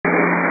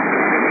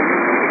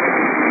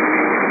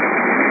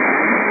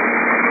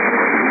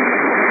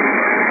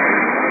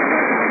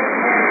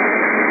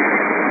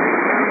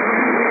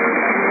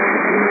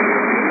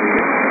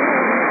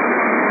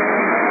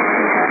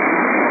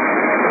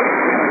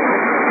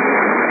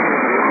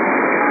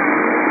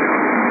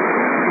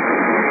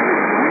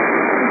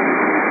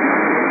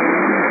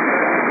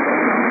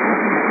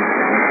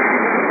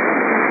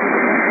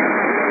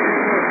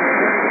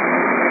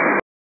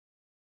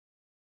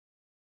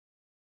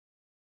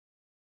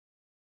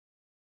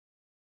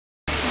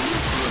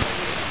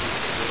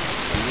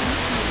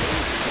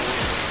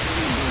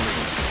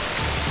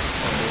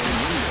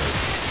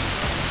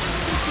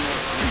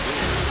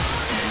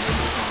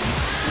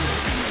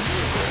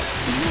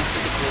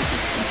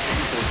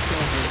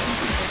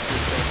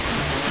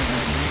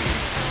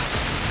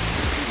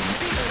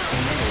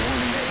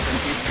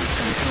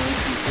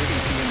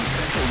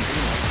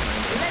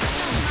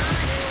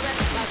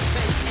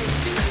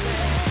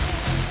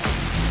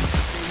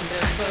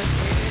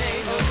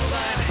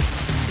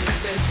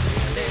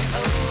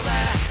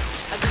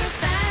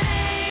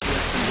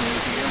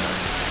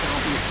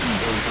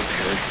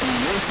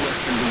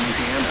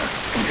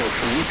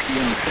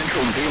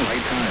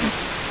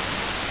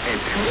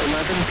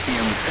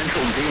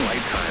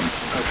daylight time,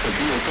 a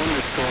severe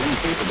thunderstorm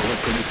capable of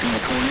producing a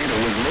tornado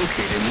was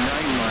located 9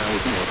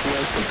 miles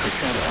northwest of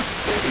Coachella,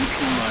 or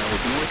 18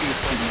 miles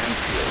northeast of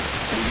Mansfield,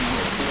 moving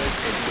northwest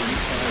at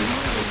 35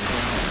 miles per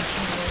hour.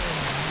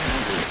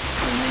 Hazard,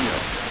 tornado.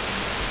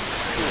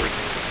 Source,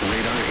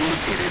 radar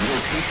indicated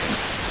location.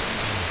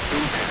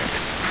 Impact,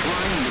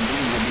 flying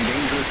debris will be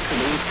dangerous to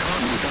those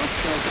caught without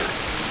shelter.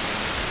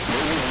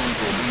 Mobile homes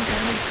will be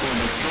damaged or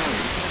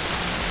destroyed.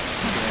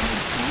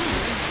 Damage to roofs,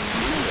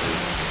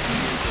 windows, and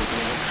vehicles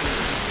will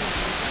occur. Tree damage is likely.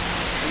 This tornadic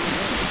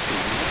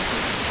thunderstorm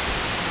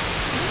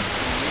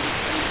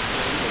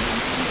will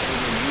remain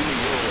over mainly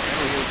rural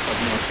areas of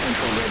north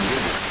central Red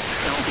River,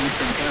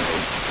 southeastern Cabo,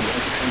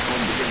 west central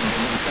Brisbane,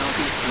 and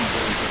southeastern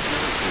Georgia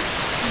territory,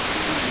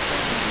 including the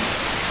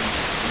following.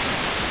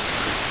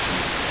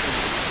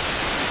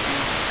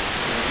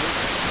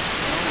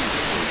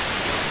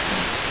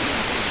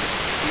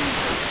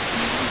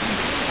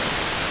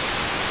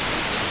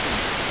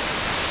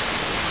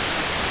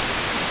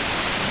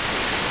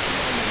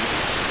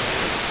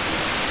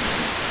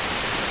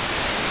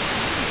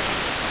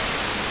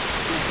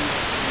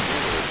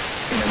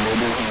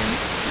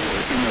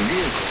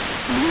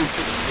 Move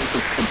to the place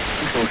of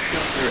substantial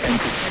shelter and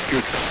protect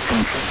yourself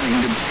from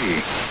falling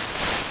debris.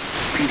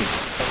 Repeating,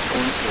 a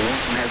tornado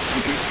warning has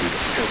been issued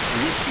until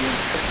 3 p.m.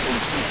 Central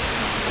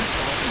Daylight from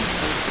following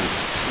sources,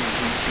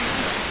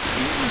 Louisiana,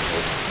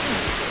 Greenville,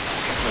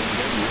 and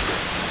Red River.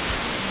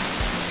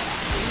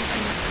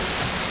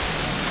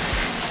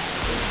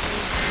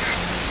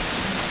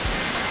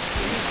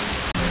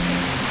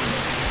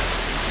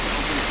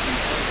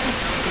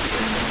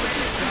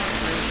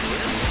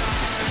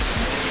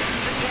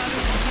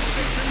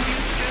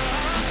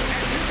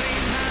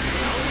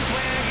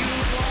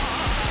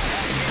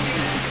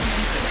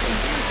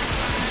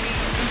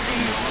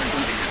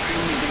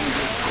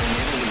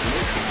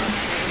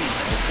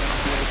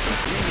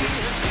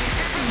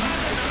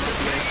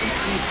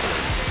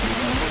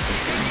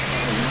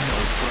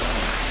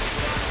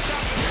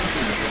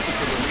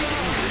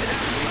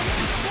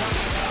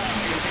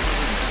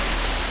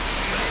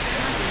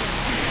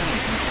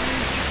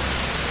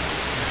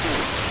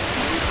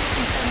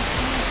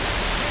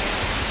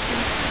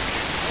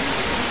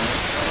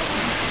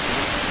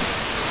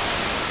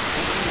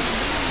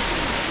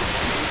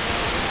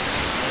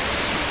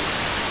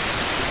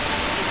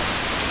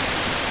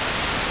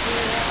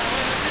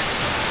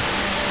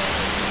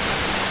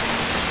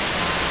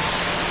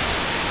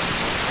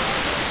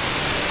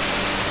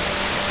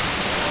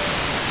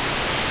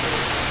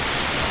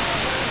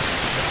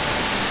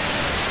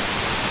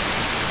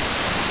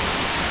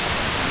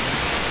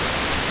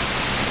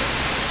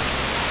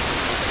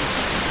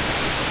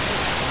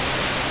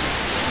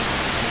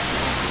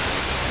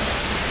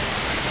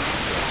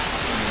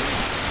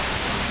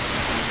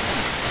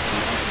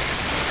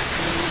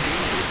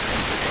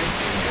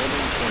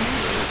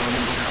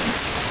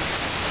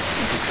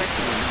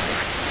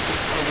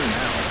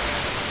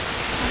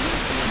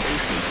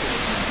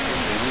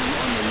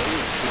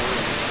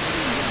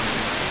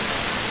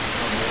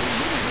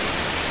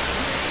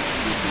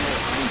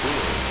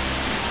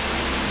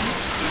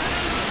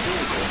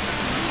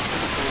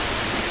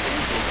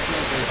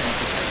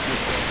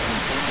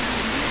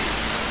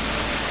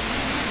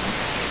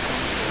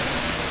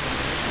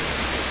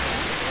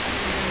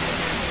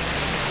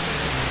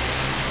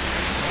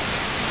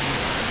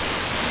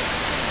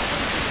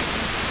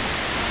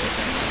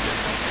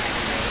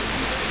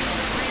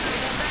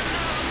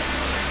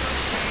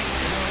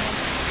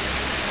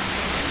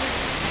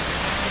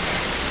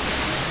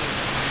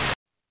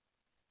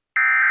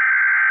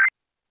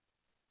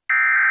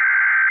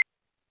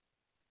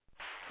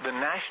 The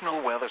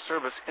National Weather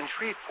Service in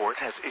Shreveport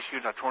has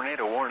issued a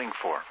tornado warning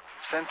for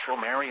central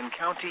Marion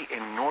County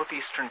in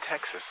northeastern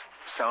Texas,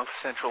 south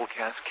central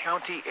Cass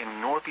County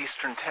in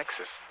northeastern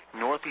Texas,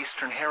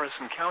 northeastern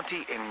Harrison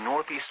County in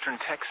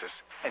northeastern Texas,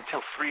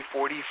 until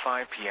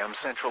 3:45 p.m.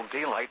 Central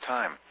Daylight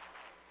Time.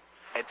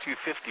 At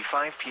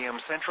 2:55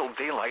 p.m. Central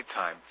Daylight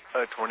Time,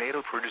 a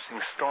tornado-producing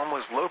storm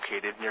was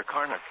located near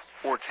Karnak,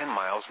 or 10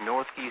 miles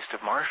northeast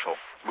of Marshall,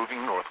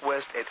 moving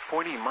northwest at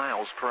 40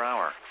 miles per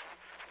hour.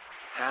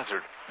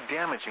 Hazard,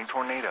 damaging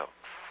tornado.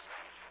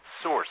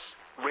 Source,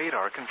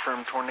 radar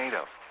confirmed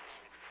tornado.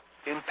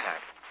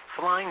 Impact,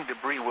 flying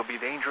debris will be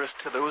dangerous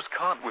to those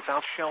caught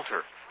without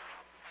shelter.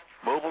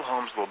 Mobile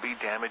homes will be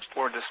damaged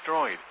or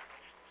destroyed.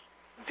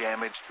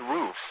 Damaged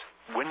roofs,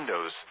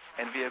 windows,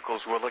 and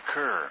vehicles will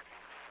occur.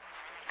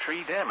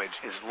 Tree damage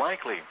is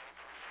likely.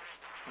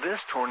 This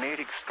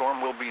tornadic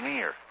storm will be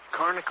near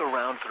Karnak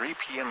around 3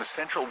 p.m.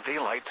 Central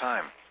Daylight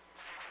Time.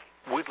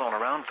 Woodlawn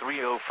around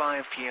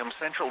 3:05 p.m.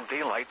 Central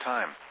Daylight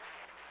Time.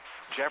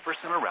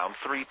 Jefferson around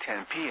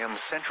 3:10 p.m.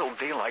 Central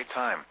Daylight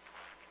Time.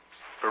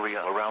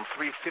 Beryl around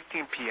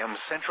 3:15 p.m.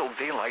 Central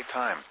Daylight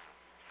Time.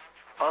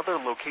 Other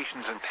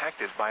locations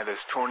impacted by this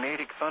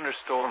tornadic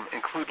thunderstorm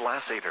include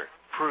Lasseter,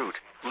 Pruitt,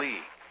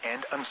 Lee,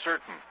 and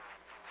Uncertain.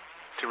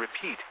 To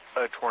repeat,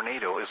 a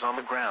tornado is on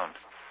the ground.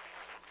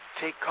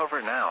 Take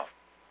cover now.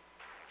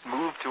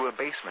 Move to a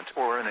basement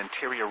or an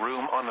interior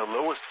room on the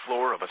lowest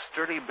floor of a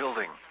sturdy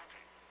building.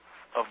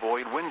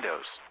 Avoid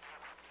windows.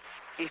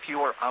 If you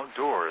are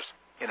outdoors,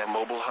 in a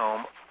mobile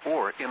home,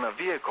 or in a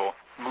vehicle,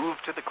 move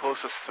to the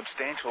closest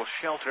substantial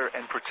shelter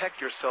and protect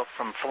yourself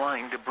from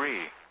flying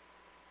debris.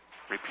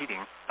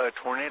 Repeating, a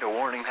tornado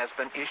warning has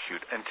been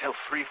issued until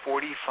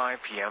 3:45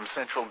 p.m.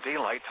 Central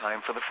Daylight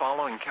Time for the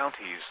following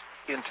counties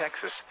in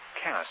Texas: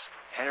 Cass,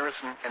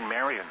 Harrison, and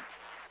Marion.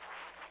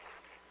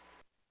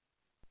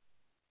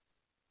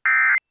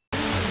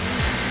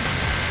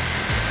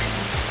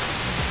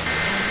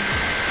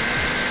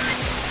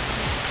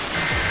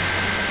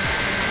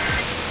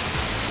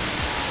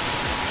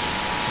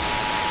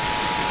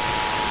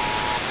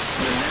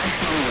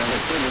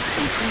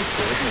 In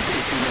Freeport has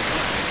issued a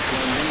flag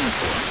for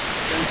rainfall.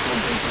 Central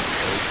Desert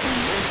Coast in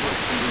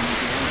northwestern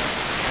Louisiana,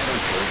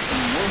 Cattle Coast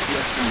in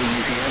northwestern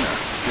Louisiana,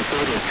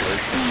 DeSoto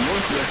Coast in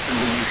northwestern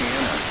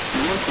Louisiana,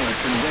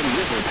 northwestern Red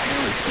River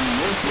Parish in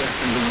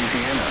northwestern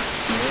Louisiana,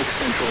 north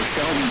central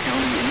Shelby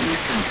County in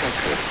eastern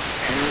Texas,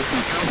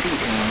 Harrison County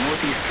in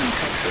northeastern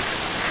Texas,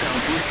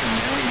 southeastern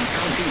Marion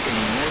County in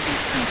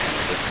northeastern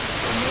Texas,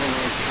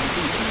 Aurora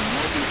County in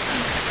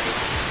northeastern Texas,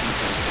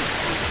 until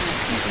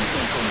 6:15 p.m.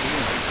 Central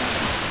Daylight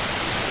Time.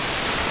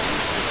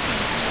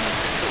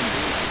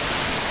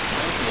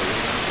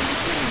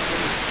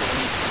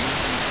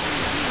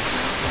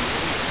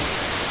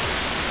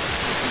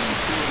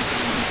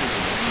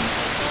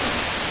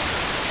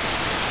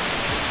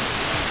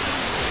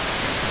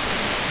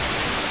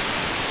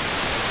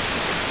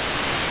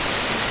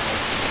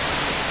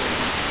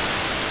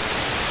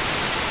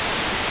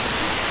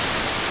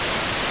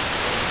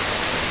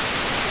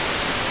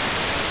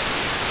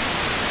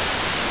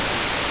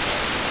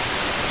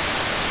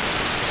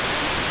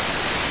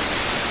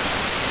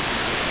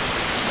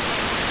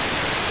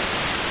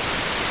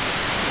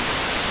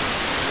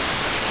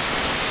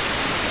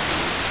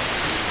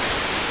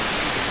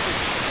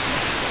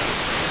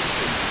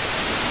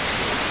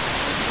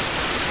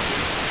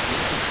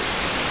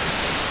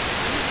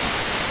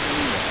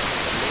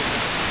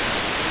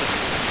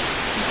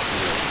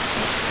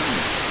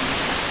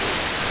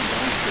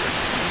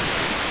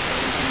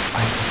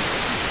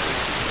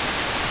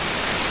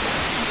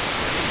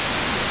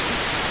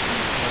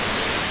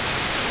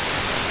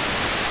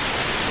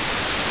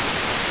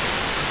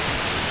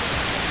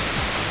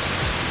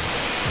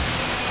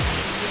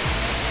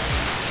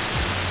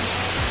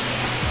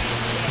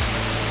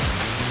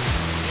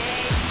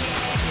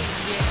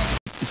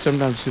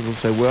 Sometimes people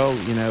say, well,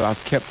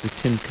 I've kept the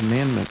 10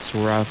 Commandments,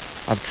 or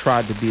I've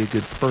tried to be a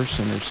good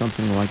person, or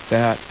something like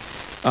that.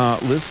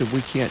 Listen,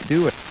 we can't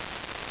do it.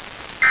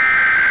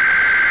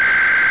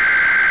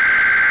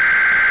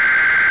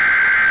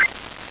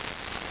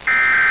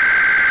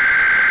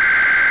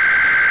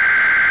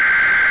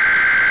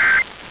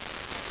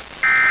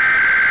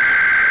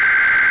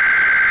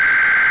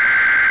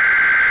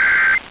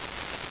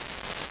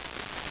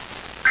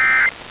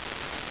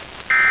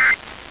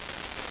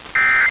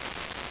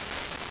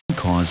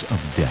 Cause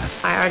of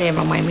death. I already have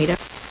on my meetup.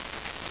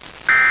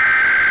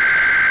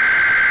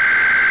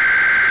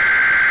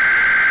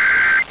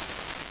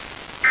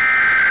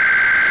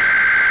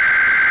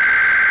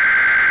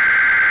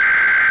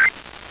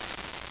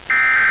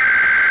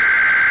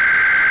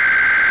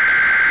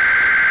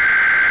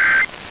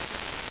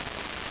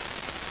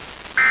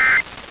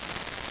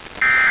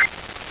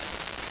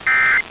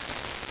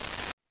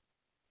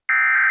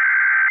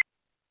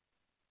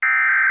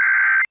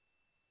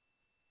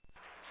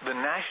 The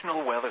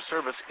National Weather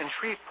Service in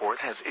Shreveport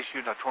has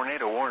issued a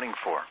tornado warning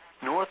for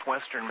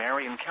northwestern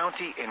Marion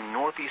County in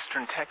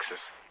northeastern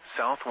Texas,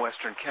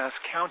 southwestern Cass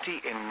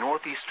County in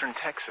northeastern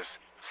Texas,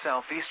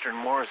 southeastern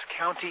Morris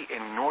County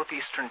in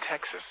northeastern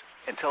Texas,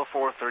 until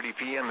 4:30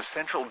 p.m.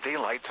 Central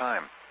Daylight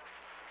Time.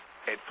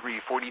 At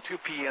 3:42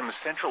 p.m.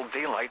 Central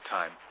Daylight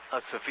Time,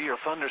 a severe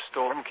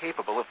thunderstorm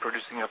capable of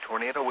producing a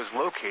tornado was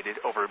located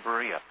over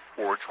Berea,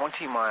 or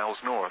 20 miles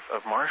north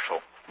of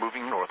Marshall,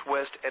 moving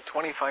northwest at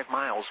 25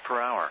 miles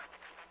per hour.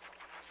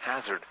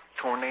 Hazard,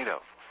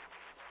 tornado.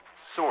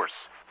 Source,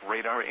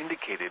 radar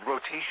indicated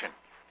rotation.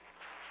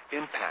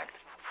 Impact,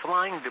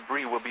 flying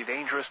debris will be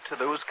dangerous to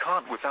those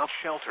caught without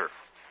shelter.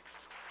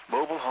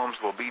 Mobile homes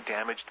will be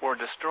damaged or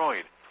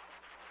destroyed.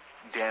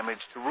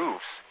 Damaged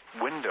roofs,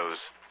 windows,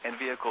 and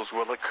vehicles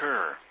will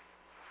occur.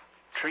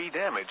 Tree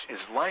damage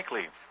is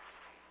likely.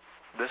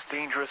 This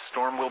dangerous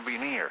storm will be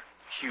near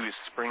Hughes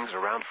Springs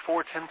around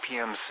 4:10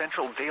 p.m.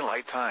 Central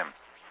Daylight Time.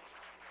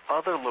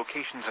 Other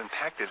locations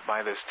impacted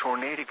by this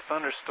tornadic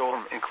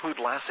thunderstorm include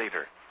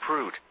Lasseter,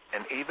 Pruitt,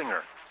 and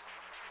Avinger.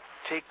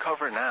 Take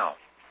cover now.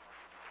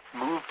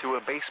 Move to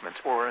a basement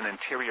or an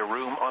interior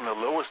room on the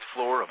lowest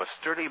floor of a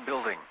sturdy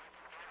building.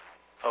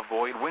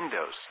 Avoid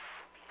windows.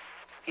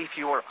 If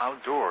you are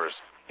outdoors,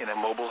 in a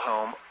mobile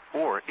home,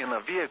 or in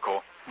a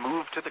vehicle,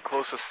 move to the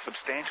closest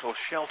substantial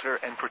shelter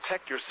and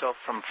protect yourself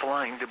from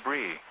flying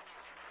debris.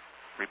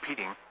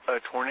 Repeating, a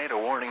tornado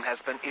warning has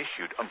been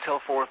issued until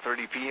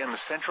 4:30 p.m.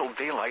 Central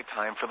Daylight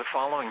Time for the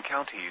following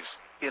counties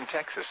in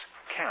Texas: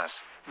 Cass,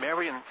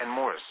 Marion, and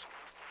Morris.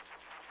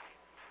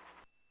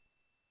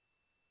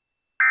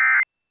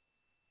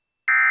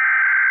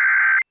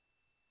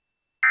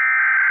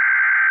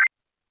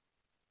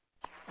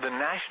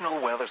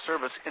 National Weather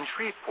Service in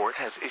Shreveport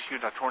has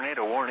issued a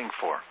tornado warning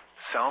for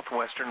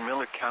southwestern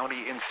Millett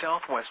County in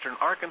southwestern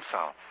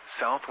Arkansas,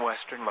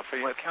 southwestern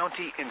Lafayette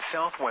County in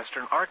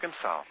southwestern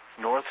Arkansas,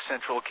 north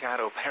central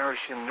Caddo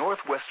Parish in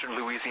northwestern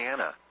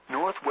Louisiana,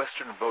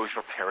 northwestern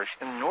Bossier Parish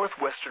in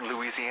northwestern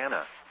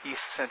Louisiana,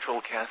 east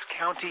central Cass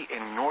County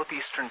in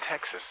northeastern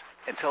Texas,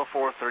 until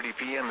 4:30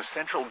 p.m.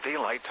 Central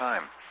Daylight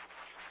Time.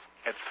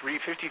 At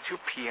 3:52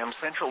 p.m.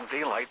 Central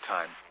Daylight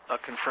Time, a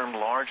confirmed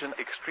large and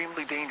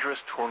extremely dangerous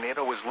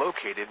tornado was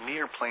located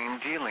near Plain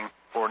Dealing,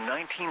 or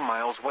 19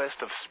 miles west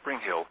of Spring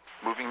Hill,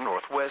 moving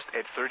northwest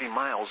at 30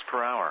 miles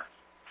per hour.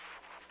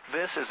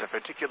 This is a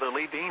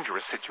particularly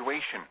dangerous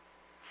situation.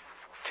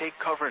 Take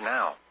cover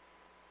now.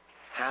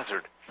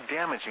 Hazard: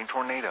 damaging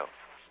tornado.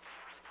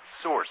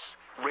 Source: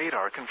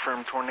 radar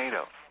confirmed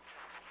tornado.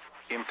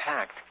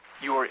 Impact: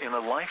 you are in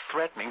a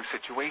life-threatening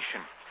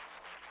situation.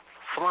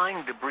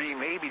 Flying debris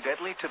may be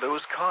deadly to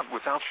those caught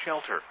without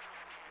shelter.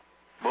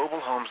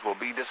 Mobile homes will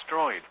be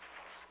destroyed.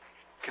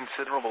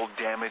 Considerable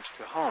damage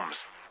to homes,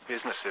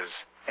 businesses,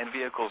 and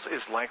vehicles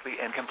is likely,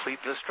 and complete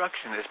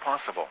destruction is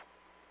possible.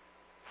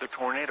 The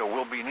tornado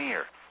will be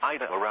near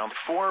Ida around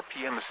 4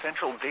 p.m.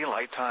 Central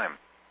Daylight Time.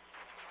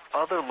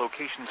 Other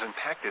locations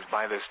impacted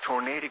by this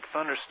tornadic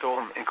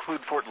thunderstorm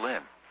include Fort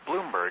Lynn,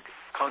 Bloomberg,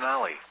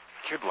 Conolly,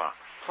 Kidla,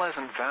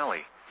 Pleasant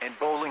Valley, and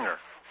Bollinger.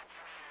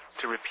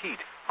 To repeat,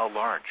 a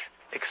large,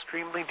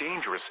 extremely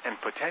dangerous and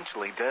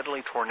potentially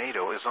deadly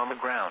tornado is on the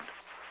ground.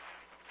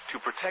 To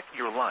protect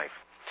your life,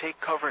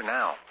 take cover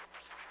now.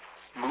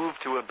 Move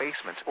to a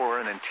basement or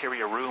an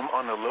interior room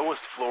on the lowest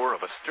floor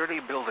of a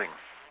sturdy building.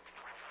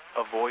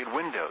 Avoid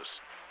windows.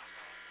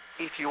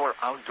 If you are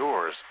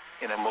outdoors,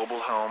 in a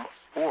mobile home,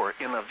 or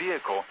in a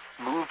vehicle,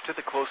 move to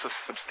the closest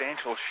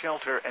substantial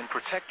shelter and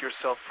protect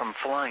yourself from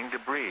flying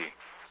debris.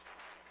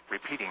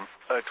 Repeating,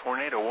 a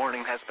tornado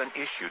warning has been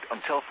issued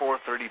until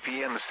 4:30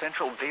 p.m.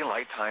 Central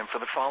Daylight Time for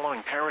the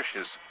following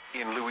parishes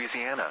in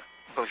Louisiana: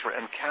 Bossier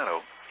and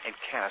Caddo, and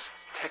Cass,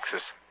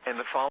 Texas, and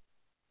the following.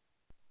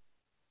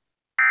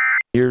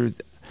 Near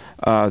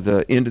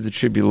the end of the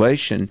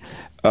tribulation,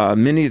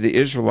 many of the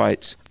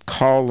Israelites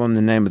call on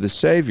the name of the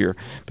Savior.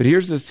 But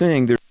here's the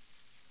thing. The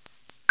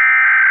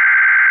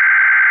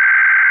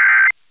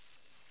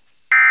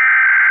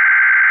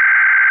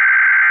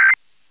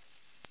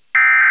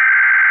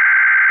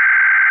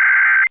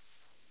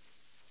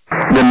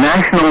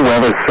National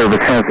Weather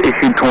Service has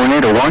issued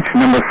Tornado Watch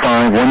number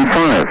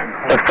 515,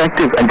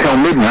 effective until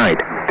midnight,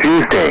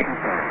 Tuesday.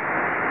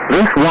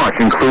 This watch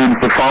includes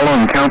the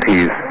following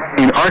counties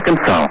in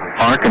Arkansas: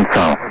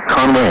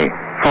 Conway,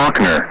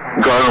 Faulkner,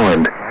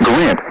 Garland,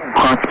 Grant,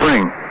 Hot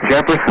Spring,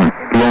 Jefferson,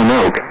 Lone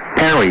Oak,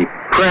 Perry,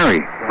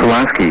 Prairie,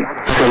 Pulaski,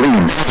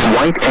 Saline,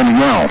 White, and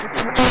Yell.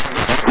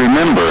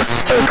 Remember,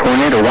 a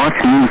tornado watch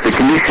means the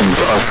conditions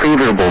are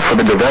favorable for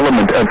the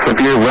development of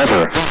severe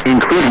weather,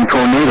 including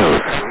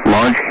tornadoes,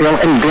 large hail,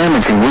 and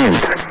damaging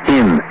winds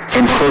in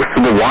and close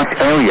to the watch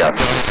area.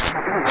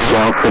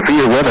 While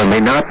severe weather may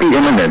not be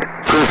imminent,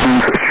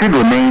 persons should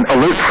remain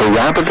alert for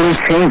rapidly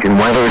changing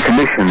weather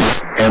conditions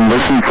and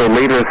listen for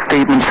later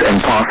statements and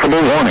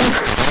possible warnings.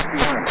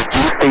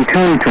 Stay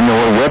tuned to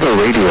NOAA Weather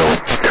Radio,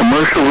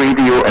 commercial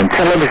radio and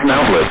television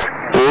outlets,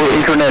 or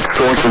internet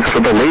sources for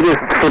the latest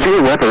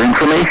severe weather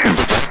information.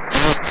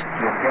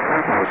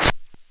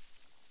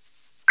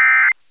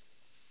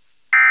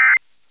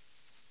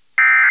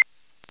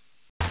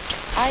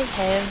 I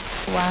have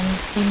one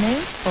email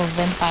for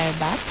Vampire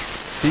Bat.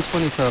 This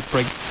one is a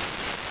break.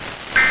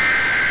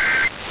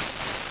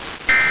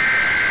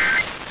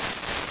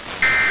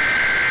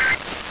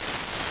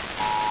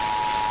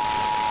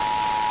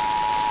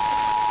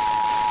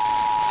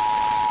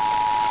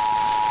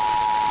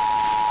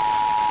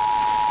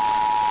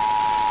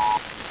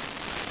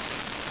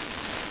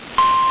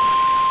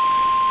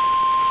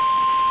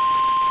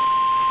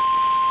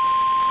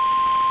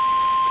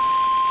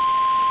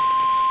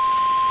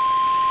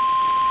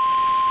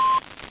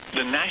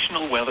 The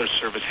National Weather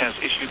Service has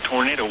issued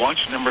Tornado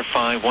Watch number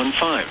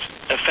 515,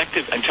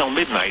 effective until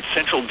midnight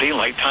Central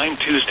Daylight Time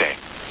Tuesday.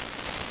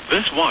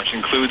 This watch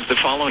includes the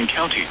following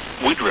county: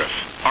 Woodruff,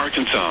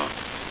 Arkansas.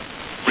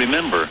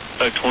 Remember,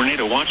 a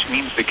tornado watch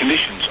means the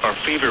conditions are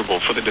favorable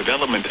for the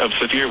development of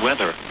severe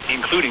weather,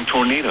 including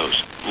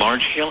tornadoes,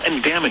 large hail,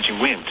 and damaging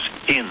winds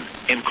in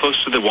and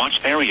close to the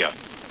watch area.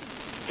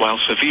 While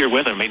severe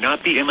weather may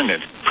not be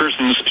imminent,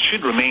 persons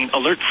should remain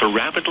alert for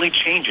rapidly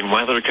changing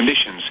weather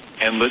conditions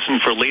and listen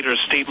for later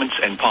statements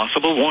and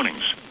possible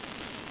warnings.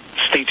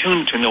 Stay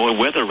tuned to NOAA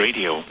Weather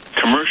Radio,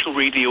 commercial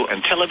radio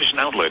and television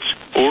outlets,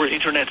 or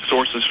internet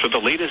sources for the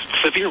latest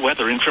severe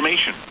weather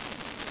information.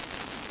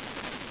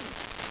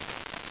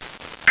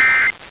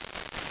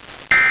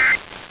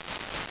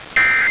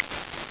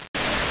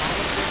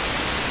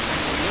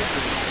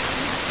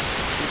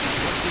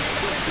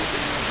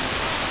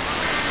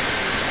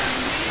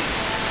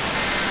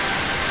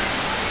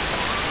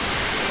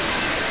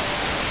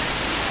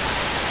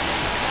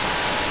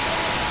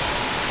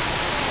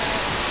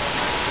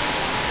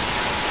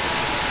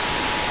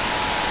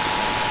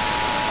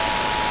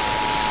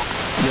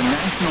 The The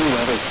National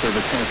Weather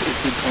Service has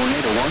issued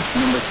tornado watch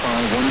number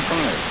 515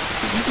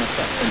 in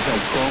effect until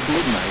 12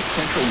 midnight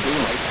Central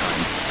Daylight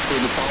Time for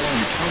the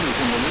following counties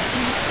in the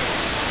listening area.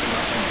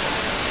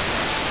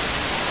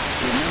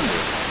 Remember,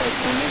 a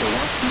tornado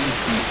watch means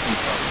conditions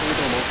are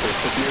favorable for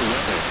severe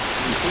weather,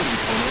 including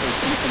tornadoes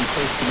anything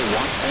close to the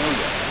watch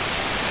area.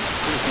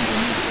 Persons in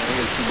these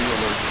areas should be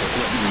alert for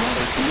threatening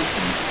weather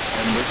conditions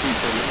and listen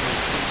for weather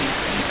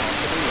statements and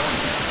possible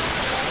warnings.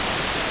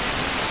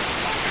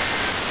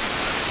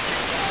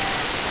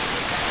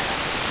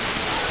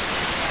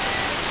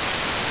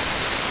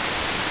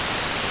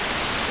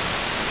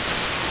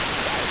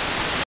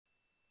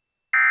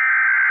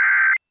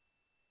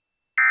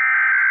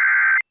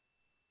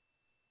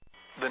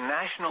 The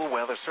National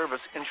Weather Service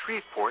in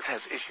Shreveport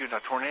has issued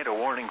a tornado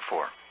warning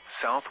for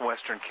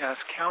southwestern Cass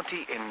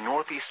County in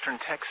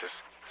northeastern Texas,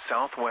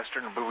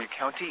 southwestern Bowie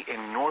County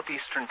in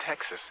northeastern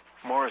Texas,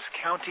 Morris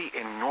County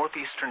in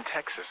northeastern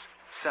Texas,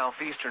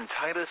 southeastern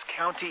Titus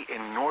County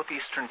in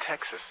northeastern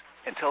Texas,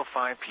 until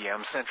 5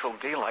 p.m. Central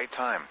Daylight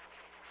Time.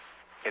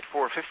 At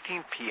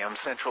 4:15 p.m.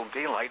 Central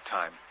Daylight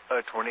Time,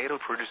 a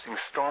tornado-producing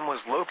storm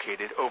was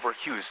located over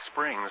Hughes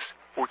Springs,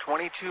 or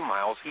 22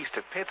 miles east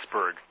of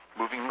Pittsburgh,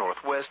 moving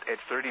northwest at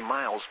 30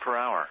 miles per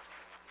hour.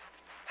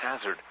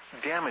 Hazard,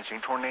 damaging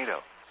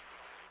tornado.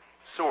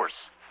 Source,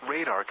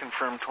 radar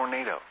confirmed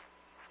tornado.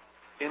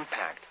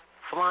 Impact,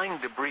 flying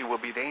debris will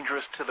be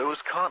dangerous to those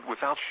caught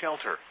without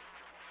shelter.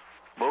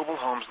 Mobile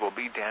homes will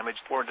be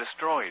damaged or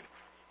destroyed.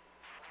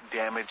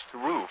 Damaged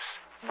roofs,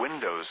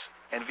 windows,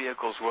 and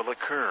vehicles will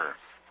occur.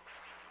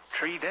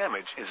 Tree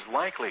damage is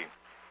likely.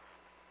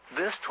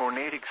 This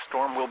tornadic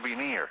storm will be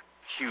near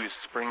Hughes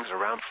Springs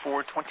around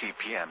 4:20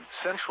 p.m.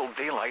 Central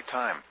Daylight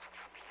Time.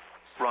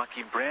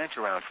 Rocky Branch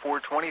around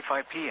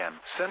 4:25 p.m.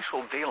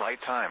 Central Daylight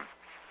Time.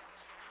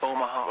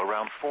 Omaha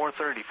around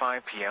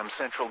 4:35 p.m.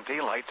 Central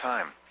Daylight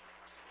Time.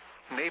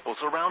 Naples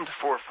around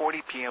 4:40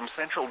 p.m.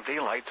 Central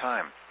Daylight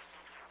Time.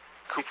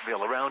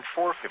 Cookeville around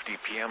 4:50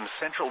 p.m.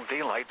 Central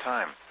Daylight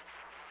Time.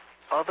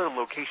 Other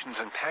locations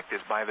impacted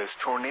by this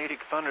tornadic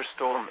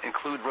thunderstorm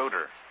include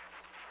Roeder.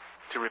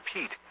 To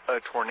repeat, a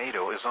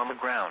tornado is on the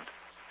ground.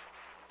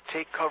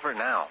 Take cover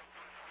now.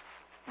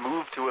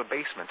 Move to a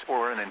basement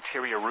or an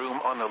interior room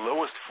on the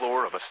lowest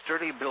floor of a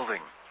sturdy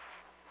building.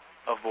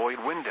 Avoid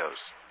windows.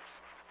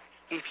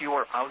 If you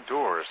are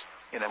outdoors,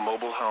 in a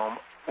mobile home,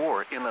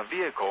 or in a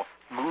vehicle,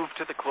 move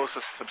to the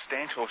closest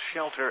substantial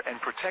shelter and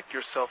protect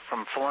yourself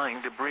from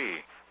flying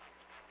debris.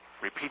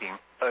 Repeating,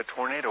 a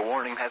tornado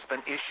warning has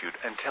been issued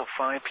until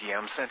 5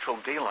 p.m. Central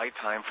Daylight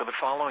Time for the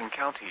following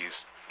counties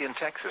in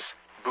Texas: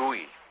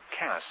 Bowie,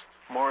 Cass,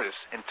 Morris,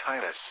 and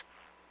Titus.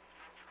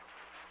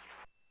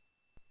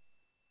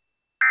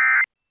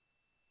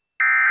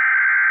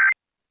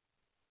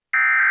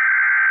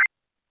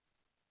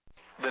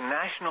 The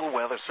National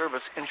Weather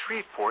Service in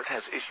Shreveport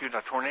has issued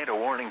a tornado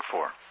warning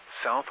for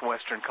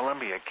southwestern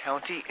Columbia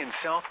County in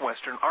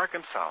southwestern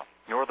Arkansas,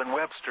 northern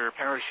Webster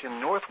Parish in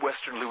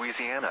northwestern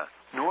Louisiana,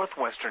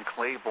 northwestern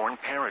Claiborne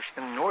Parish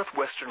in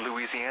northwestern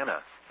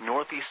Louisiana,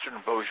 northeastern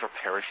Bossier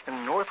Parish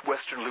in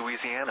northwestern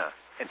Louisiana,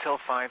 until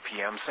 5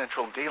 p.m.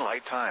 Central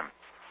Daylight Time.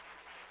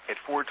 At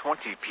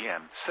 4:20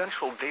 p.m.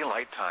 Central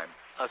Daylight Time,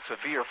 a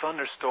severe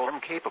thunderstorm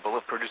capable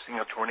of producing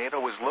a tornado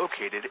was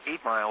located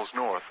 8 miles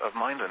north of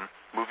Minden,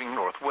 moving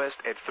northwest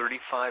at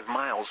 35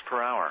 miles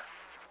per hour.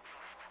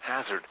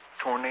 Hazard,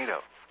 tornado.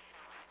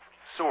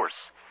 Source,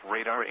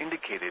 radar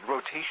indicated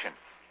rotation.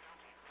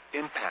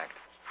 Impact,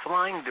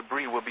 flying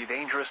debris will be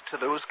dangerous to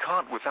those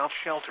caught without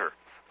shelter.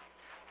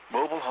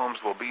 Mobile homes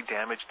will be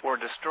damaged or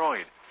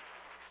destroyed.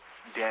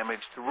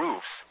 Damaged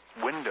roofs,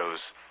 windows,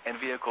 and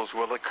vehicles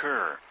will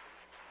occur.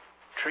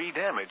 Tree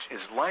damage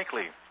is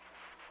likely.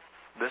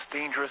 This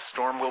dangerous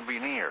storm will be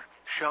near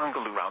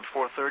Shongaloo around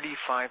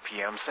 4:35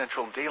 p.m.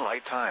 Central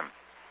Daylight Time.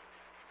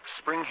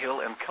 Spring Hill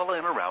and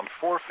Cullen around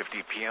 4:50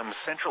 p.m.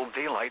 Central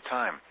Daylight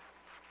Time.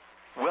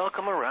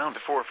 Welcome around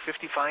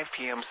 4:55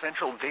 p.m.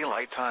 Central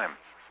Daylight Time.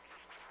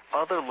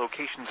 Other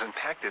locations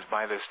impacted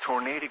by this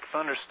tornadic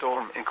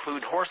thunderstorm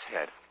include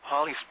Horsehead,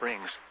 Holly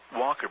Springs,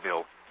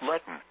 Walkerville,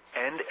 Letton,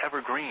 and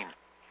Evergreen.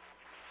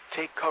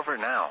 Take cover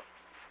now.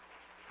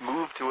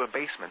 Move to a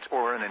basement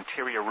or an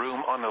interior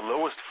room on the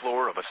lowest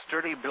floor of a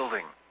sturdy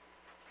building.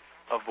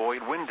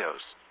 Avoid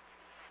windows.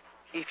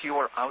 If you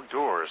are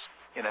outdoors,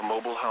 in a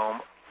mobile home,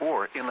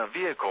 or in a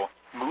vehicle,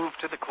 move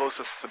to the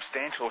closest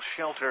substantial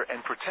shelter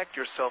and protect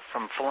yourself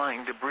from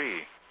flying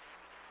debris.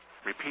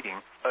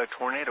 Repeating, a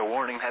tornado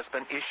warning has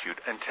been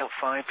issued until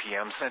 5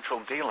 p.m.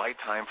 Central Daylight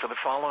Time for the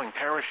following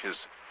parishes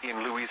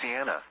in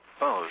Louisiana: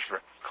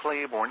 Bossier,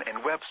 Claiborne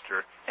and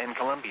Webster, and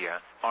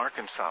Columbia,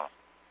 Arkansas.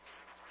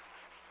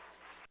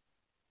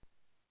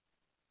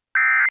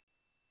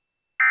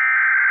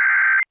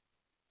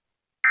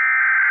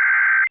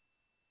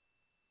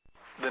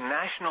 The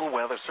National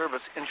Weather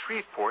Service in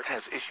Shreveport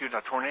has issued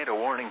a tornado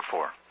warning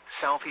for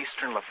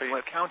southeastern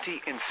Lafayette County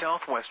in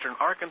southwestern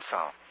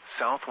Arkansas,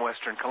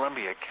 southwestern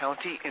Columbia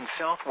County in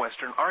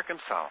southwestern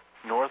Arkansas,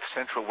 North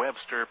Central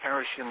Webster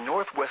Parish in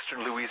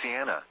northwestern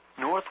Louisiana,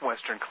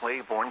 northwestern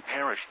Claiborne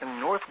Parish in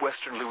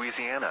northwestern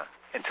Louisiana,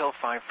 until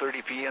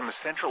 5:30 p.m.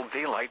 Central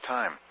Daylight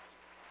Time.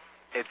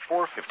 At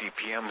 4:50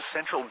 p.m.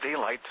 Central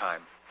Daylight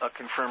Time, a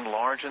confirmed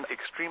large and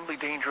extremely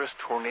dangerous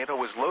tornado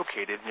was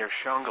located near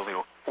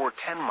Shongaloo, or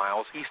 10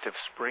 miles east of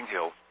Spring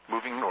Hill,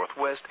 moving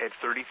northwest at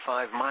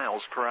 35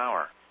 miles per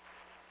hour.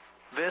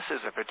 This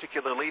is a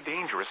particularly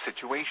dangerous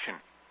situation.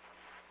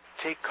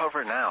 Take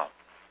cover now.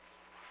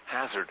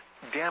 Hazard,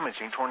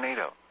 damaging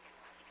tornado.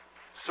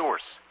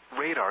 Source,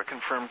 radar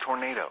confirmed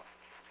tornado.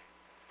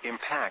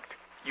 Impact,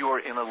 you are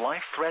in a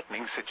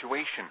life-threatening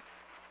situation.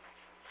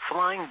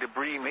 Flying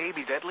debris may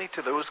be deadly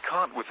to those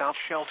caught without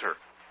shelter.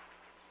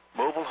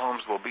 Mobile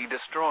homes will be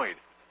destroyed.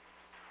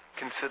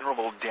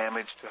 Considerable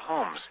damage to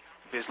homes,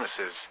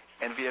 businesses,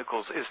 and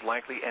vehicles is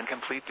likely and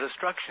complete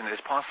destruction is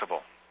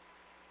possible.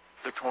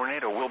 The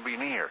tornado will be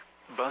near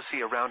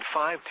Bussey around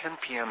 5:10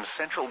 p.m.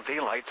 Central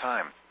Daylight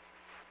Time.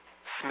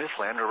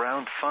 Smithland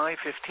around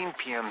 5:15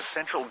 p.m.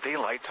 Central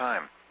Daylight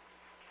Time.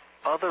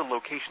 Other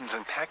locations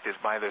impacted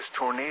by this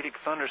tornadic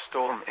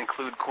thunderstorm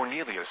include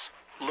Cornelius,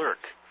 Lurk,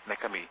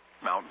 Macomb,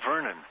 Mount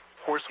Vernon,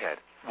 Horsehead,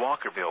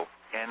 Walkerville,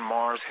 and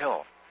Mars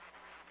Hill.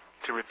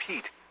 To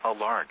repeat, a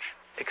large,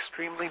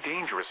 extremely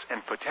dangerous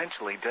and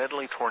potentially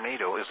deadly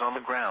tornado is on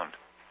the ground.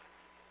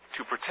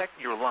 To protect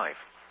your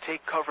life,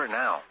 take cover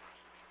now.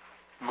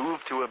 Move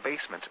to a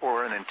basement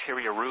or an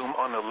interior room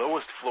on the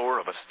lowest floor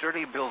of a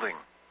sturdy building.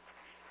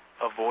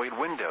 Avoid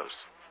windows.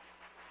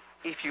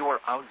 If you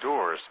are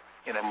outdoors,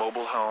 in a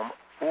mobile home,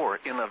 or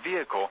in a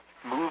vehicle,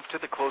 move to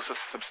the closest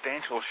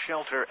substantial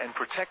shelter and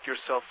protect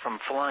yourself from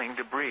flying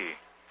debris.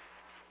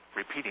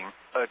 Repeating,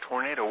 a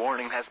tornado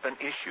warning has been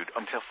issued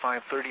until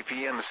 5:30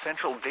 p.m.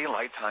 Central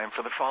Daylight Time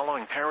for the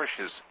following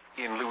parishes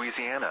in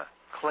Louisiana: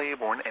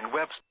 Claiborne and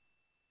Webster.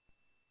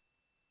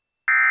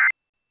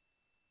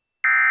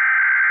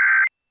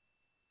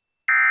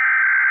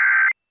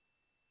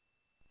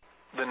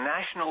 The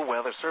National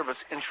Weather Service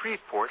in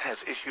Shreveport has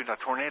issued a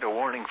tornado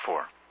warning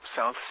for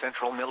South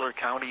Central Miller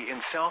County in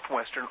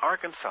southwestern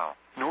Arkansas,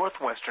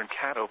 northwestern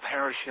Caddo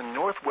Parish in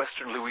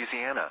northwestern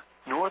Louisiana,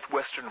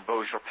 northwestern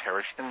Bossier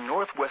Parish in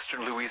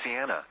northwestern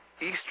Louisiana,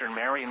 eastern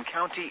Marion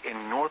County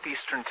in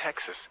northeastern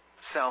Texas,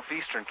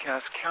 southeastern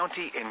Cass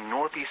County in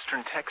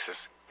northeastern Texas,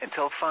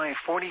 until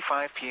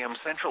 5:45 p.m.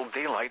 Central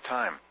Daylight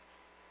Time.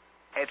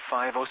 At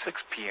 5:06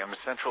 p.m.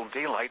 Central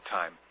Daylight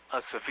Time,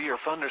 a severe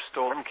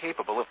thunderstorm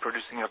capable of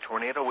producing a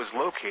tornado was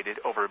located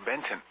over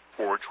Benton,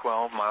 or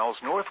 12 miles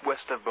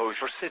northwest of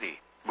Bossier City,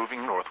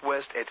 moving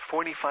northwest at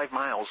 45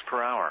 miles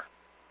per hour.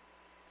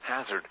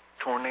 Hazard,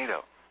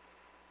 tornado.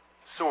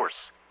 Source,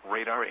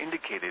 radar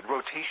indicated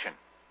rotation.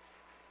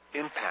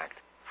 Impact,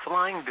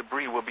 flying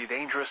debris will be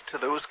dangerous to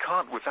those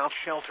caught without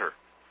shelter.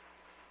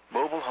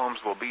 Mobile homes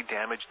will be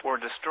damaged or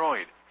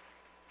destroyed.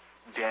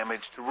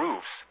 Damage to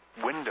roofs,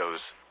 windows,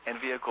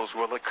 and vehicles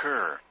will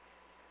occur.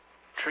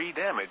 Tree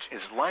damage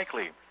is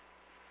likely.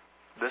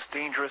 This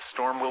dangerous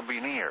storm will be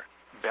near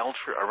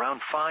Belcher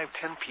around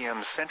 5:10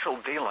 p.m.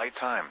 Central Daylight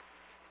Time.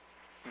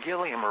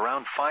 Gilliam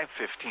around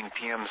 5:15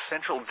 p.m.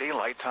 Central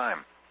Daylight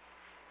Time.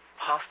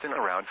 Austin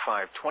around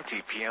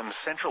 5:20 p.m.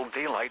 Central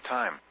Daylight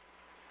Time.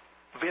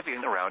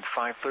 Vivian around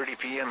 5:30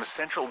 p.m.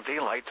 Central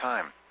Daylight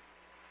Time.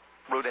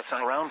 Rodessa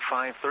around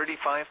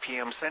 5:35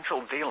 p.m.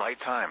 Central Daylight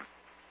Time.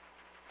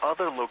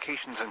 Other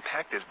locations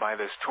impacted by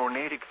this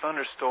tornadic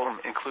thunderstorm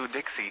include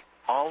Dixie,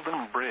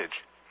 Alden Bridge,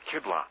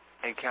 Kibla,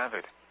 and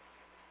Cavett.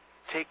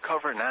 Take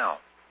cover now.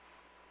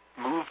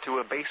 Move to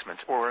a basement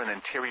or an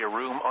interior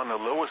room on the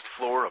lowest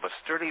floor of a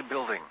sturdy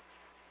building.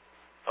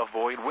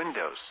 Avoid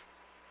windows.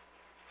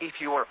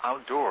 If you are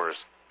outdoors,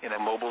 in a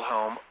mobile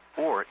home,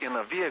 or in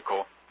a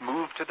vehicle,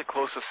 move to the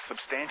closest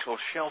substantial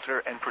shelter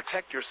and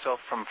protect yourself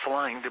from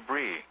flying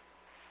debris.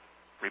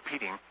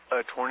 Repeating,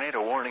 a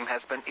tornado warning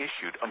has been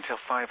issued until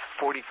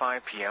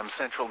 5:45 p.m.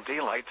 Central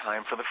Daylight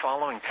Time for the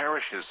following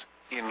parishes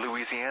in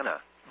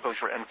Louisiana,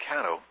 Bossier and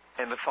Caddo,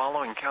 and the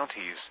following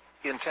counties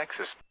in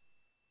Texas.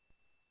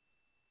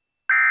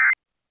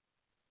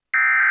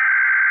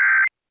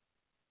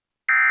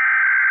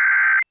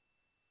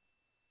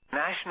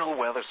 National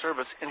Weather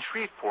Service in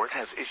Shreveport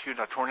has issued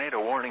a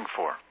tornado warning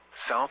for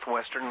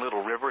southwestern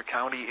Little River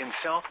County in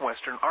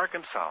southwestern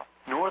Arkansas,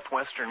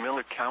 northwestern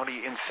Miller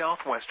County in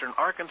southwestern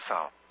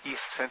Arkansas,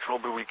 east central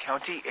Bowie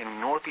County in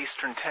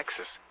northeastern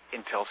Texas,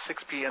 until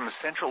 6 p.m.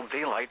 Central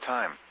Daylight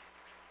Time.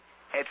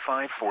 At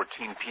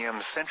 5:14 p.m.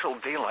 Central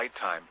Daylight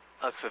Time,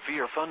 a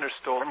severe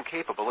thunderstorm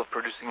capable of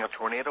producing a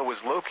tornado was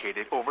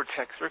located over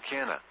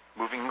Texarkana,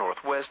 moving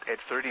northwest at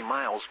 30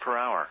 miles per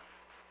hour.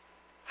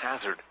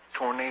 Hazard,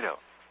 tornado.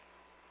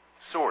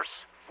 Source,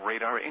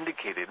 radar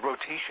indicated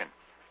rotation.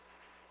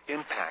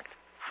 Impact,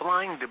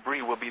 flying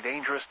debris will be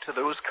dangerous to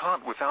those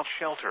caught without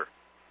shelter.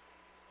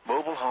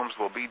 Mobile homes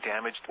will be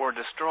damaged or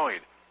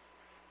destroyed.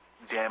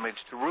 Damage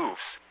to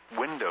roofs,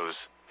 windows,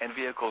 and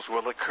vehicles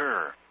will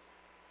occur.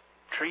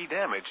 Tree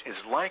damage is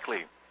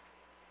likely.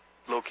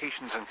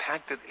 Locations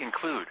impacted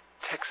include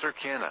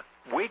Texarkana,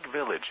 Wake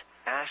Village,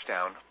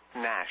 Ashdown,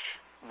 Nash,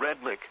 Red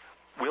Lick,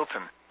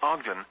 Wilton,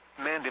 Ogden,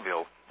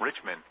 Mandeville,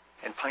 Richmond,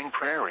 and Pine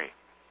Prairie.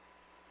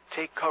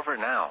 Take cover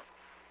now.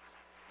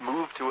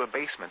 Move to a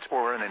basement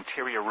or an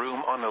interior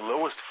room on the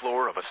lowest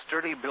floor of a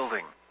sturdy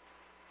building.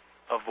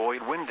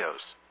 Avoid windows.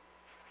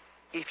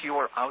 If you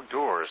are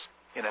outdoors,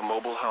 in a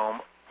mobile home,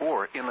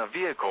 or in a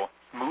vehicle,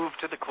 move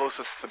to the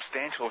closest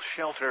substantial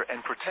shelter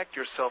and protect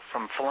yourself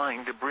from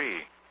flying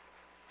debris.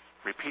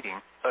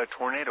 Repeating, a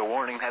tornado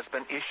warning has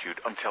been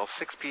issued until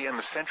 6 p.m.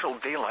 Central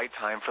Daylight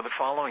Time for the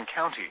following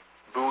county: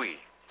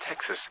 Bowie,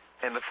 Texas,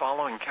 and the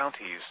following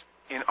counties: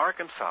 in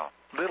Arkansas,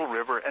 Little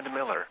River and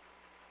Miller.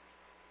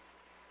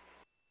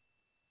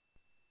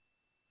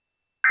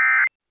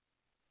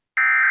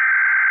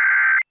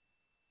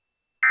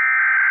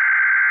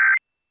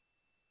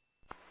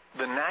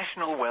 The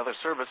National Weather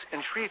Service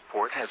in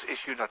Shreveport has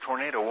issued a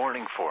tornado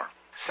warning for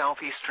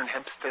southeastern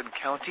Hempstead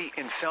County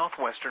in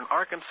southwestern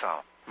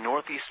Arkansas,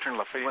 northeastern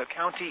Lafayette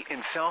County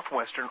in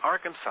southwestern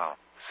Arkansas,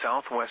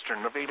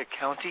 southwestern Nevada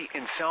County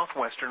in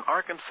southwestern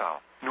Arkansas,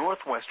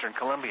 northwestern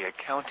Columbia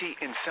County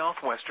in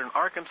southwestern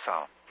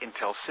Arkansas,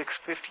 until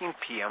 6:15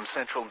 p.m.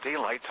 Central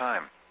Daylight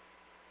Time.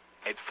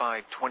 At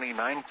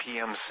 5:29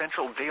 p.m.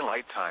 Central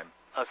Daylight Time,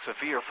 a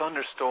severe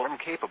thunderstorm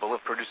capable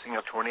of producing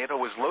a tornado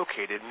was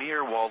located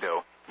near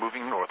Waldo,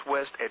 moving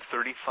northwest at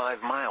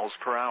 35 miles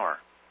per hour.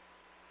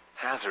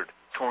 Hazard: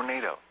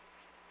 tornado.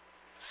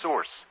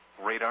 Source: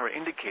 radar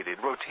indicated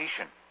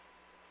rotation.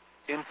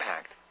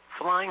 Impact: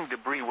 flying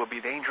debris will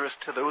be dangerous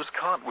to those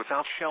caught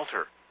without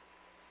shelter.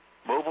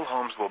 Mobile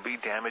homes will be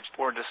damaged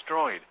or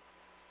destroyed.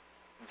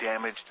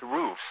 Damage to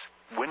roofs,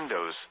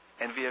 windows,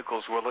 and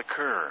vehicles will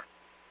occur.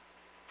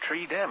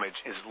 Tree damage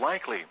is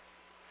likely.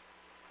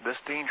 This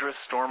dangerous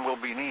storm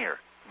will be near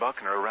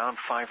Buckner around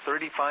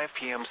 5:35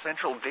 p.m.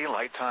 Central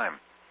Daylight Time.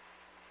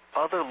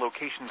 Other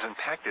locations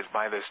impacted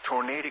by this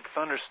tornadic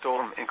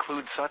thunderstorm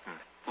include Sutton,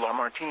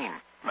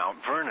 Lamartine, Mount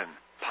Vernon,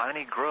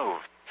 Piney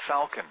Grove,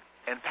 Falcon,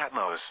 and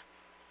Patmos.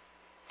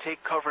 Take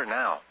cover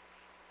now.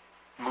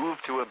 Move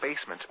to a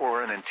basement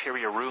or an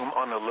interior room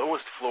on the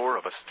lowest floor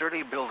of a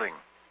sturdy building.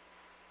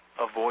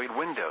 Avoid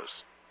windows.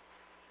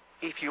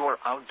 If you are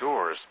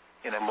outdoors,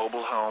 in a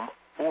mobile home,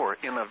 or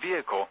in a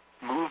vehicle,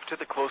 move to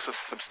the closest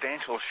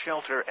substantial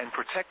shelter and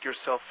protect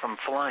yourself from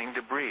flying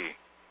debris.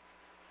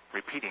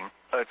 Repeating,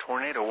 a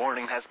tornado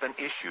warning has been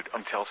issued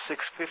until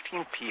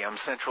 6:15 p.m.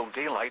 Central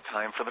Daylight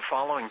Time for the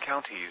following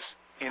counties: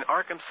 in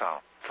Arkansas,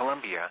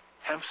 Columbia,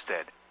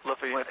 Hempstead,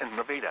 Lafayette, and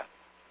Nevada.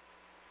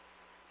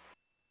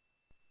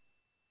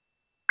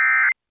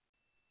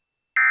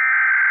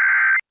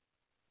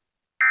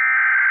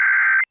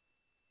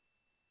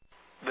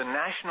 The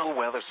National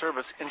Weather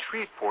Service in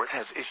Shreveport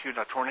has issued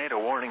a tornado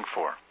warning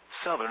for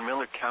southern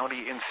Miller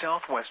County in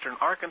southwestern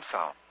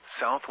Arkansas,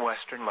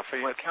 southwestern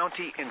Lafayette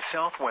County in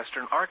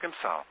southwestern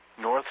Arkansas,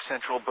 north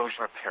central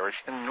Bossier Parish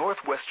in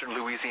northwestern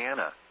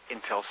Louisiana,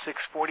 until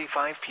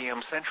 6:45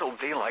 p.m. Central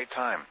Daylight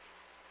Time.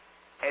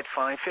 At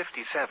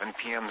 5:57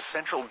 p.m.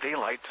 Central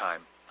Daylight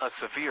Time, a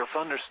severe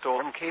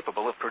thunderstorm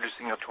capable of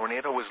producing a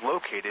tornado was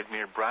located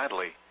near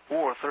Bradley,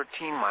 or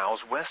 13 miles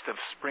west of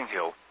Spring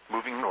Hill,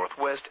 moving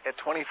northwest at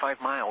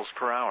 25 miles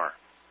per hour.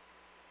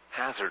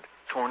 Hazard: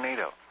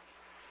 tornado.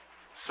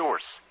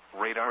 Source: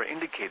 radar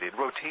indicated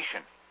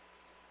rotation.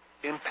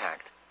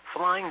 Impact: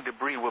 flying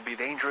debris will be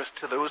dangerous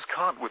to those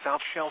caught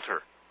without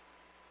shelter.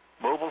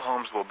 Mobile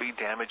homes will be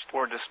damaged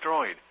or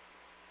destroyed.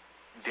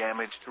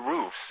 Damage to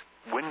roofs,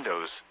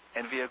 windows,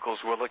 and vehicles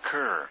will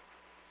occur.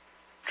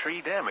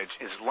 Tree damage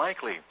is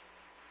likely.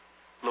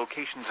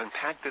 Locations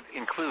impacted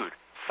include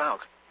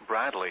Fouke,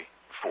 Bradley,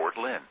 Fort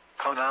Lynn,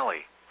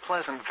 Conolly,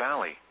 Pleasant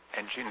Valley,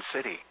 and Gin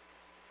City.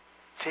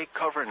 Take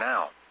cover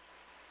now.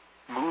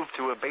 Move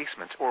to a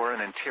basement or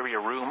an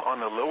interior room on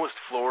the lowest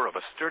floor of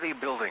a sturdy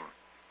building.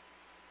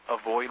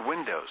 Avoid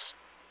windows.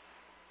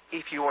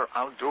 If you are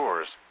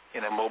outdoors,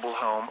 in a mobile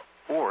home,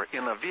 or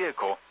in a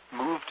vehicle,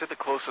 move to the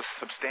closest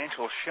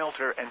substantial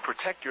shelter and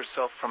protect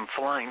yourself from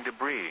flying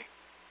debris.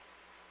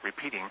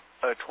 Repeating,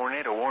 a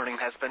tornado warning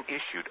has been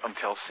issued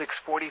until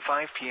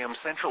 6:45 p.m.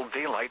 Central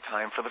Daylight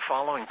Time for the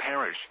following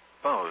parish: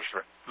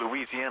 Bossier,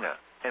 Louisiana,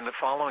 and the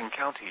following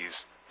counties: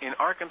 in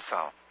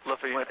Arkansas,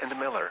 Lafayette, and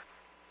Miller.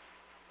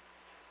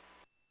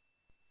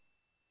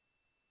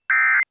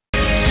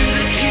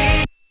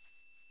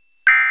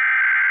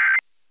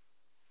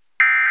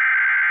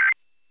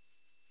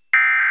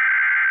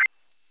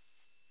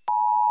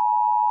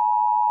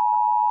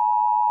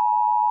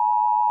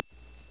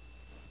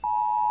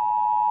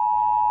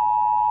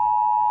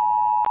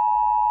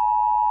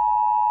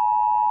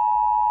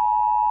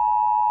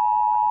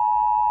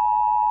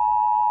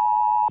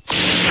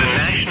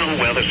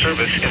 Weather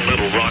Service in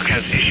Little Rock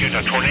has issued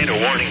a tornado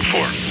warning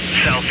for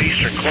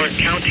southeastern Clark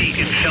County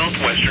in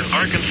southwestern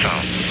Arkansas,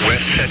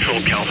 west central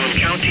Calhoun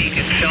County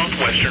in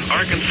southwestern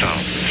Arkansas,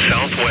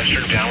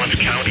 southwestern Dallas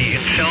County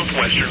in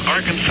southwestern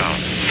Arkansas,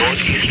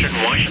 northeastern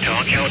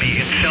Ouachita County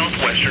in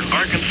southwestern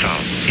Arkansas,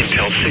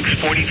 until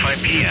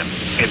 6:45 p.m.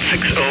 and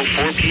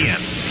 6:04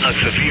 p.m. A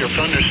severe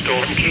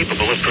thunderstorm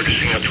capable of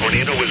producing a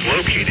tornado was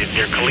located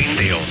near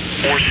Colindale,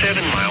 or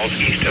 7 miles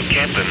east of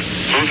Camden,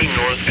 moving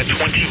north at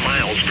 20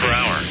 miles per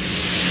hour.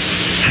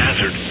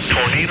 Hazard,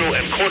 tornado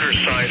and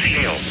quarter-size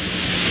hail.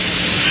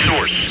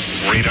 Source,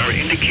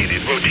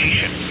 radar-indicated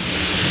rotation.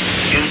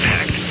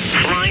 Impact,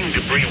 flying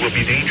debris will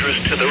be dangerous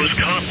to those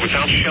caught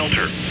without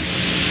shelter.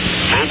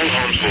 Mobile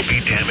homes will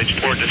be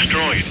damaged or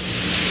destroyed.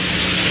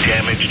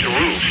 Damage to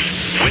roofs,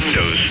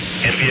 windows,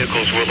 and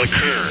vehicles will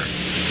occur.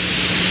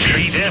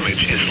 Tree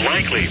damage is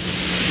likely.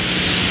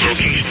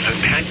 Locations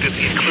impacted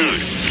include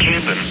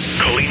Camden,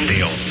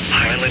 Colindale,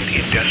 Highland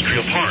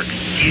Industrial Park,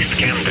 East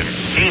Camden,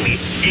 Amy,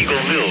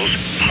 Eagle Mills,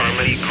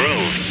 Harmony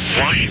Grove,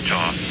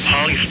 Washita,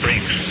 Holly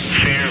Springs,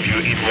 Fairview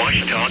in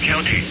Washita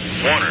County,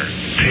 Warner,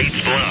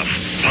 Tate's Bluff,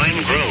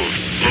 Pine Grove,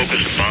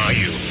 Locust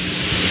Bayou.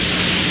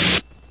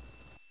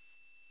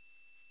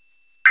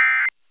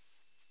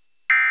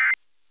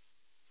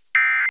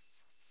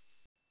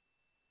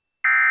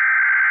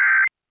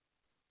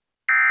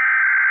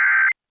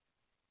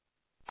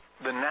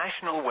 The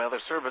National Weather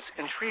Service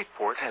in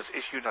Shreveport has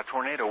issued a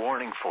tornado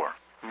warning for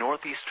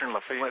northeastern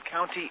Lafayette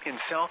County in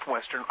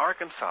southwestern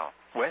Arkansas,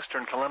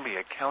 western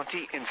Columbia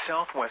County in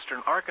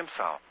southwestern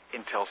Arkansas,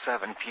 until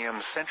 7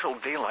 p.m. Central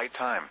Daylight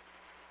Time.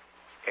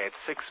 At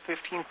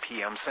 6:15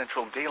 p.m.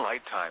 Central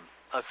Daylight Time,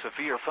 a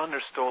severe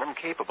thunderstorm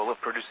capable of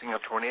producing a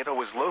tornado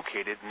was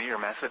located near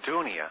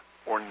Macedonia,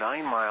 or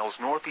 9 miles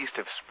northeast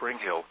of Spring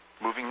Hill,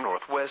 moving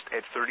northwest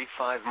at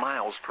 35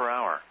 miles per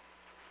hour.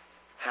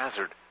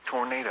 Hazard,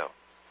 tornado.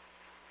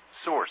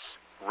 Source,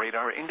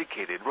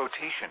 radar-indicated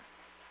rotation.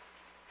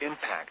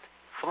 Impact,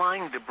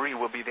 flying debris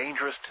will be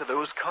dangerous to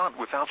those caught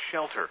without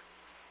shelter.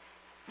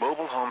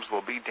 Mobile homes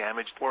will be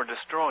damaged or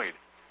destroyed.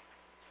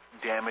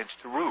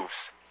 Damaged roofs,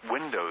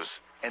 windows,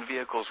 and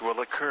vehicles will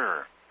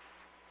occur.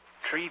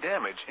 Tree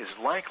damage is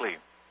likely.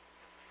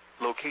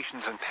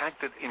 Locations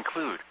impacted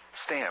include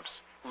Stamps,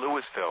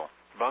 Louisville,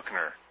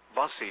 Buckner,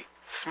 Bussey,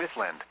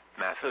 Smithland,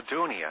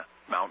 Macedonia,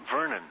 Mount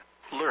Vernon,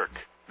 Lurk,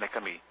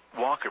 Macomb,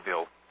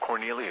 Walkerville,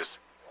 Cornelius,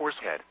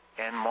 Horsehead,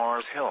 and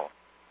Mars Hill.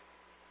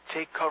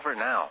 Take cover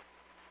now.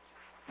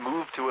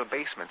 Move to a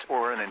basement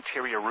or an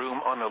interior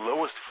room on the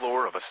lowest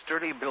floor of a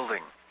sturdy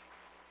building.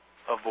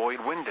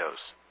 Avoid windows.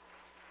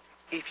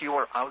 If you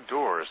are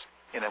outdoors,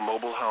 in a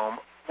mobile home,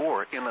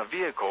 or in a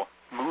vehicle,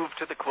 move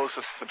to the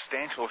closest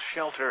substantial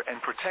shelter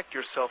and protect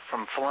yourself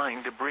from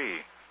flying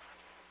debris.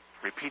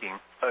 Repeating,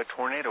 a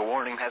tornado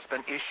warning has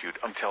been issued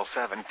until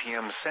 7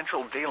 p.m.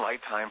 Central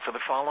Daylight Time for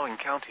the following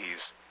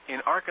counties in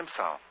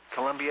Arkansas,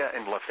 Columbia,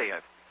 and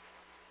Lafayette.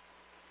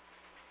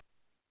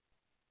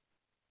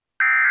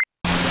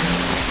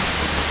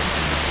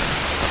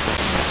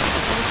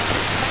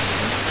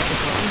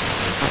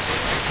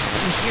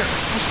 Here,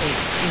 especially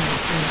in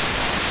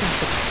sections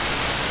of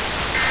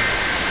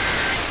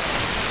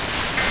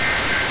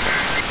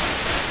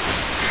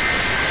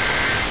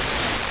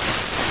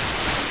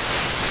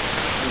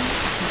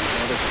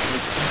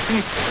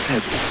Shreveport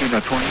has issued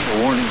a tornado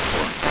warning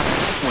for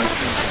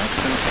western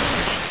Jackson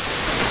Parish,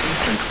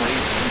 eastern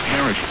Claiborne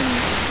Parish,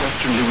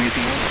 western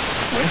Louisiana,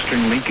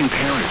 western Lincoln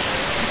Parish,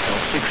 until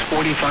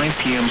 6:45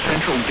 p.m.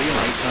 Central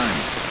Daylight Time.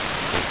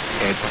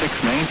 At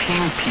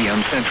 6:19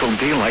 p.m. Central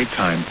Daylight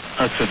Time,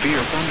 a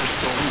severe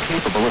thunderstorm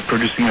capable of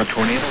producing a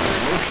tornado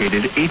was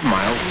located 8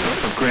 miles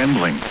north of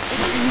Grambling,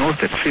 north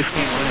at 50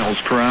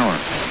 miles per hour.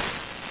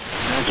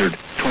 Hazard,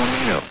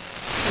 tornado.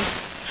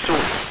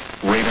 Source,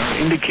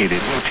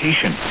 radar-indicated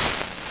rotation.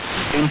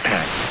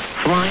 Impact,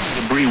 flying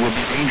debris will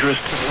be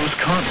dangerous to those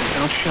caught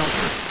without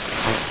shelter.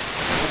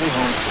 Mobile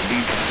homes will be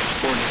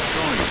damaged or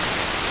destroyed.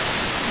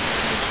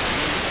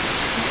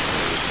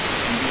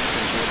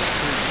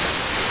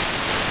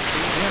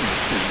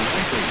 Damage is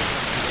likely.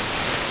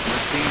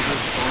 Less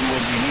dangerous storm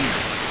will be near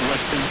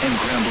Weston and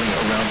Grambling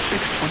around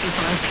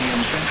 6:25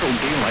 p.m. Central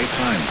Daylight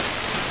Time.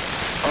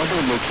 Other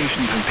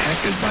locations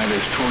impacted by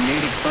this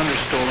tornadic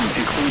thunderstorm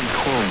include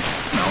Corinth,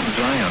 Mount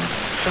Zion,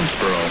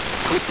 Simsboro,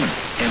 Quitman,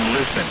 and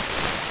Lisbon.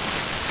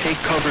 Take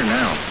cover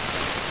now.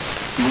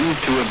 Move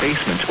to a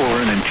basement or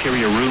an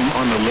interior room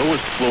on the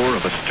lowest floor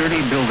of a sturdy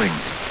building.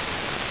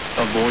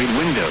 Avoid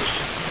windows.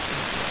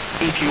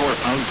 If you are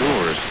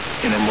outdoors,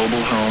 in a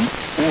mobile home,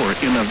 or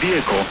in a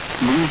vehicle,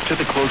 move to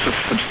the closest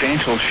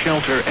substantial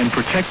shelter and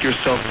protect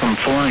yourself from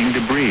flying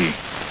debris.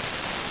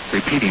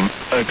 Repeating,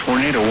 a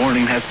tornado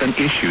warning has been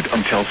issued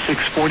until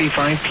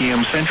 6:45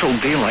 p.m. Central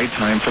Daylight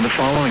Time for the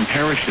following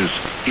parishes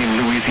in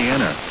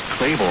Louisiana: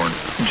 Claiborne,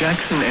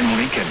 Jackson, and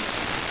Lincoln.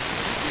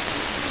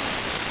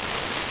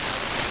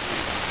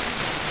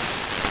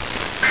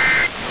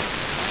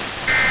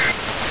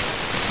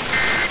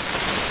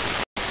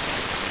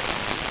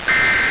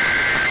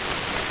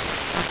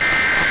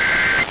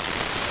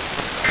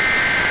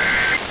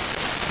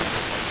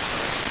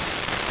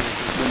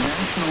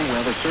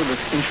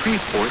 Service in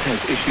Shreveport has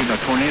issued a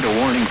tornado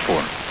warning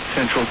for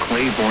central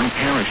Claiborne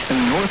Parish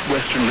and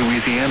northwestern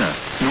Louisiana,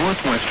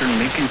 northwestern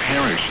Lincoln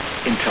Parish,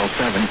 until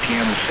 7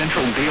 p.m.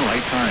 Central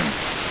Daylight Time.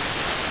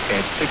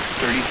 At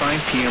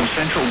 6:35 p.m.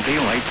 Central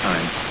Daylight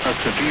Time, a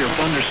severe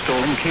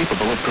thunderstorm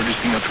capable of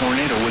producing a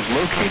tornado was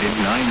located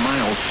 9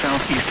 miles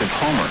southeast of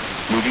Homer,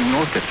 moving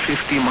north at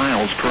 50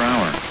 miles per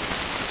hour.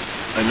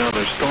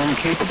 Another storm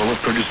capable of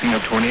producing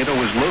a tornado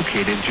was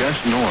located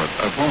just north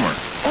of Homer,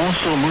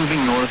 also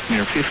moving north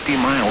near 50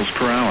 miles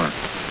per hour.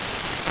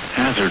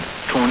 Hazard,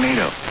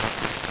 tornado.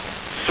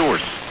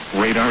 Source,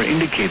 radar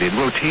indicated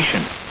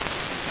rotation.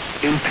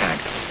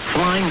 Impact,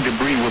 flying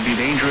debris will be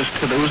dangerous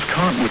to those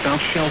caught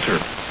without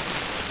shelter.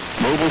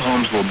 Mobile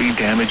homes will be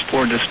damaged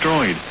or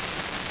destroyed.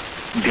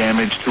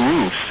 Damage to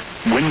roofs,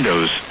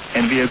 windows,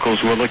 and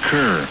vehicles will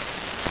occur.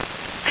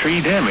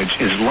 Tree damage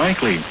is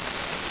likely.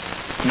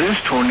 This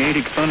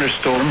tornadic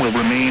thunderstorm will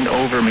remain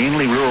over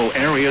mainly rural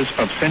areas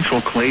of central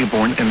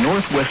Claiborne and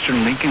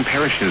northwestern Lincoln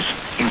parishes,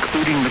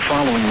 including the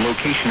following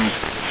locations: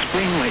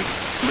 Spring Lake,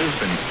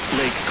 Lisbon,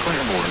 Lake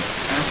Claiborne,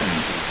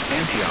 Athens,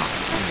 Antioch,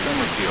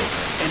 Summerfield,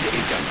 and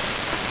Aiken.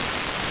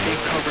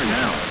 Take cover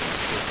now.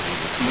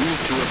 Move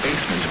to a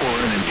basement or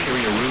an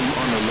interior room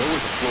on the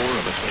lowest floor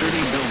of a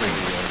sturdy building.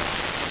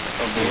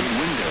 Avoid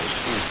windows.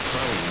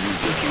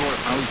 If you are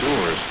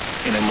outdoors,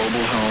 in a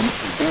mobile home,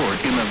 or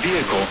in a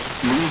vehicle,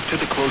 move to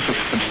the closest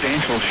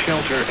substantial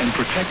shelter and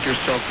protect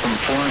yourself from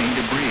flying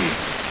debris.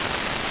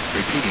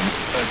 Repeating,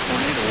 a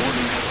tornado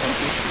warning has been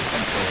issued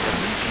until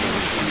 7 p.m.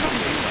 Central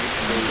Daylight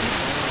Time.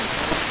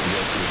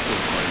 Yet they're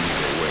still finding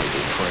their way.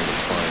 They're trying to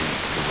find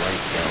the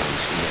right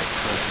balance in that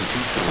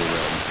constitutional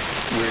realm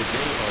where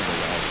they are the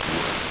last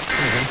word.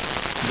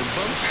 The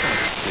bump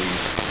stocks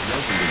case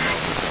doesn't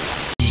involve the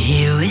president.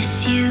 Here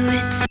with you,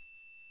 it's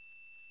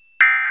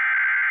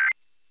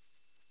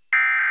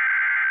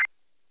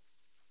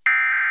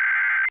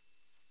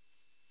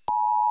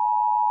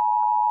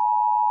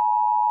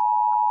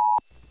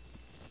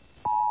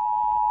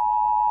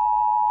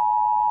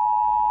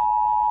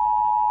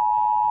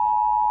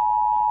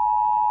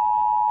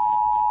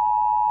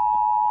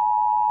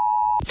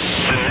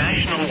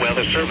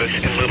Service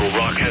in Little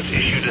Rock has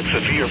issued a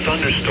severe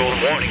thunderstorm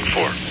warning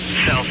for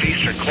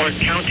southeastern Clark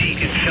County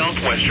in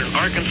southwestern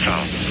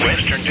Arkansas,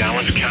 western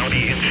Dallas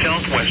County in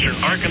southwestern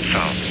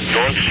Arkansas,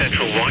 north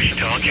central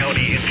Washita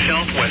County in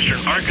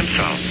southwestern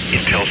Arkansas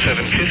until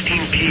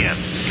 7:15 p.m.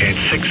 At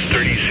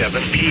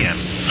 6:37 p.m.,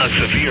 a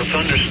severe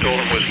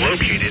thunderstorm was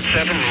located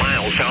 7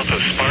 miles south of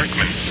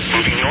Sparkman,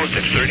 moving north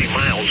at 30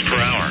 miles per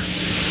hour.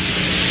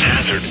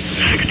 Hazard,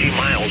 60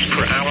 miles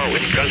per hour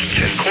with gusts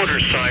and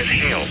quarter-size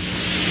hail.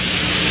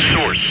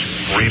 Source,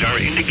 radar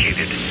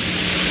indicated.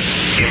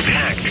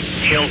 Impact,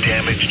 hail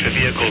damage to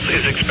vehicles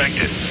is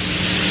expected.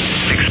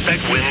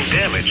 Expect wind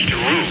damage to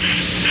roofs,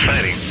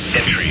 siding,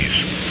 and trees.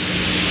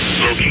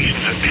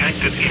 Locations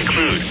impacted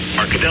include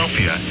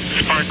Arkadelphia,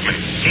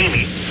 Sparkman,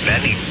 Amy,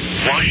 Benning,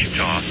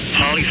 Washita,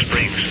 Holly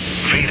Springs,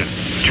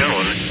 Vaden,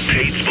 Joan,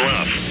 Tate's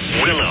Bluff,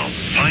 Willow,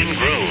 Pine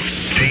Grove,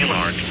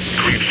 Daylart,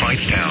 Great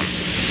Fightstown.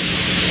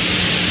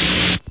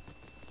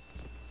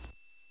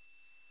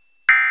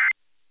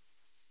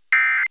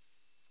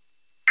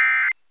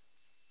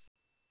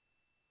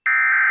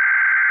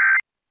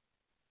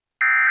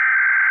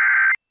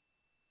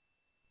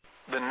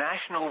 The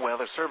National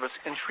Weather Service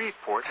in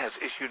Shreveport has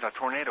issued a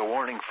tornado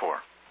warning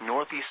for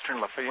northeastern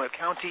Lafayette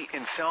County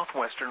in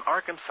southwestern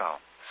Arkansas,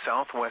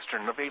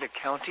 southwestern Nevada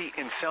County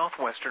in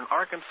southwestern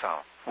Arkansas,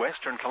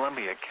 western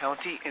Columbia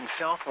County in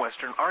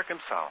southwestern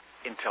Arkansas,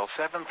 until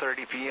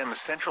 7:30 p.m.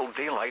 Central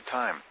Daylight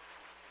Time.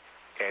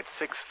 At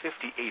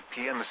 6:58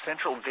 p.m.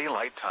 Central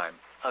Daylight Time,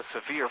 a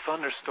severe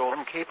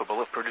thunderstorm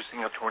capable of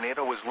producing a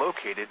tornado was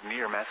located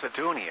near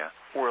Macedonia,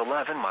 or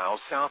 11 miles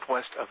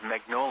southwest of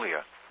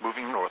Magnolia,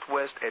 moving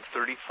northwest at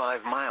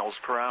 35 miles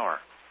per hour.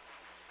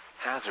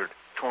 Hazard,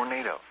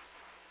 tornado.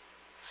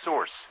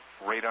 Source,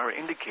 radar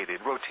indicated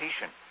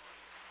rotation.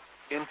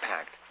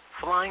 Impact,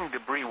 flying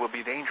debris will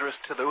be dangerous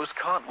to those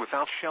caught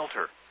without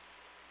shelter.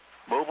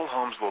 Mobile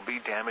homes will be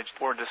damaged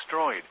or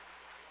destroyed.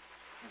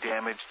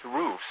 Damage to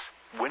roofs,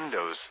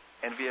 windows,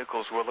 and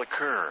vehicles will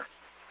occur.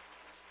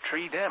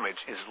 Tree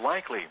damage is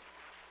likely.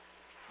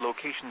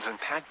 Locations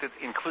impacted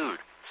include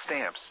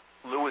Stamps,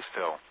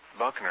 Louisville,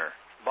 Buckner,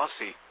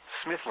 Bussey,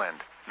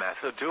 Smithland,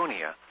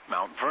 Macedonia,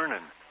 Mount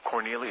Vernon,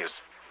 Cornelius,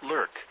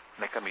 Lurk,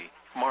 Macomb,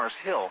 Mars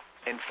Hill,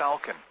 and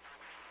Falcon.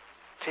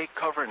 Take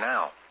cover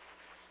now.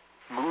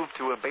 Move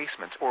to a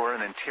basement or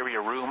an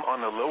interior room on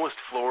the lowest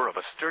floor of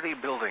a sturdy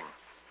building.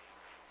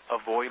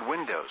 Avoid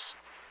windows.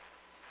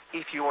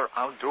 If you are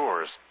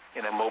outdoors,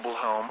 in a mobile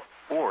home,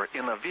 or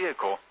in a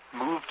vehicle,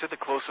 move to the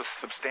closest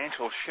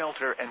substantial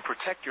shelter and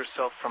protect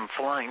yourself from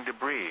flying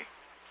debris.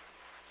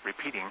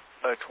 Repeating,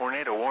 a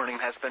tornado warning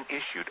has been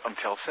issued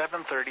until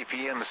 7:30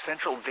 p.m.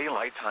 Central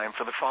Daylight Time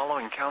for the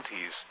following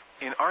counties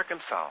in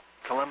Arkansas,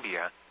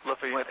 Columbia,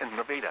 Lafayette, and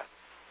Nevada.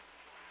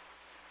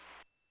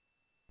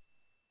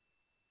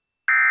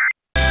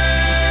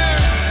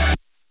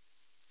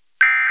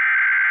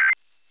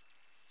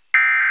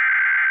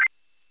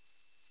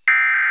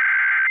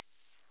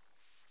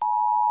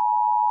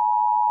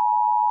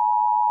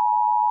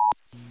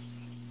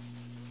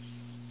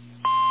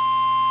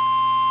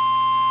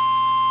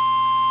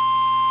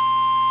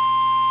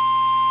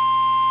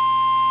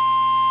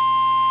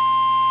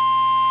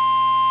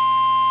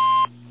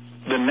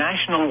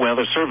 National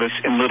Weather Service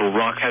in Little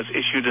Rock has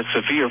issued a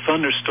severe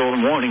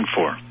thunderstorm warning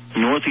for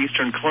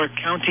northeastern Clark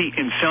County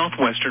in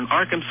southwestern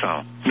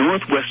Arkansas,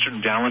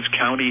 northwestern Dallas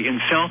County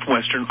in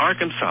southwestern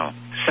Arkansas,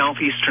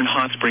 southeastern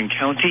Hot Spring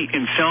County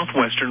in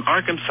southwestern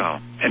Arkansas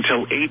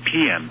until 8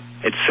 p.m.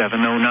 At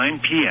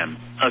 7:09 p.m.,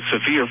 a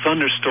severe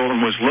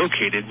thunderstorm was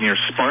located near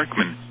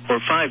Sparkman, or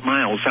 5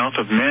 miles south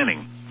of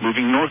Manning,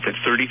 moving north at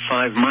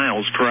 35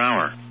 miles per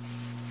hour.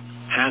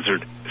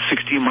 Hazard,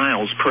 60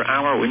 miles per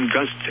hour wind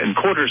gusts and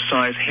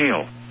quarter-size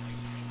hail.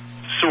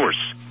 Source,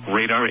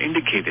 radar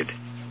indicated.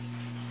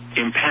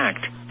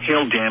 Impact,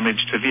 hail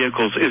damage to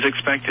vehicles is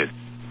expected.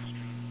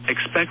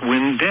 Expect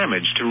wind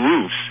damage to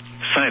roofs,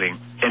 siding,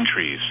 and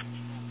trees.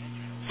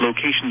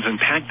 Locations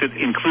impacted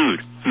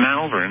include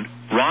Malvern,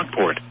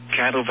 Rockport,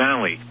 Caddo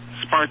Valley,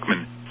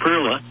 Sparkman,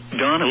 Perla,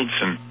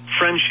 Donaldson,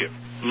 Friendship,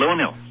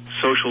 Lonell,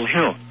 Social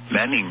Hill,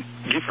 Manning,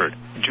 Gifford,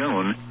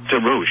 Joan,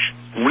 DeRoche,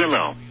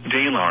 Willow,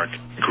 Daylark,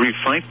 Grief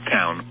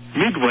Town,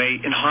 Midway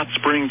in Hot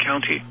Spring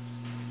County.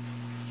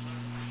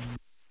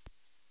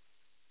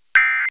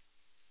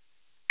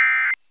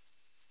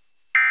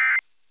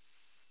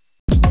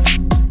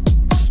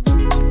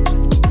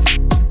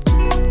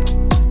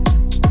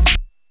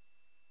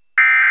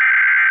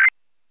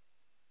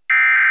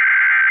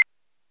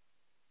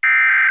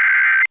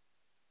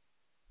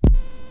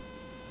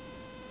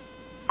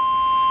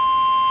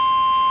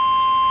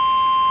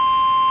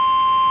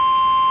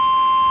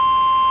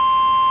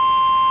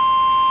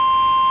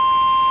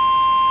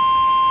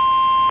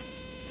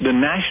 The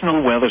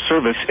National Weather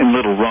Service in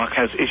Little Rock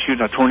has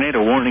issued a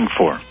tornado warning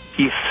for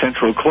east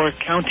central Clark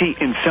County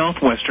in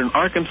southwestern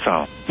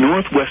Arkansas,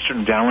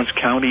 northwestern Dallas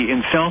County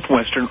in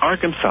southwestern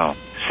Arkansas,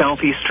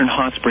 southeastern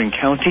Hot Spring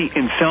County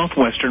in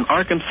southwestern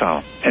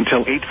Arkansas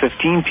until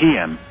 8:15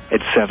 p.m. At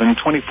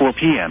 7:24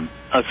 p.m.,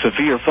 a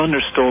severe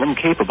thunderstorm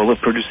capable of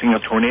producing a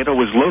tornado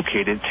was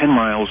located 10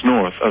 miles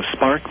north of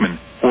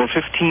Sparkman, or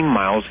 15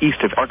 miles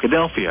east of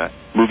Arkadelphia,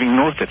 moving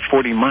north at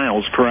 40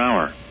 miles per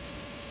hour.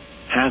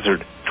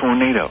 Hazard,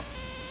 tornado.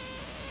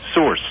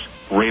 Source,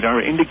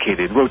 radar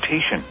indicated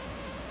rotation.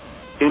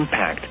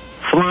 Impact,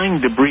 flying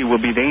debris will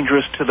be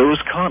dangerous to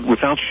those caught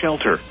without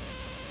shelter.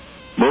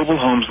 Mobile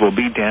homes will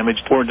be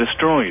damaged or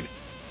destroyed.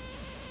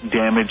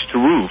 Damage to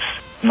roofs,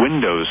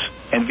 windows,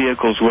 and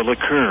vehicles will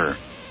occur.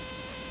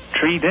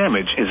 Tree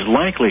damage is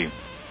likely.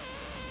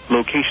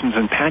 Locations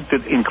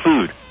impacted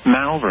include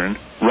Malvern,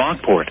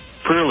 Rockport,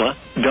 Perla,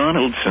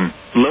 Donaldson,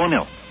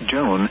 Lonell,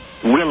 Joan,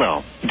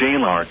 Willow,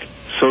 Daylark,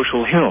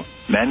 Social Hill,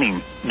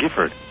 Manning,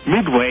 Gifford,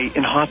 Midway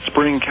in Hot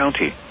Spring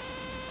County.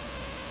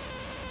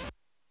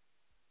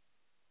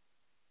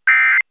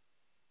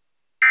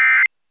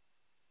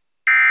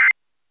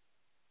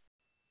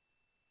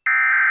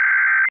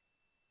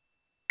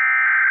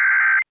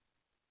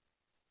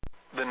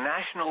 The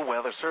National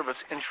Weather Service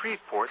in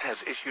Shreveport has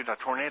issued a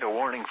tornado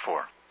warning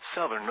for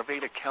southern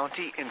Nevada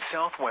County in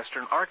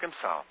southwestern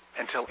Arkansas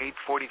until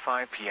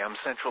 8:45 p.m.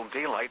 Central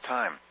Daylight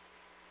Time.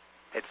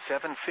 At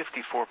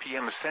 7:54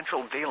 p.m.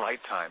 Central Daylight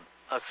Time,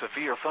 a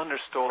severe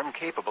thunderstorm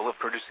capable of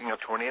producing a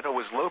tornado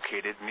was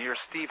located near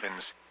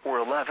Stevens, or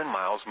 11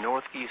 miles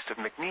northeast of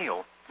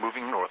McNeil,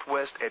 moving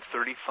northwest at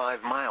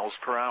 35 miles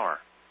per hour.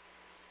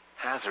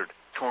 Hazard,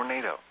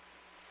 tornado.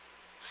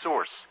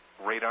 Source,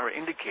 radar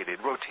indicated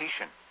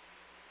rotation.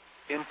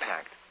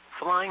 Impact,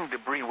 flying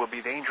debris will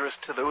be dangerous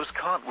to those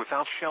caught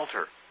without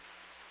shelter.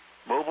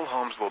 Mobile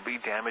homes will be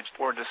damaged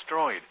or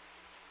destroyed.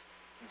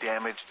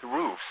 Damage to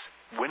roofs,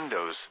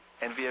 windows,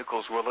 and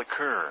vehicles will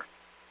occur.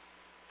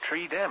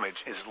 Tree damage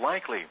is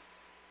likely.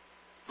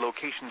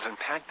 Locations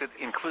impacted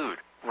include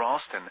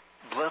Ralston,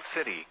 Bluff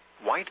City,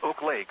 White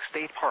Oak Lake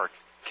State Park,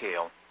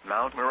 Cale,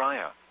 Mount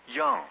Moriah,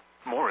 Young,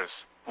 Morris,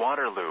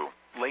 Waterloo,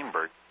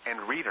 Lambert,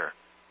 and Reeder.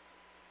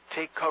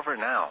 Take cover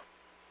now.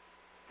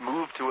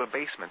 Move to a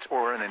basement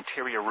or an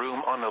interior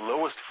room on the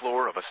lowest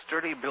floor of a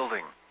sturdy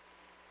building.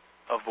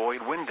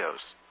 Avoid windows.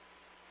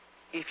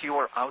 If you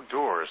are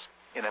outdoors,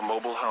 in a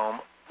mobile home,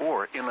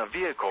 or in a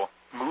vehicle,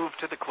 move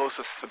to the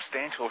closest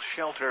substantial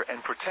shelter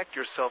and protect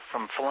yourself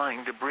from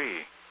flying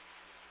debris.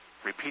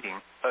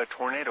 Repeating, a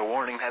tornado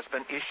warning has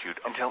been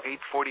issued until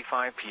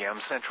 8:45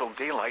 p.m. Central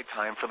Daylight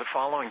Time for the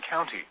following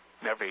county: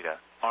 Nevada,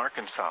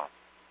 Arkansas.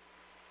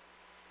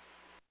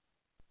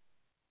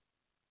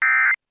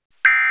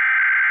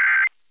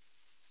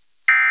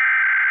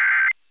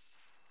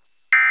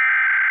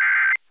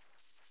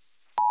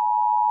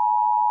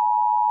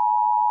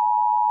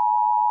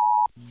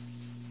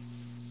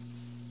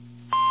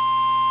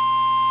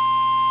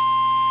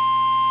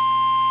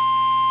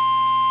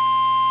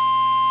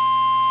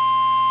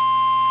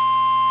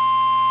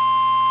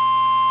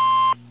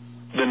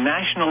 The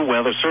National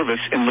Weather Service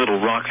in Little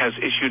Rock has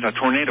issued a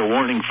tornado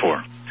warning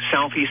for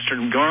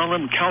southeastern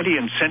Garland County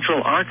in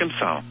central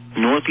Arkansas,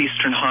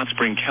 northeastern Hot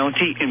Spring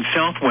County in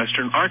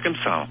southwestern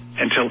Arkansas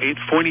until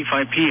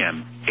 8:45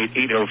 p.m. At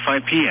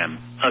 8:05 p.m.,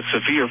 a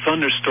severe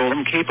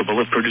thunderstorm capable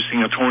of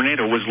producing a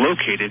tornado was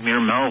located near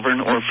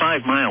Malvern, or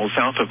 5 miles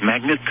south of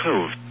Magnet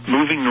Cove,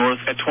 moving north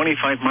at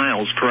 25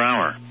 miles per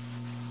hour.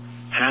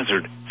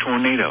 Hazard,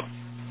 tornado.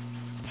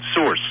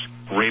 Source,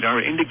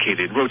 radar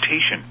indicated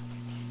rotation.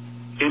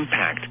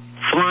 Impact,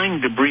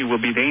 flying debris will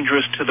be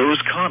dangerous to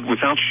those caught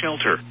without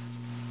shelter.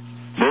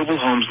 Mobile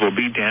homes will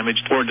be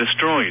damaged or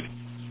destroyed.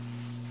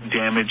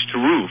 Damage to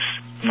roofs,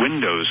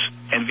 windows,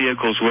 and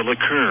vehicles will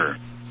occur.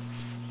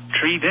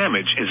 Tree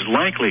damage is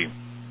likely.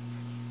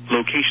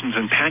 Locations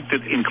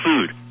impacted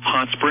include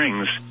Hot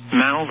Springs,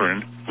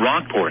 Malvern,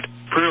 Rockport,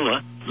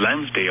 Perla,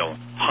 Lansdale,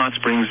 Hot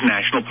Springs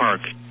National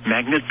Park,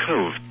 Magnet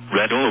Cove,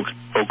 Red Oak,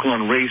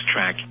 Oaklawn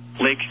Racetrack,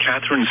 Lake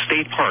Catherine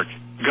State Park,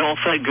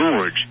 Gulfside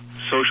Gorge,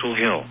 Social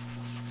Hill.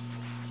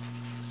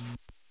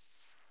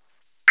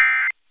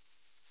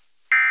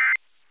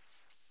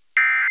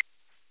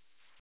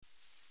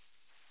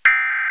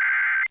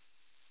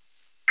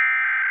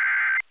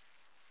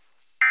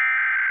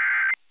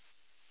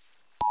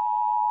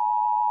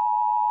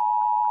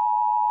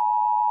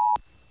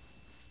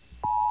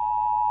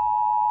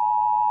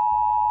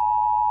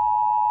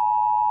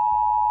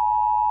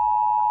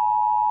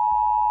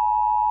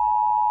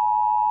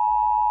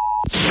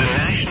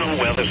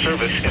 The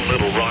service in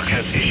Little Rock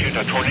has issued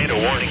a tornado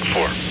warning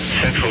for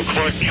central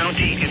Clark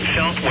County in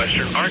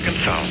southwestern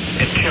Arkansas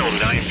until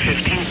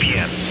 9:15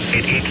 p.m.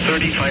 At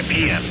 8:35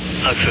 p.m.,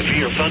 a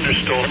severe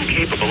thunderstorm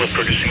capable of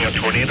producing a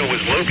tornado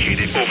was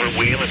located over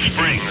Wayland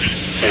Springs,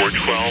 or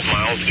 12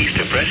 miles east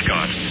of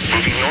Prescott,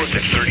 moving north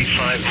at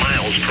 35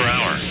 miles per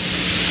hour.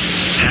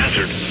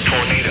 Hazard,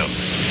 tornado.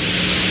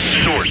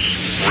 Source,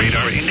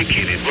 radar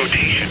indicated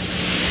rotation.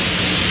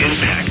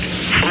 Impact,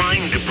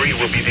 flying debris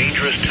will be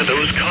dangerous to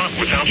those caught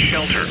without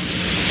shelter.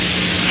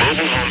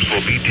 Mobile homes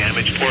will be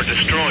damaged or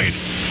destroyed.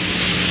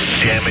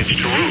 Damage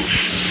to roofs,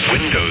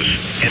 windows,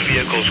 and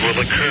vehicles will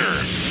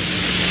occur.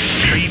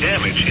 Tree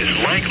damage is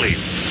likely.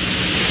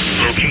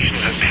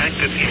 Locations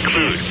impacted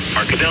include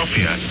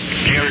Arkadelphia,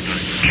 Garden,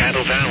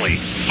 Cattle Valley,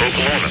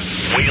 Oklahoma,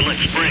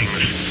 Wayland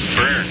Springs,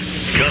 Bern,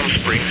 Gum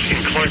Springs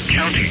in Clark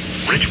County,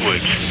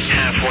 Richwoods,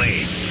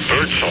 Halfway,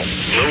 Birdsall,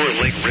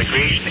 Lower Lake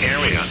Recreation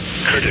Area,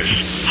 Curtis,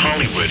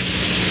 Hollywood.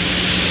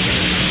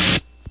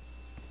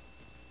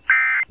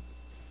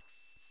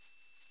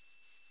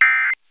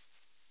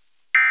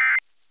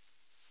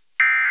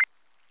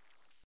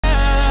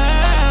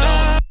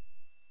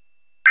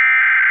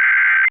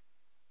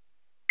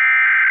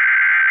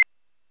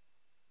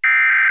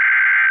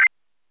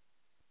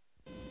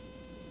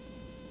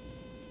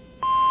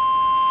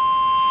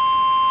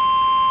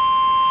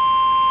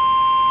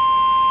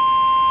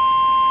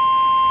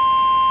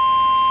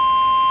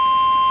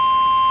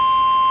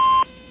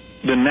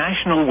 The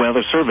National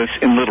Weather Service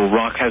in Little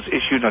Rock has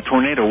issued a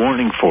tornado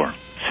warning for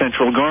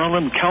central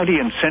Garland County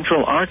and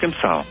central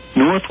Arkansas,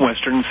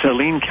 northwestern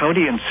Saline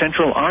County and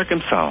central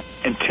Arkansas,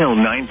 until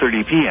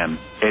 9:30 p.m.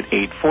 At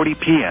 8:40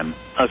 p.m.,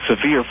 a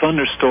severe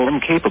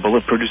thunderstorm capable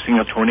of producing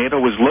a tornado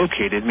was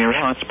located near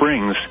Hot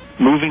Springs,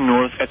 moving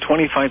north at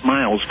 25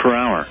 miles per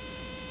hour.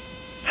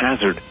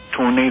 Hazard,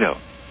 tornado.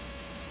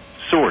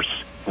 Source,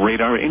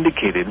 radar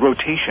indicated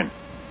rotation.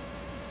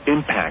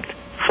 Impact,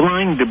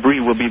 flying debris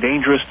will be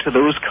dangerous to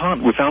those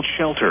caught without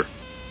shelter.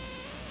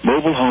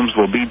 Mobile homes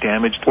will be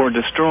damaged or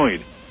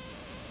destroyed.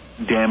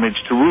 Damage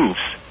to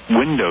roofs,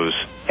 windows,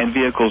 and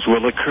vehicles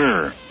will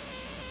occur.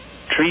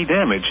 Tree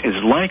damage is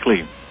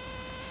likely.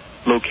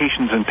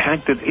 Locations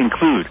impacted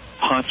include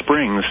Hot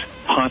Springs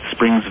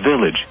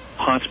Village,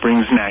 Hot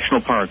Springs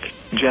National Park,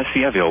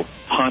 Jessieville,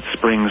 Hot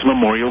Springs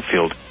Memorial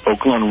Field,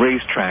 Oaklawn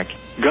Racetrack,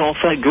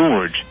 Gulfside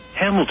Gorge,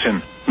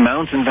 Hamilton,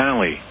 Mountain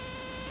Valley.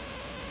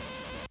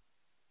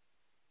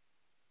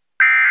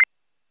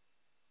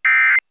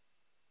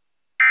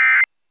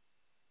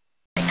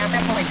 At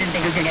that point, didn't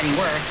think it was going to get any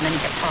worse, and then he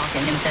kept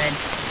talking and said,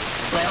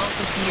 well,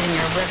 we'll see you in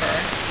your river,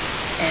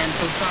 and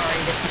so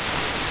sorry that...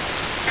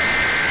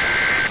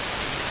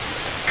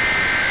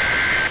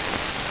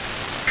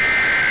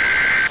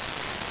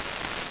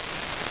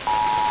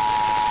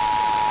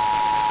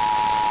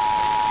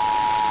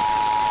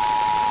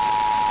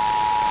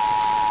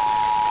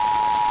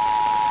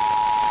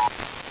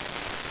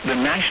 The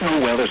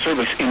National Weather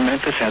Service in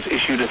Memphis has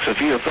issued a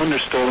severe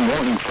thunderstorm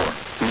warning for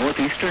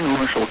northeastern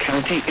Marshall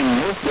County in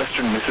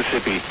northwestern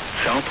Mississippi,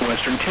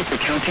 southwestern Tipper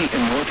County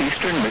in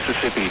northeastern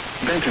Mississippi,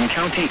 Benton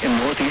County in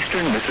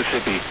northeastern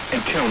Mississippi,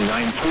 until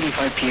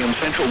 9:45 p.m.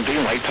 Central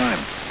Daylight Time.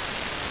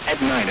 At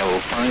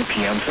 9:05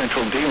 p.m.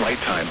 Central Daylight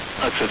Time,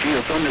 a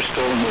severe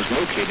thunderstorm was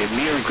located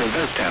near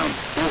Gravestown,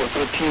 or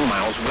 13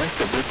 miles west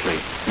of Ripley,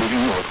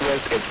 moving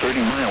northwest at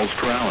 30 miles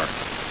per hour.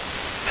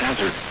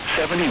 Hazard,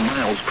 70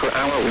 miles per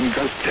hour wind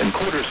gusts and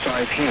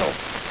quarter-size hail.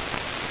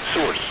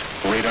 Source,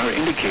 radar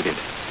indicated.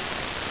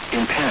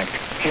 Impact,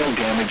 hail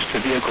damage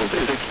to vehicles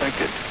is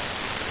expected.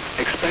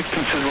 Expect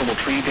considerable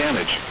tree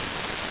damage.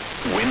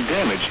 Wind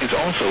damage is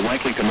also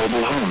likely to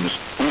mobile homes,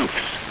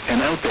 roofs,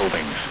 and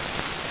outbuildings.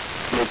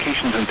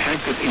 Locations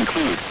impacted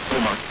include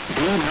Lamar,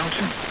 Blue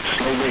Mountain,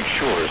 Slow Lake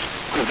Shores,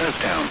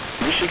 Gravestown,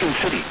 Michigan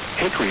City,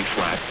 Hickory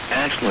Flat,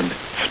 Ashland,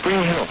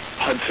 Spring Hill,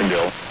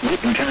 Hudsonville,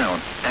 Witten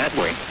Town,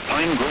 Atway,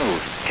 Pine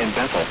Grove, and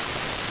Bethel.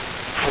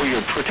 For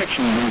your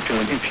protection, move to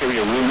an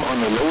interior room on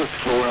the lowest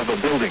floor of a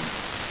building.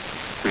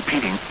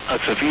 Repeating, a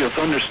severe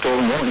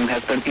thunderstorm warning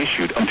has been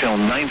issued until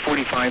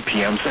 9:45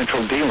 p.m.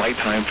 Central Daylight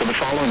Time for the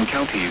following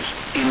counties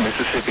in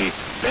Mississippi: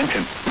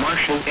 Benton,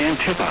 Marshall, and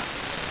Tippah.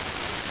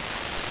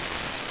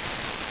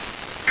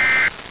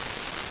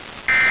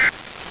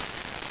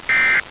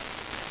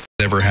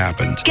 Never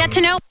happened. Get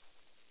to know.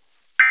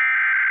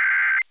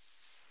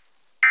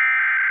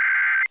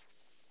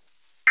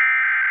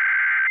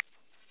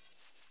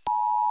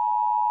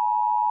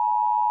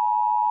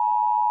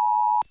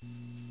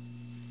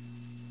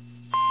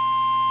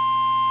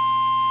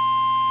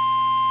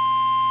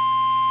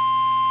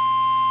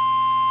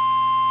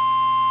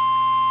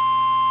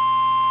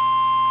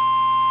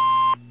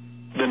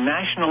 The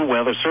National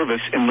Weather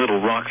Service in Little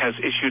Rock has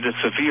issued a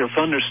severe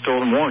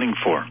thunderstorm warning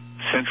for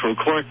Central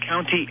Clark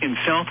County in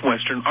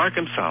southwestern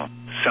Arkansas,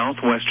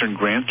 southwestern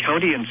Grant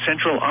County in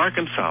central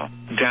Arkansas,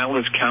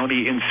 Dallas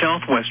County in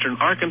southwestern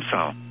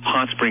Arkansas,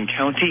 Hot Spring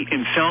County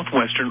in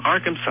southwestern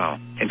Arkansas,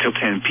 until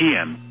 10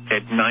 p.m.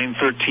 At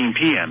 9:13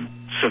 p.m.,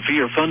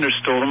 severe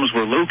thunderstorms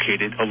were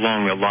located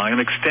along a line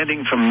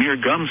extending from near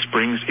Gum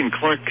Springs in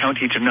Clark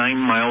County to 9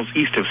 miles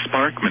east of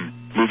Sparkman,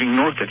 moving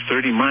north at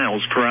 30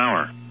 miles per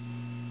hour.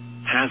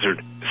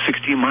 Hazard,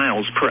 60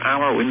 miles per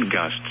hour wind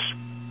gusts.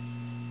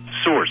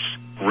 Source,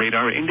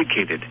 radar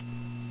indicated.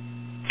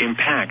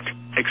 Impact,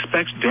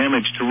 expects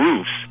damage to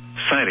roofs,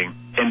 siding,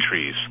 and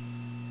trees.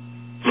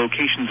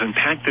 Locations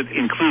impacted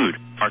include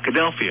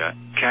Arkadelphia,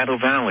 Caddo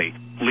Valley,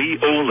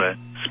 Leola,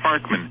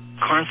 Sparkman,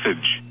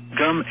 Carthage,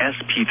 Gum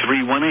SP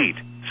 318,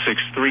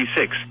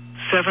 636,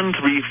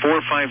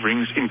 7345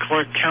 rings in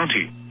Clark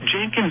County,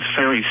 Jenkins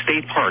Ferry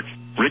State Park,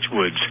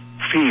 Richwoods,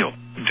 Field,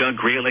 Doug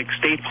Graylick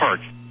State Park,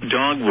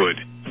 Dogwood,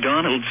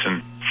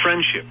 Donaldson,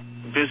 Friendship,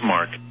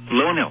 Bismarck,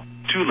 Lonell,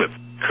 Tulip,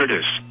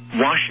 Curtis,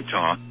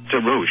 Washita,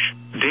 DeRoche,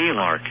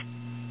 Daylark.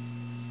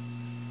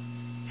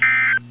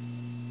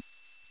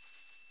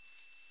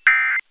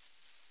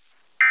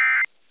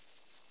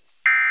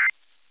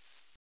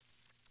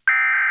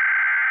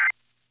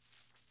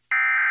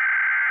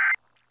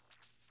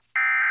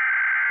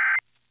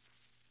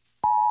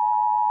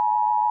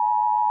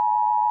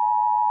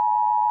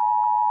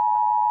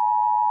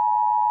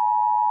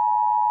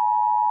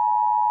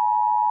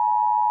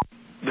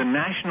 The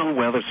National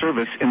Weather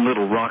Service in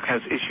Little Rock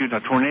has issued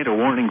a tornado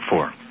warning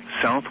for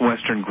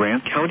southwestern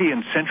Grant County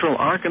in central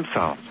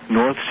Arkansas,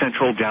 north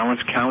central Dallas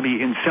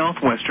County in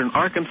southwestern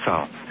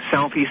Arkansas,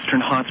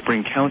 southeastern Hot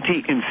Spring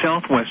County in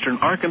southwestern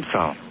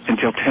Arkansas,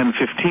 until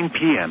 10:15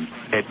 p.m.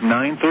 At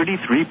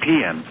 9:33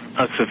 p.m.,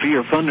 a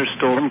severe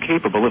thunderstorm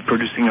capable of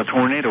producing a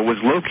tornado was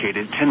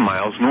located 10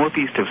 miles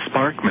northeast of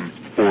Sparkman,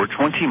 or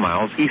 20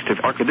 miles east of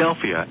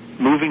Arkadelphia,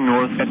 moving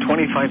north at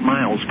 25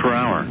 miles per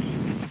hour.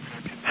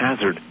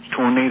 Hazard,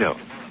 tornado.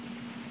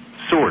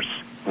 Source,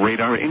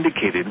 radar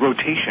indicated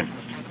rotation.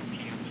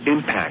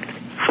 Impact,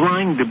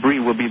 flying debris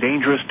will be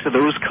dangerous to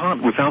those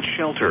caught without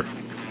shelter.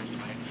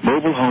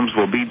 Mobile homes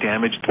will be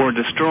damaged or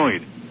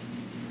destroyed.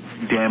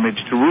 Damage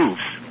to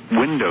roofs,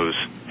 windows,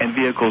 and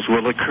vehicles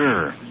will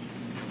occur.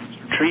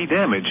 Tree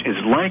damage is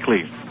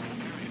likely.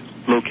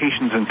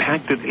 Locations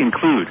impacted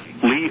include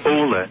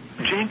Leola,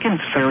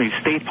 Jenkins Ferry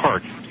State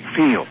Park,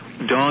 Field,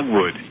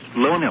 Dogwood,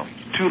 Lonell,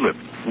 Tulip,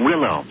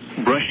 Willow,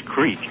 Brush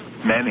Creek,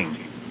 Manning.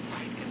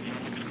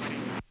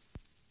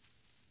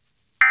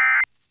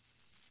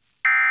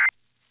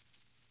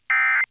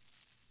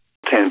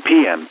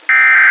 p.m.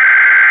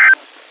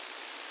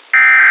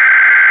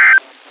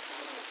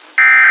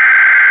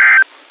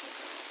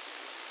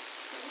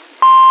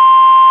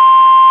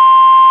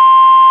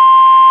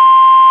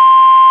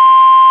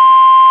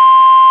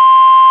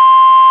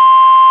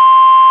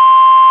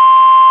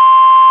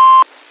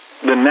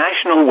 The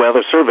National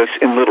Weather Service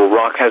in Little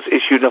Rock has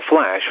issued a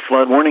flash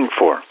flood warning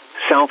for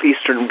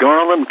southeastern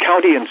Garland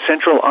County in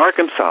central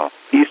Arkansas,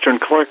 eastern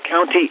Clark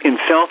County in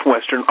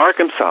southwestern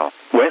Arkansas,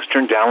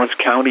 western Dallas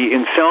County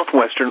in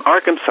southwestern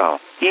Arkansas,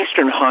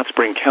 eastern Hot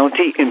Spring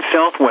County in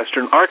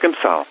southwestern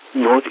Arkansas,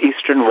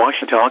 northeastern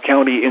Washita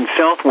County in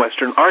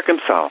southwestern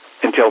Arkansas,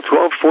 until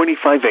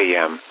 12:45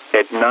 a.m.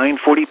 At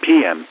 9:40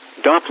 p.m.,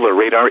 Doppler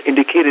radar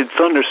indicated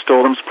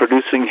thunderstorms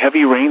producing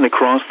heavy rain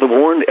across the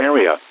warned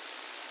area.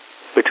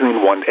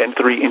 Between 1 and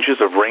 3 inches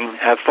of rain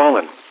have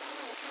fallen.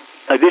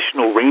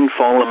 Additional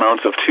rainfall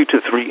amounts of 2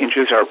 to 3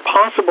 inches are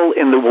possible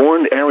in the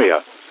warned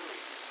area.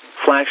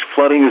 Flash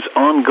flooding is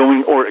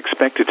ongoing or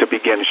expected to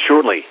begin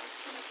shortly.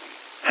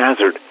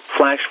 Hazard,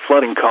 flash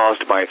flooding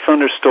caused by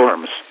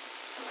thunderstorms.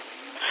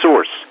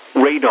 Source,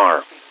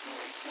 radar.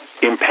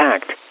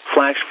 Impact,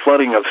 flash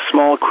flooding of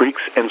small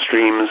creeks and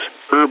streams,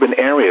 urban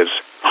areas,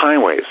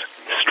 highways,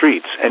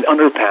 streets, and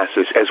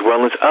underpasses, as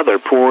well as other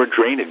poor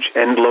drainage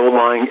and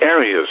low-lying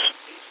areas.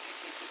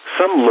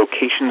 Some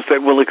locations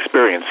that will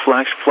experience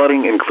flash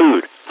flooding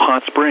include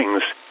Hot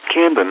Springs,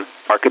 Camden,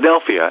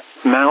 Arkadelphia,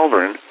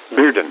 Malvern,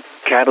 Bearden,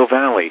 Caddo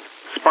Valley,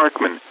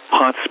 Sparkman,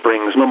 Hot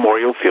Springs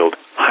Memorial Field,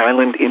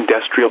 Highland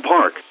Industrial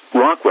Park,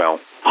 Rockwell,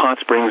 Hot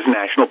Springs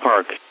National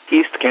Park,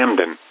 East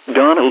Camden,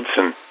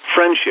 Donaldson,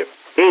 Friendship,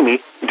 Amy,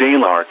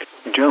 Daylark,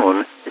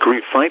 Joan,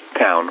 Griffith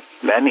Town,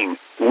 Manning,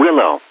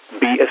 Willow,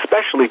 Be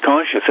especially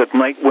cautious at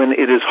night when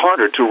it is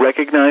harder to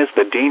recognize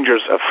the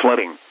dangers of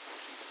flooding.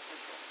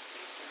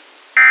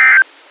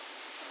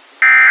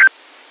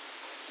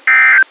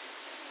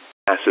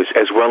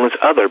 As well as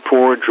other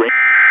poor drain.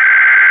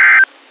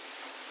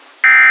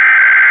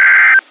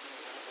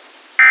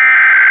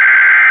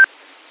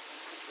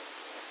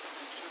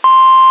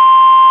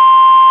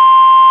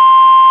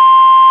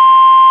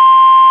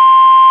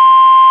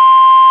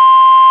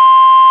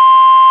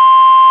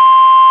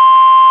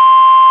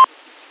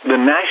 The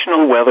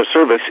National Weather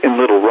Service in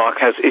Little Rock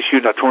has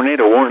issued a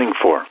tornado warning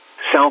for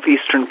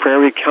southeastern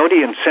Prairie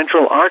County and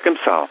central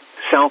Arkansas,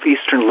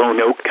 southeastern Lone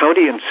Oak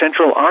County and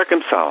central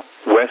Arkansas,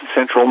 west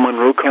central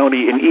Monroe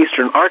County in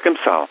eastern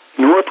Arkansas,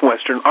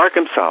 northwestern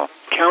Arkansas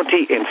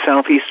County in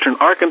southeastern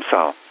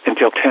Arkansas,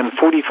 until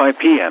 10:45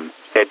 p.m.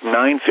 At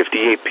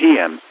 9:58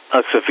 p.m.,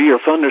 a severe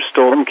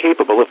thunderstorm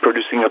capable of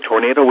producing a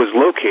tornado was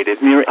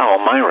located near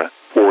Elmira,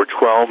 or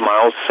 12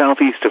 miles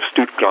southeast of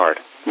Stuttgart,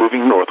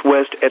 moving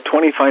northwest at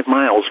 25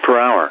 miles per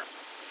hour.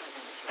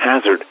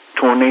 Hazard: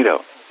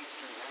 tornado.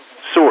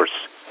 Source: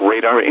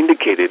 radar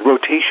indicated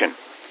rotation.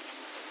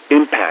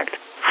 Impact: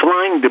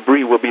 flying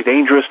debris will be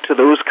dangerous to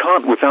those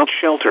caught without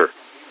shelter.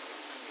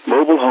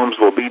 Mobile homes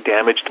will be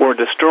damaged or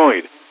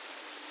destroyed.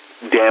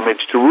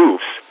 Damage to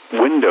roofs,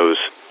 windows,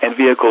 and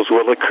vehicles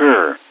will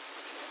occur.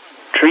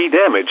 Tree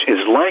damage is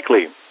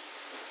likely.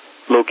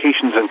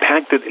 Locations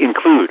impacted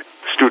include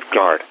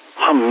Stuttgart,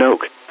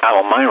 Humnoke,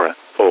 Elmira,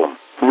 Ulm,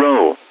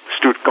 Rowe,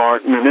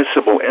 Stuttgart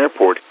Municipal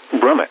Airport,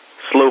 Brumme,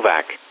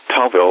 Slovak,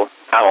 Tallville,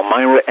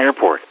 Elmira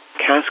Airport,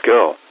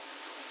 Casco.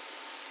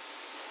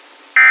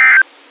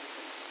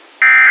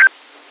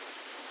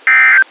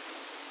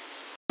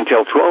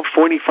 Until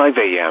 12:45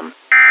 a.m.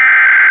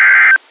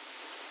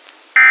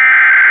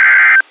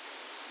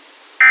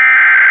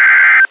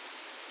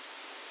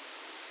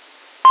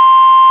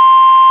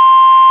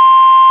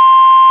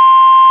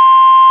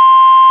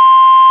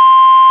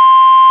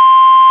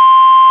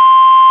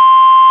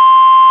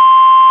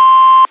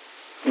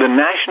 The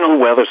National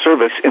Weather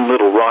Service in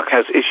Little Rock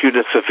has issued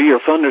a severe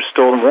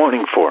thunderstorm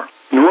warning for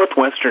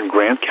northwestern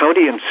Grant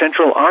County and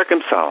central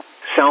Arkansas,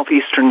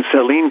 southeastern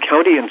Saline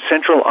County and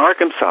central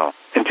Arkansas,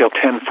 until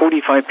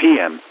 10:45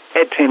 p.m.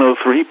 At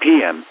 10:03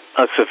 p.m.,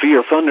 a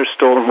severe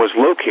thunderstorm was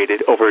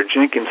located over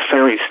Jenkins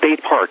Ferry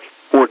State Park,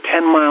 or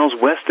 10 miles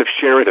west of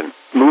Sheridan,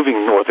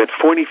 moving north at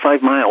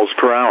 45 miles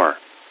per hour.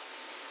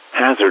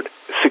 Hazard: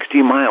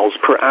 60 miles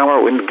per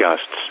hour wind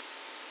gusts.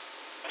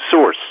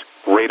 Source: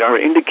 radar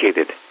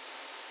indicated.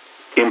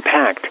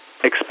 Impact: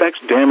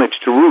 expect damage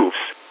to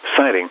roofs,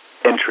 siding,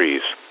 and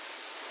trees.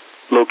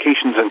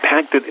 Locations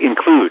impacted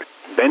include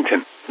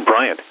Benton,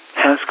 Bryant,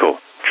 Haskell,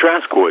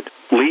 Traskwood,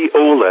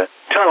 Leola,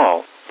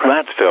 Tull,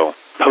 Plattsville,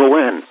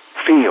 Poen,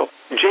 Field,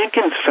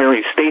 Jenkins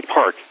Ferry State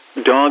Park,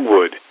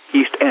 Dogwood,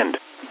 East End,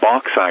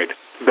 Bauxite,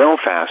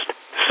 Belfast,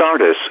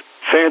 Sardis,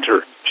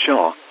 Fanter,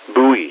 Shaw,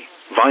 Bowie,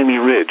 Vimy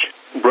Ridge,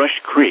 Brush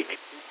Creek.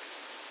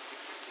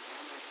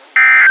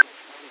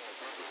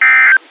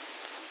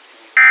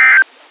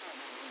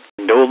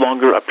 No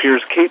longer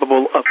appears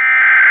capable of.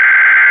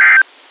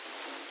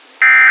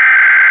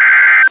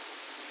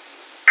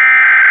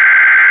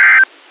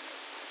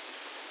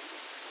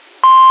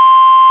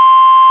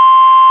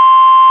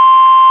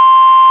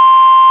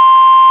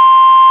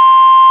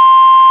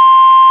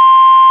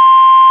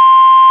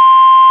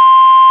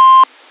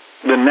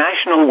 The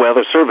National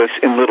Weather Service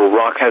in Little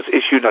Rock has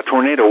issued a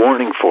tornado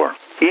warning for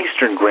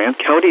eastern Grant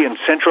County and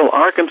central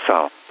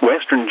Arkansas,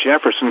 western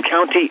Jefferson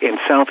County in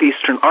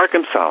southeastern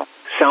Arkansas,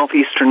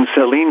 southeastern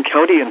Saline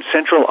County and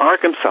central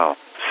Arkansas,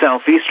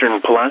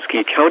 southeastern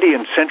Pulaski County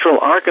and central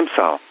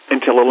Arkansas,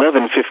 until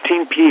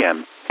 11:15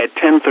 p.m. At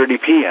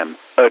 10:30 p.m.,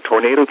 a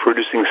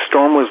tornado-producing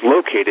storm was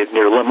located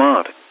near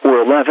Lamont, or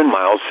 11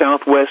 miles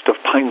southwest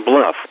of Pine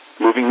Bluff,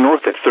 moving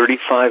north at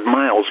 35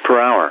 miles per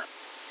hour.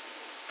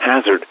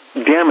 Hazard: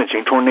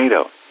 damaging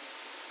tornado.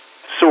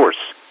 Source: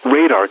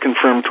 radar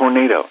confirmed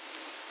tornado.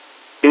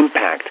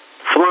 Impact: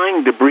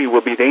 flying debris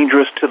will be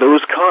dangerous to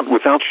those caught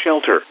without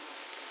shelter.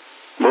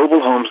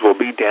 Mobile homes will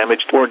be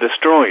damaged or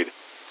destroyed.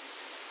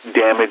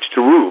 Damage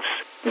to roofs,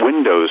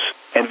 windows,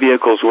 and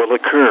vehicles will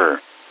occur.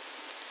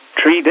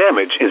 Tree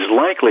damage is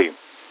likely.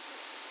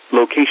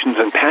 Locations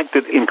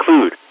impacted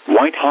include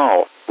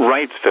Whitehall,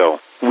 Wrightsville,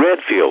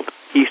 Redfield,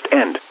 East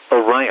End,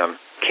 Orion,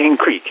 King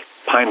Creek,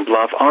 Pine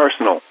Bluff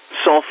Arsenal,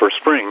 Sulphur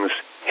Springs,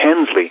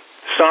 Hensley,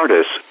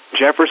 Sardis,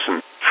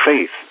 Jefferson,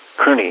 Faith,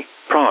 Kearney,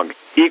 Prague,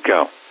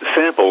 Eco,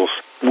 Samples,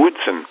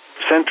 Woodson,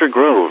 Center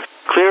Grove,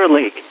 Clear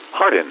Lake,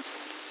 Hardin.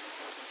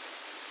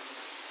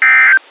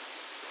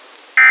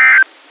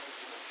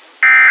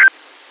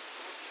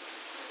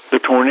 The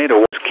tornado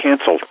was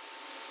canceled.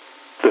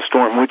 The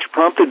storm which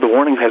prompted the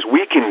warning has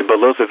weakened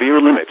below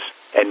severe limits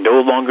and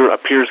no longer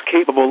appears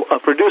capable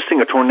of producing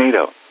a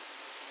tornado.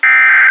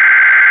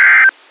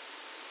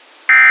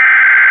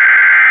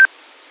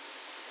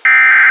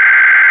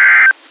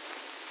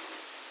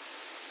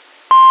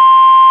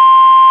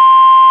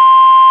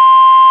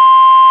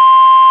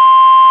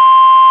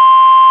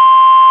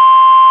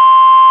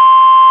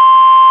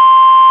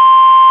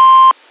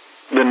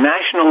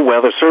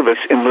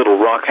 Service in Little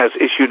Rock has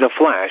issued a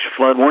flash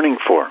flood warning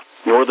for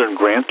northern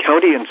Grant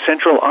County and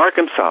central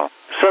Arkansas,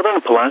 southern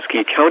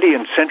Pulaski County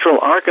and central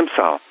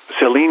Arkansas,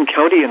 Saline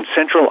County and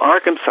central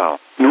Arkansas,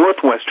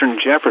 northwestern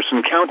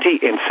Jefferson County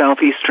in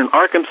southeastern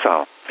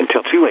Arkansas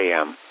until 2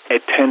 a.m.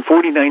 At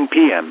 10:49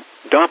 p.m.,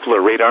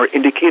 Doppler radar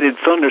indicated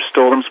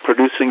thunderstorms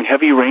producing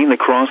heavy rain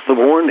across the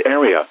warned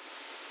area.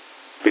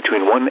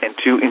 Between 1 and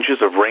 2 inches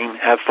of rain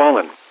have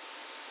fallen.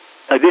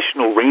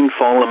 Additional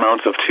rainfall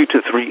amounts of 2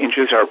 to 3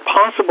 inches are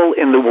possible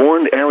in the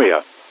warned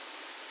area.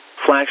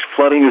 Flash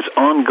flooding is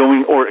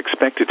ongoing or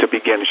expected to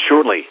begin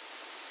shortly.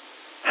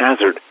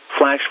 Hazard: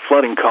 flash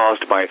flooding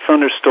caused by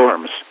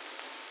thunderstorms.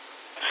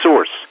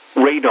 Source: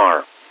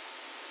 radar.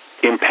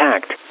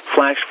 Impact: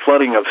 flash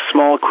flooding of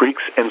small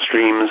creeks and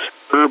streams,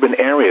 urban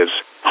areas,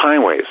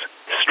 highways,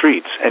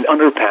 streets and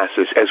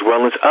underpasses, as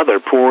well as other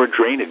poor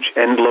drainage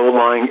and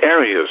low-lying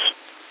areas.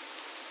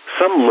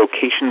 Some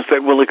locations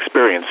that will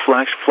experience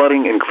flash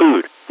flooding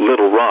include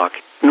Little Rock,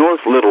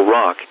 North Little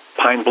Rock,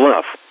 Pine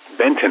Bluff,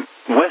 Benton,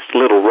 West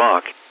Little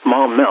Rock,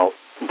 Maumelle,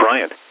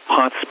 Bryant,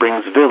 Hot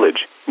Springs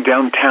Village,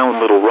 Downtown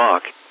Little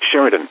Rock,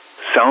 Sheridan,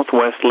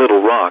 Southwest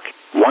Little Rock,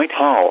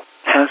 Whitehall,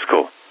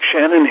 Haskell,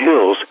 Shannon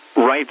Hills,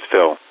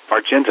 Wrightsville,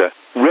 Argenta,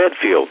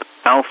 Redfield,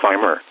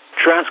 Alfheimer,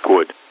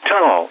 Traskwood,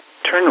 Tull.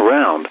 Turn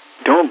around.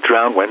 Don't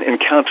drown when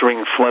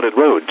encountering flooded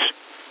roads.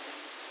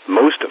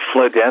 Most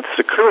flood deaths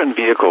occur in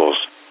vehicles.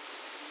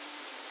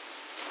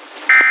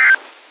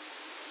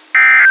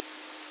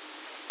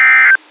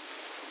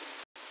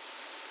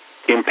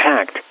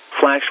 Impact: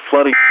 flash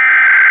flooding.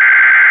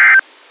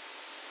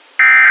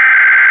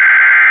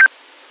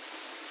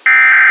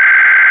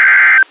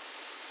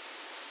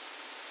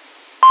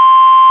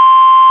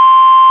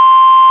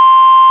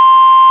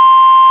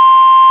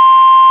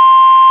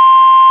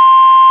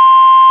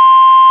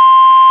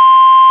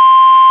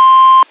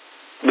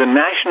 The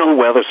National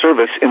Weather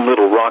Service in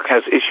Little Rock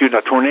has issued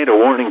a tornado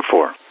warning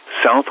for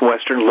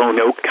southwestern Lone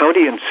Oak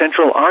County and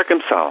central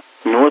Arkansas,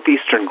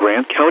 northeastern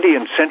Grant County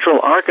and central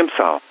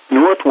Arkansas,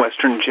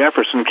 northwestern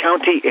Jefferson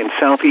County in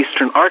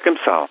southeastern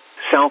Arkansas,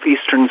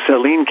 southeastern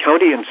Saline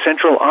County and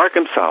central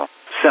Arkansas,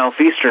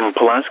 southeastern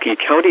Pulaski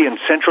County and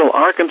central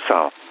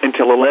Arkansas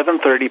until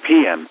 11:30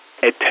 p.m.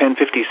 At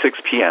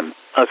 10:56 p.m.,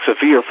 a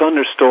severe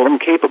thunderstorm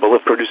capable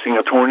of producing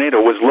a tornado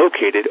was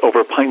located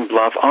over Pine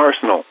Bluff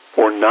Arsenal,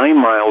 or 9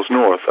 miles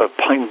north of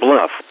Pine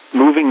Bluff,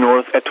 moving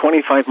north at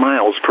 25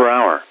 miles per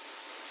hour.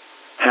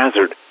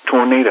 Hazard: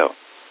 tornado.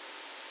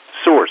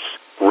 Source: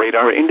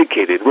 radar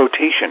indicated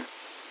rotation.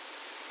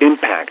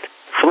 Impact: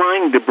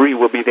 flying debris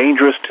will be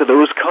dangerous to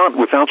those caught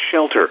without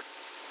shelter.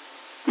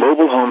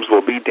 Mobile homes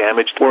will be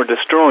damaged or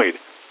destroyed.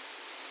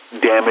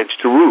 Damage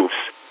to roofs,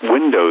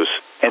 windows,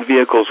 and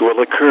vehicles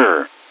will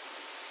occur.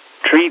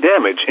 Tree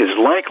damage is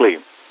likely.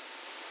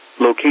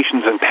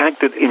 Locations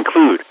impacted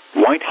include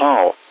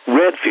Whitehall,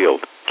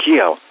 Redfield,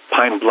 Kiel,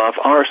 Pine Bluff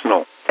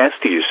Arsenal,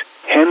 Estes,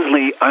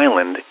 Hensley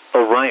Island,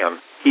 Orion,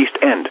 East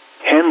End,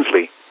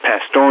 Hensley,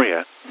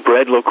 Pastoria,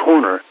 Bredlow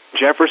Corner,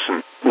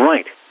 Jefferson,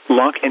 Wright,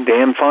 Lock and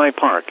Dam 5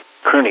 Park,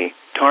 Kearney,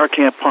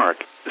 Tarcamp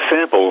Park,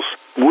 Samples,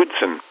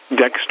 Woodson,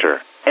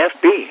 Dexter,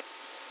 FB.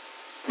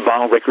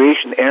 Ball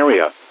Recreation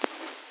Area.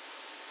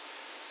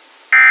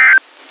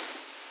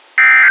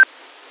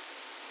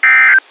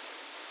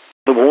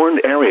 The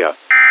warned area.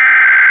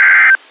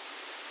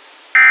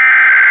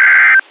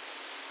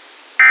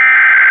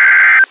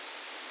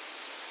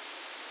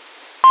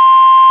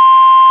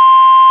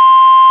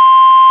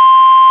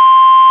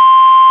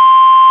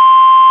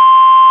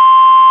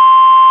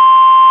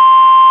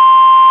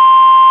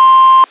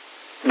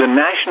 The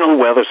National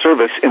Weather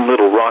Service in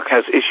Little Rock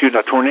has issued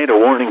a tornado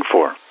warning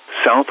for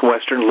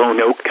southwestern Lone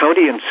Oak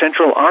County in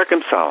central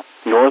Arkansas,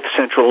 north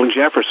central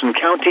Jefferson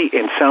County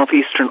in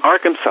southeastern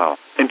Arkansas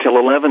until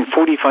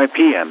 11:45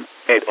 p.m.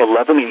 At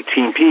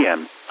 11:18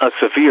 p.m., a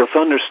severe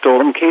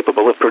thunderstorm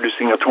capable of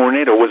producing a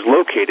tornado was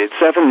located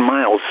 7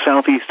 miles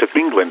southeast of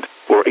England,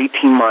 or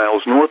 18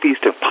 miles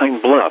northeast of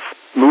Pine Bluff,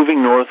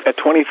 moving north at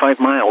 25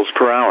 miles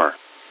per hour.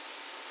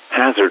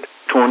 Hazard: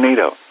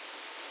 tornado.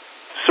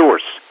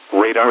 Source: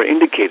 radar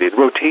indicated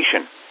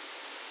rotation.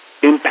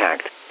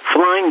 Impact: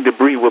 flying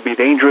debris will be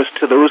dangerous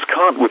to those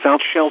caught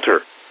without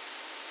shelter.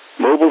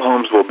 Mobile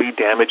homes will be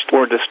damaged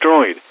or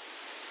destroyed.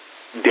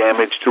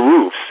 Damage to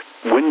roofs,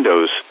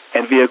 windows,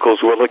 and vehicles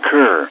will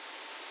occur.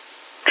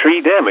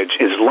 Tree damage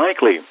is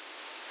likely.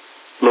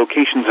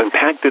 Locations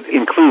impacted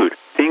include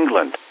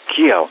England,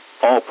 Kiel,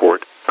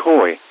 Allport,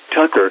 Coy,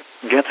 Tucker,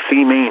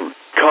 Getsy, Maine,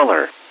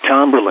 Culler,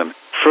 Tomberlin,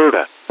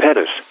 Ferda,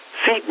 Pettis,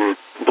 Seaton,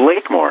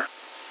 Blakemore.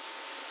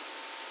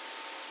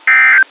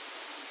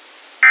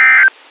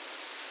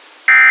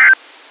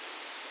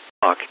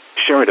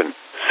 Sheridan,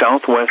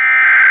 Southwest.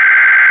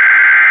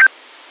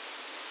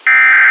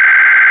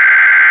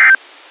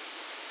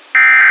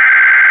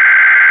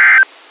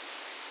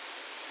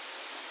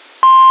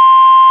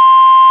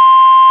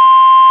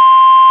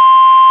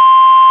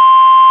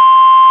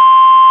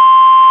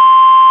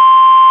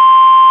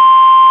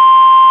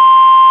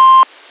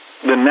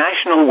 The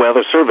National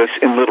Weather Service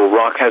in Little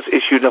Rock has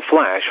issued a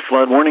flash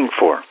flood warning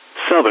for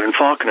southern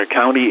Faulkner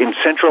County in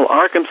central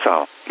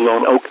Arkansas,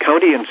 Lone Oak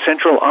County in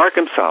central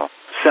Arkansas,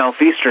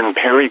 southeastern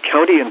Perry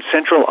County in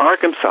central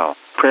Arkansas,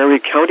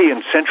 Prairie County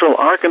in central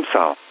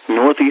Arkansas,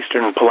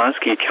 northeastern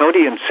Pulaski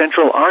County in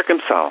central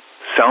Arkansas,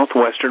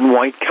 southwestern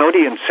White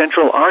County in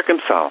central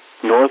Arkansas,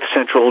 north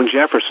central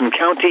Jefferson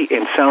County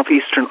in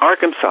southeastern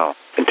Arkansas,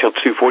 until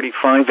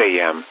 2:45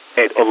 a.m.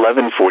 At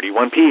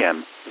 11:41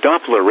 p.m.,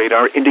 Doppler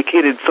radar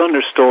indicated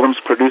thunderstorms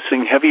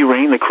producing heavy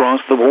rain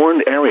across the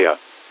warned area.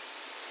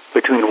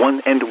 Between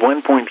 1 and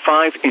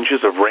 1.5 inches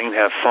of rain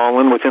have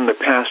fallen within the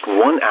past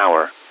 1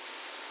 hour.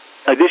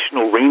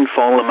 Additional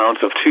rainfall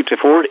amounts of 2 to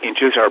 4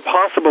 inches are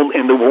possible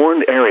in the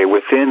warned area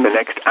within the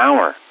next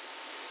hour.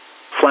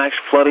 Flash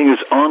flooding is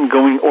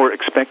ongoing or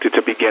expected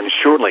to begin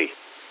shortly.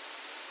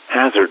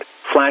 Hazard: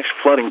 flash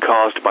flooding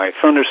caused by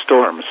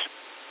thunderstorms.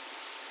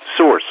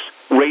 Source: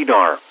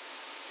 radar.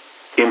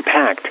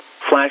 Impact: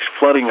 flash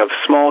flooding of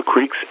small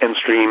creeks and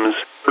streams,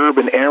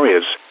 urban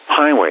areas,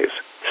 highways,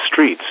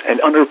 streets, and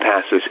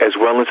underpasses, as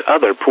well as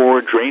other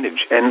poor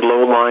drainage and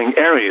low-lying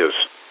areas.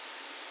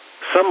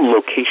 Some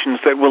locations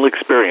that will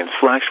experience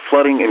flash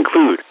flooding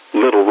include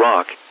Little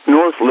Rock,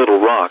 North Little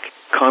Rock,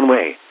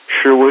 Conway,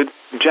 Sherwood,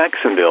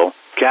 Jacksonville,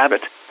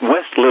 Cabot,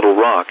 West Little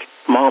Rock,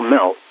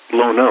 Maumelle,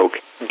 Lone Oak,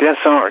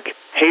 Des Arc,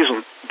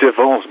 Hazen,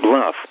 DeVos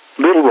Bluff,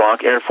 Little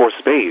Rock Air Force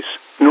Base,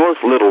 North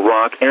Little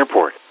Rock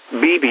Airport,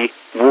 Beebe,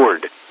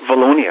 Ward,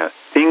 Valonia,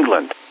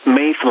 England,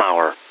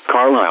 Mayflower,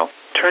 Carlisle.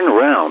 Turn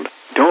around.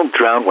 Don't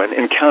drown when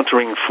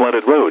encountering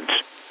flooded roads.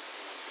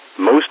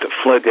 Most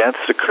flood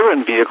deaths occur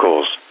in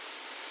vehicles.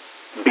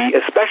 Be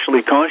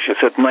especially cautious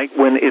at night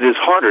when it is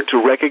harder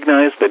to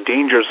recognize the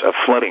dangers of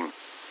flooding.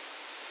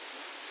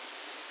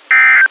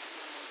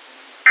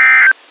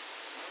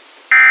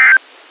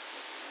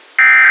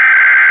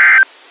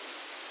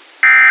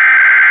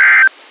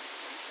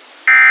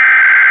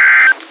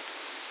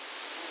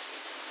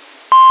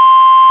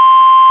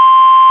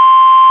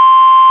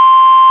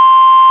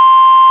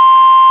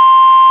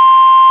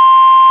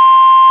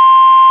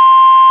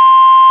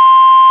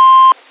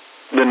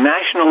 The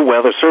National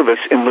Weather Service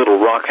in Little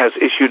Rock has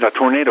issued a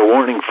tornado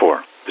warning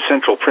for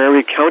Central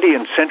Prairie County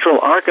in central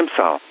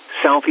Arkansas,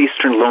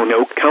 southeastern Lone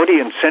Oak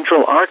County in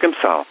central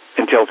Arkansas,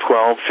 until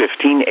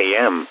 12:15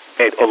 a.m.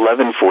 At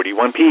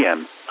 11:41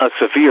 p.m., a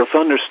severe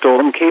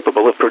thunderstorm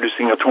capable of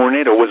producing a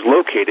tornado was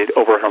located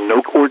over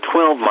Humnoke, or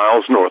 12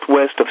 miles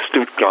northwest of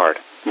Stuttgart,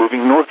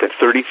 moving north at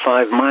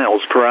 35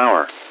 miles per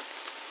hour.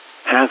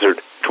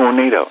 Hazard: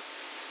 tornado.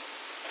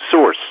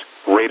 Source: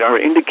 radar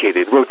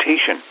indicated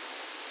rotation.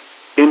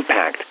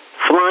 Impact: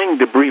 flying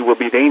debris will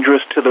be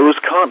dangerous to those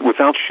caught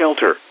without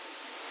shelter.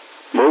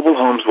 Mobile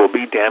homes will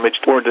be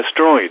damaged or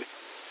destroyed.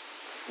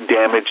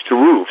 Damage to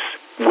roofs,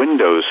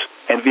 windows,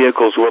 and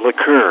vehicles will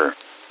occur.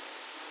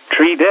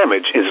 Tree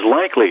damage is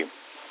likely.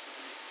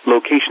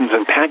 Locations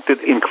impacted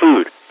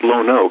include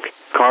Lone Oak,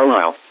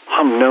 Carlisle,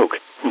 Humnoke,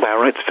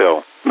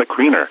 Barrettsville,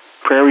 McCreener,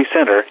 Prairie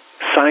Center,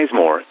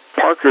 Sizemore,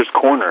 Parker's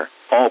Corner,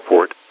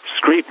 Allport,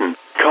 Scranton,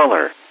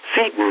 Color,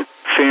 Seaton,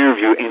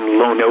 Fairview in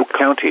Lone Oak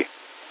County.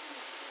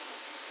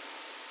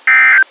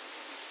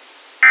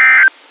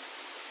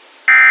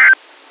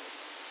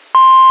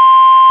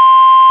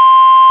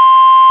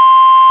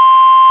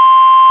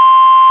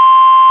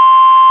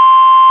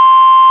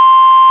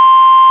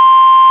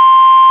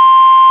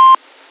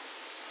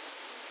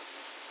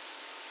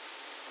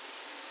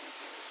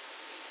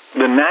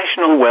 The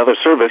National Weather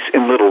Service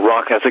in Little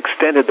Rock has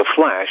extended the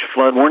flash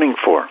flood warning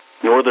for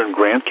northern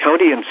Grant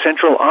County in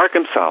central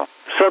Arkansas,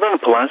 southern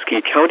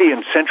Pulaski County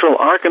in central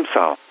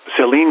Arkansas,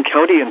 Saline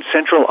County in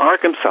central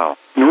Arkansas,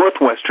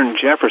 northwestern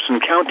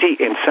Jefferson County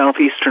in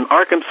southeastern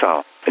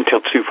Arkansas,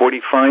 until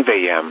 2:45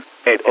 a.m.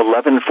 At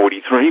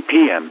 11:43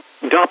 p.m.,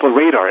 Doppler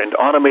radar and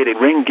automated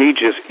rain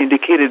gauges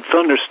indicated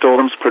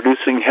thunderstorms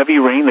producing heavy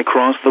rain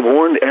across the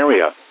warned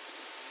area.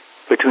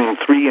 Between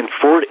 3 and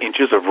 4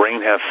 inches of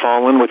rain have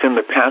fallen within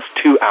the past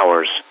 2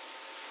 hours.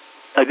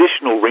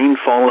 Additional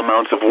rainfall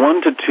amounts of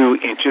 1 to 2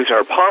 inches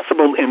are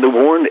possible in the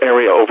warned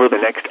area over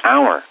the next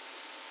hour.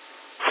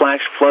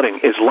 Flash flooding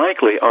is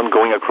likely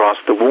ongoing across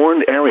the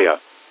warned area.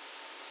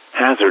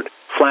 Hazard: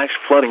 flash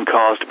flooding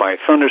caused by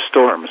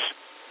thunderstorms.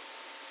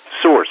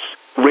 Source: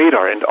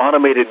 radar and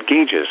automated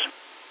gauges.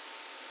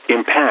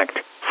 Impact: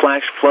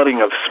 flash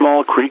flooding of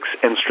small creeks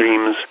and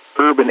streams,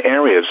 urban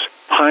areas,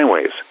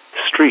 highways,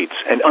 streets,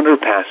 and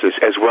underpasses,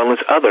 as well as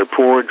other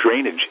poor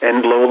drainage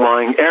and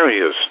low-lying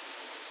areas.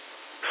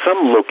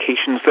 Some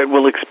locations that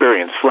will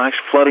experience flash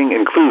flooding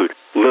include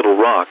Little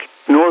Rock,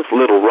 North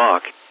Little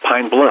Rock,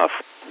 Pine Bluff,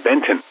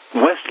 Benton,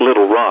 West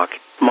Little Rock,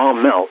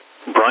 Maumelle,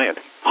 Bryant,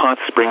 Hot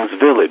Springs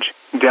Village,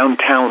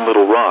 downtown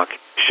Little Rock,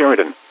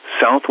 Sheridan,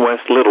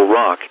 southwest Little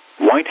Rock,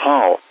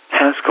 Whitehall,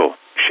 Haskell,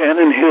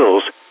 Shannon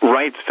Hills,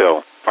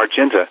 Wrightsville,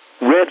 Argenta,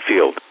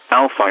 Redfield,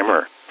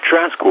 Alfheimer,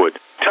 Traskwood,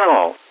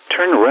 Tull.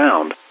 Turn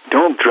around.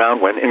 Don't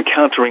drown when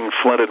encountering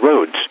flooded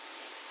roads.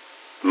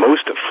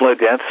 Most flood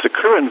deaths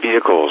occur in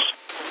vehicles.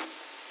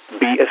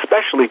 Be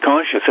especially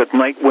cautious at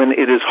night when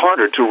it is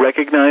harder to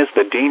recognize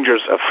the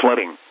dangers of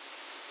flooding.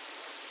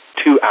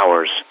 2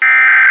 hours.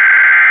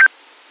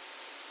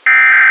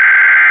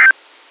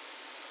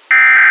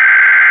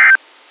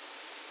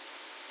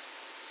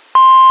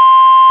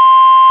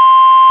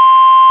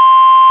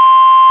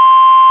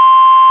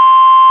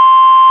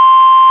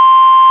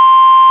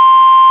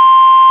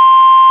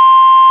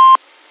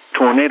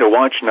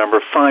 watch number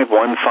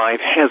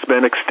 515 has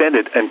been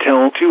extended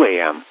until 2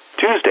 a.m.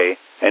 Tuesday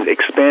and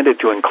expanded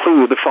to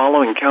include the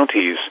following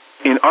counties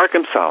in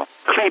Arkansas,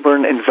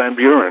 Cleburne, and Van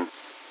Buren.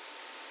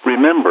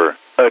 Remember,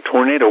 a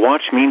tornado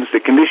watch means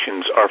the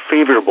conditions are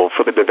favorable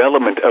for the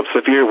development of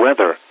severe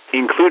weather,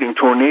 including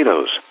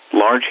tornadoes,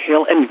 large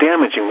hail, and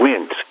damaging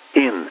winds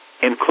in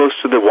and close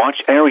to the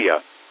watch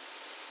area.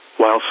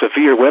 While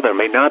severe weather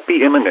may not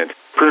be imminent,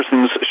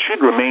 persons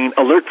should remain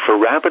alert for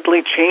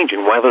rapidly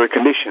changing weather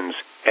conditions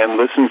and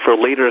listen for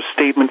later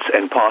statements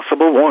and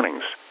possible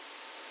warnings.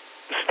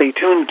 Stay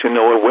tuned to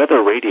NOAA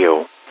weather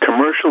radio,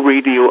 commercial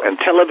radio and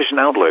television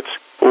outlets,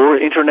 or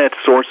internet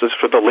sources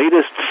for the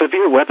latest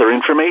severe weather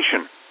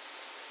information.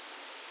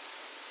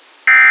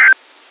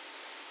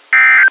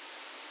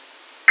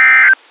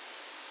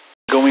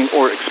 Going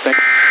or expect.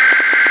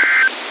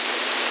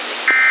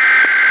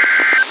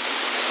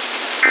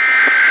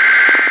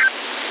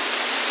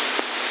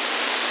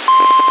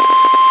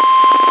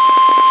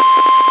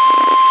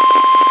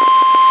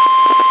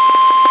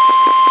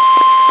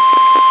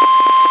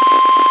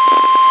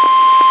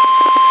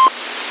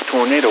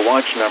 Tornado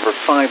watch number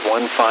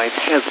 515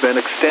 has been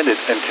extended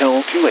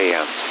until 2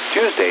 a.m.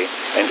 Tuesday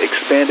and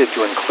expanded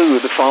to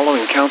include the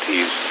following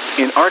counties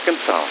in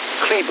Arkansas,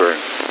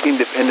 Cleburne,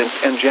 Independence,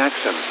 and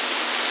Jackson.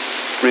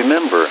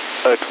 Remember,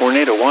 a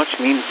tornado watch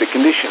means the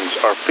conditions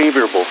are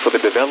favorable for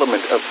the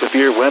development of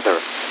severe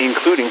weather,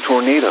 including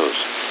tornadoes,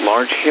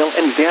 large hail,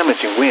 and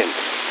damaging winds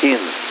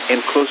in and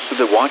close to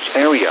the watch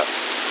area.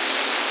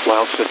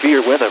 While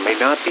severe weather may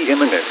not be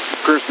imminent,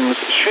 persons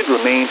should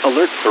remain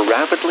alert for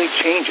rapidly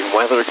changing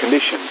weather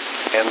conditions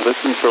and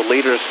listen for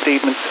later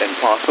statements and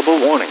possible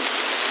warnings.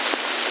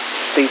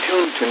 Stay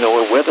tuned to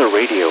NOAA weather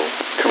radio,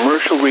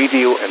 commercial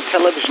radio and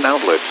television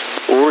outlets,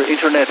 or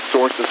internet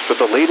sources for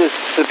the latest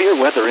severe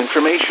weather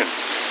information.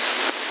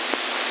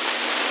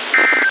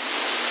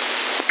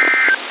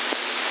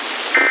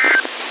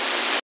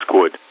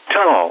 Squid,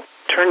 tall,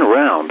 turn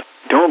around,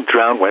 don't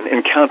drown when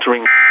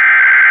encountering.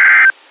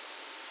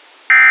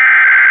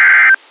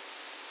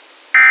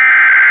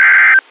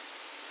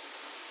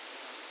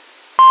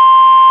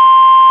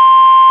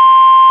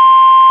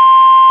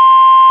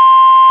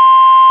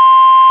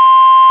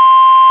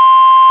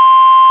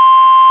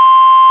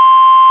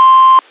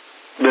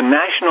 The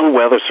National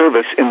Weather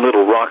Service in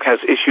Little Rock has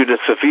issued a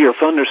severe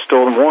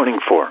thunderstorm warning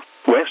for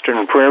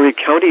western Prairie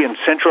County and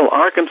central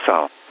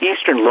Arkansas,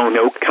 eastern Lone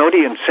Oak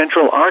County and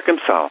central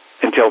Arkansas,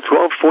 until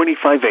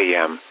 12:45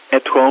 a.m.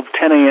 At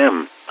 12:10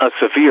 a.m., a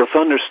severe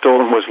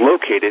thunderstorm was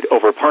located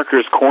over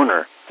Parker's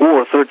Corner,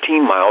 or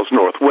 13 miles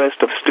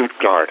northwest of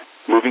Stuttgart,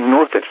 moving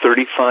north at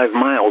 35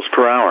 miles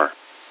per hour.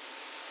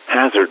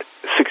 Hazard,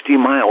 60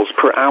 miles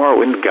per hour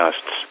wind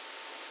gusts.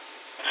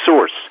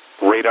 Source,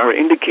 radar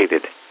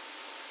indicated.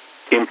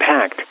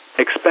 Impact,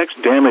 expects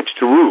damage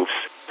to roofs,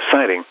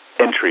 siding,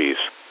 and trees.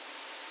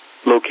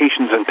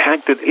 Locations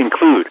impacted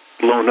include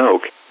Lone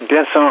Oak,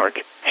 Des Arc,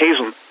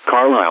 Hazen,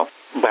 Carlisle,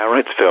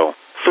 Barrettsville,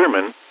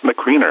 Thurman,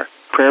 McCreener,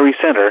 Prairie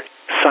Center,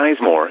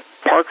 Sizemore,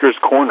 Parker's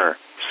Corner,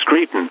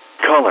 Screeton,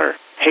 Color,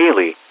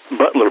 Haley,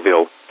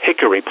 Butlerville,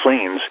 Hickory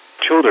Plains,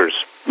 Childers,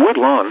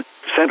 Woodlawn,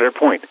 Center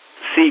Point,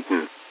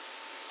 Seaton.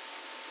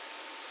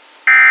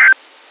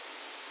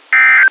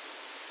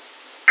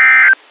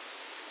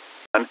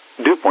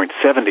 Dew point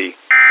 70.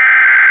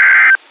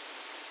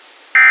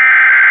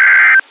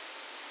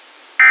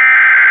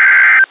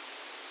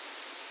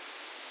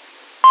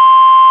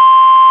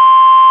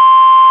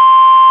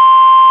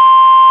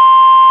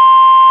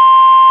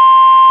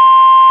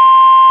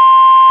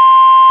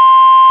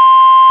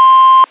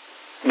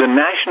 The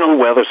National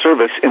Weather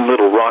Service in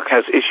Little Rock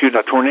has issued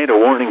a tornado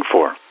warning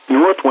for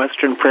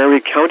northwestern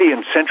Prairie County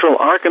and central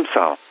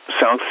Arkansas,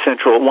 south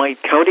central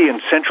White County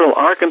and central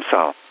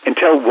Arkansas,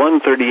 until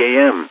 1:30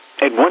 a.m.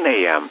 At 1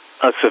 a.m.,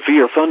 a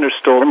severe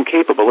thunderstorm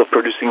capable of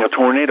producing a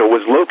tornado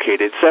was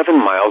located 7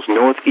 miles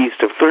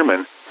northeast of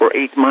Thurman, or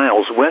 8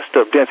 miles west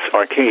of Des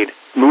Arcade,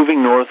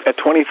 moving north at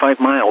 25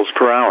 miles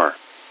per hour.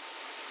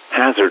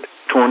 Hazard,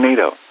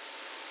 tornado.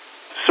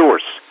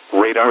 Source,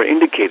 radar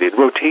indicated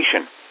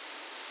rotation.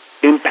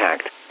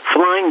 Impact,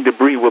 flying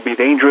debris will be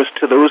dangerous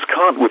to those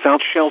caught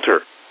without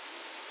shelter.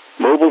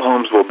 Mobile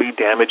homes will be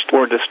damaged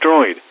or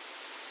destroyed.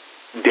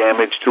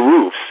 Damage to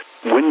roofs,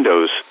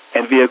 windows,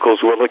 and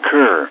vehicles will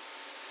occur.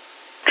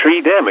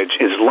 Tree damage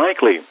is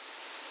likely.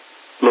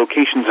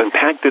 Locations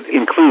impacted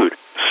include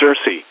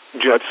Searcy,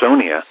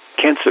 Judsonia,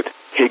 Kensett,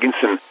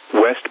 Higginson,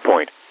 West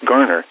Point,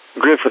 Garner,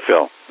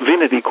 Griffithville,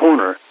 Vinity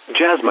Corner,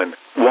 Jasmine,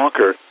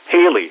 Walker,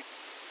 Haley.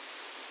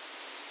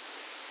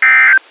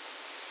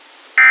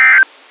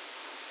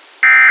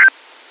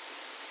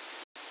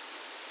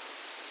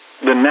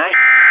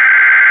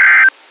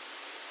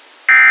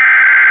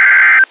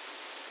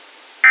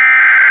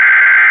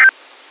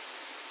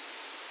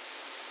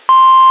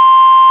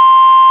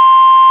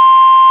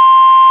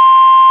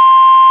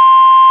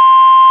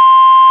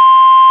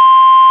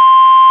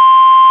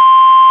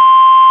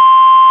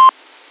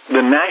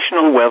 The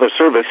National Weather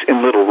Service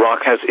in Little Rock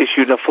has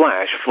issued a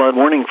flash flood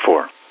warning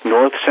for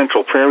north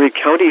central Prairie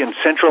County and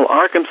central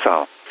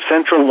Arkansas,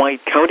 central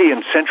White County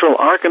in central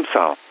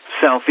Arkansas,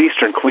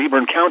 southeastern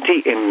Cleburne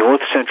County in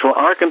north central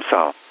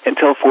Arkansas,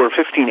 until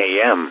 4:15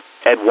 a.m.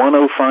 At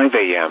 1:05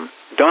 a.m.,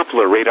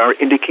 Doppler radar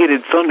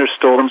indicated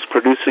thunderstorms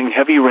producing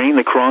heavy rain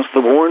across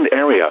the warned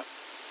area.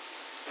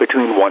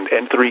 Between 1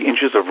 and 3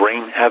 inches of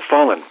rain have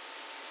fallen.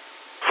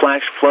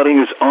 Flash flooding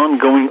is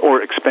ongoing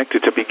or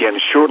expected to begin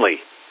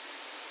shortly.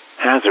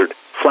 Hazard: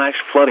 flash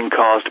flooding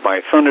caused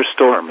by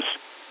thunderstorms.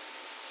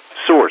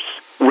 Source: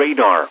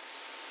 radar.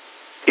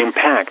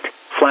 Impact: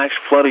 flash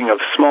flooding of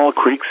small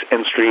creeks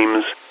and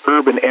streams,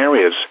 urban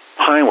areas,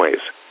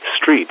 highways,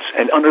 streets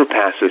and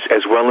underpasses,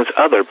 as well as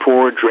other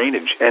poor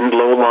drainage and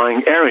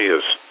low-lying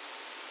areas.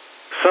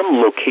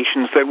 Some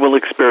locations that will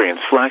experience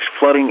flash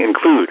flooding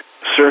include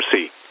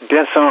Searcy,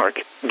 Des Arc,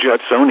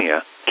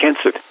 Judsonia,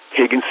 Kensett,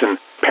 Higginson,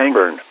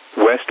 Pangburn,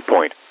 West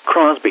Point,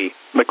 Crosby,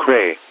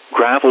 McRae,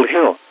 Gravel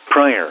Hill,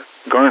 Pryor,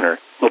 Garner,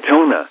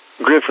 Latona,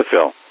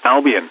 Griffithville,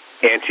 Albion,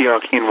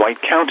 Antioch in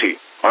White County,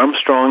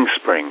 Armstrong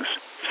Springs,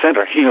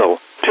 Center Hill,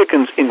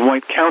 Pickens in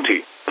White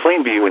County,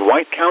 Plainview in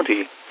White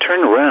County.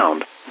 Turn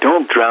around.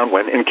 Don't drown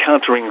when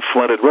encountering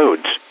flooded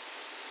roads.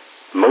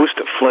 Most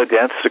flood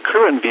deaths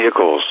occur in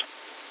vehicles.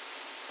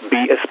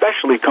 Be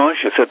especially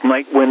cautious at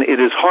night when it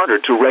is harder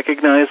to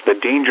recognize the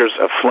dangers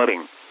of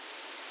flooding.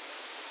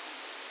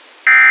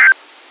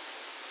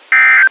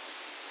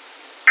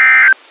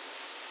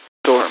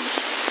 Storms.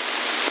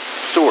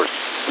 Source: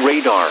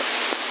 radar.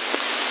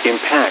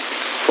 Impact: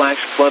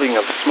 flash flooding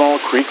of small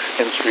creeks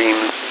and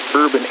streams,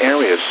 urban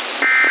areas.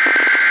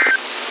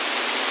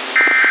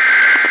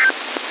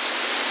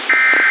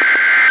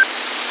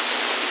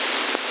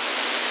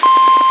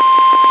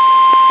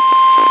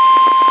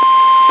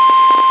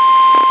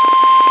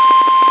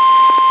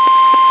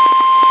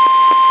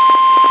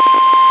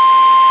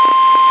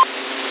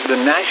 The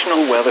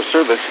National Weather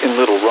Service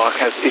in Little Rock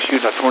has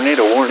issued a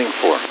tornado warning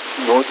for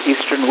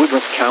northeastern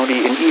Woodruff County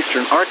in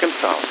eastern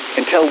Arkansas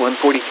until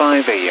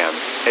 1:45 a.m.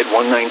 At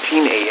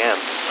 1:19 a.m.,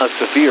 a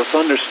severe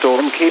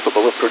thunderstorm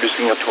capable of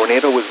producing a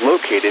tornado was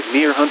located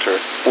near Hunter,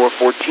 or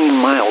 14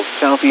 miles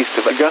southeast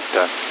of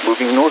Augusta,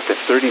 moving north at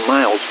 30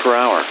 miles per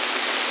hour.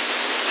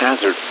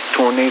 Hazard: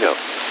 tornado.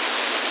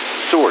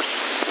 Source: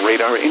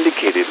 radar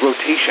indicated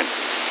rotation.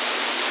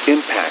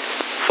 Impact: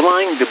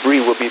 flying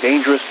debris will be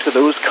dangerous to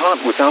those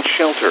caught without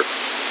shelter.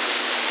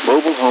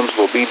 Mobile homes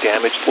will be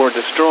damaged or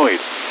destroyed.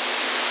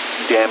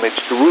 Damage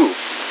to roof,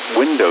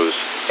 windows,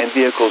 and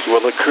vehicles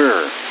will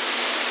occur.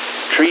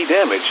 Tree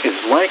damage is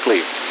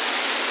likely.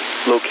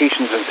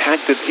 Locations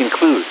impacted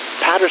include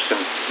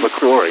Patterson,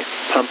 McCrory,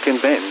 Pumpkin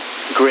Bend,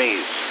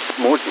 Grays,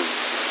 Morton.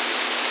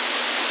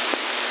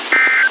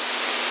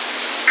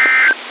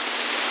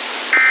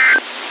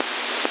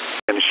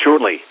 And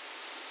shortly.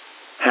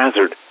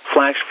 Hazard: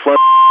 flash flood.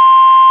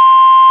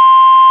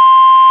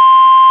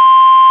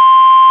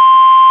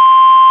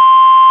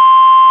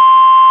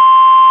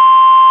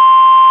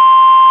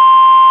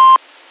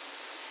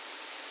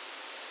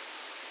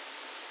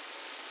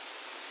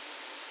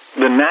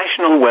 The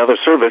National Weather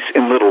Service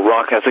in Little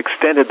Rock has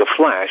extended the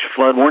flash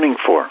flood warning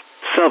for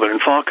southern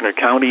Faulkner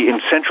County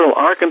in central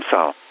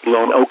Arkansas,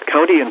 Lone Oak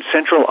County in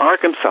central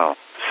Arkansas,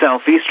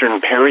 southeastern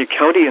Perry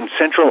County in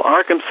central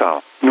Arkansas,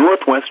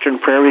 northwestern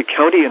Prairie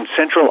County in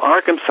central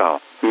Arkansas,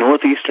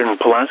 northeastern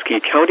Pulaski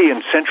County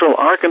in central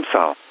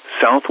Arkansas,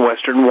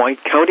 southwestern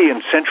White County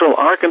in central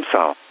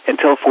Arkansas,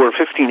 until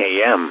 4:15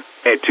 a.m.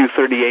 At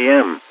 2:30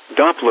 a.m.,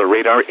 Doppler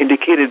radar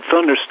indicated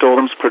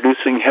thunderstorms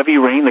producing heavy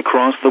rain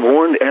across the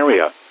warned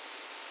area.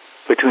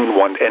 Between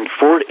 1 and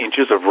 4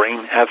 inches of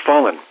rain have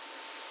fallen.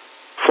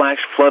 Flash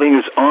flooding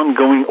is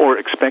ongoing or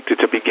expected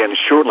to begin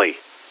shortly.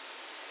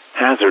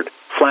 Hazard: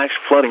 flash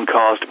flooding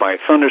caused by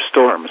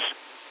thunderstorms.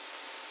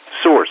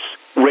 Source: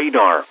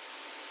 radar.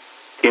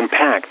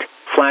 Impact: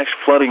 flash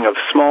flooding of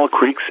small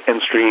creeks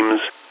and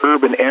streams,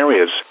 urban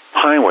areas,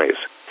 highways,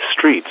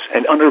 streets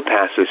and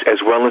underpasses, as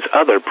well as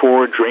other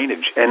poor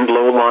drainage and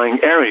low-lying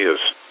areas.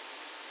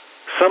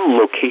 Some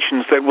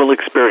locations that will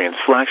experience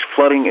flash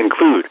flooding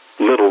include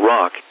Little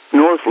Rock,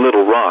 North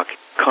Little Rock,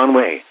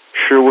 Conway,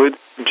 Sherwood,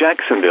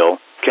 Jacksonville,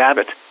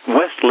 Cabot,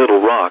 West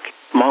Little Rock,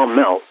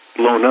 Maumelle,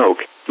 Lone Oak,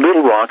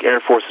 Little Rock Air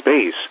Force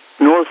Base,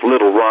 North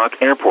Little Rock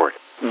Airport,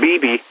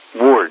 Beebe,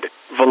 Ward,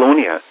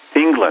 Valonia,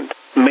 England,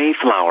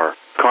 Mayflower,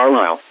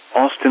 Carlisle,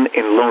 Austin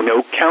in Lone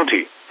Oak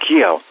County,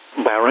 Kiel,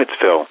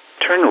 Barrettsville.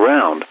 Turn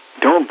around.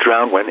 Don't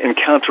drown when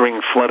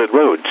encountering flooded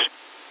roads.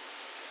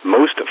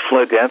 Most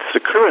flood deaths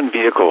occur in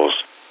vehicles.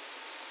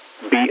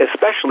 Be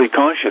especially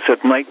cautious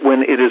at night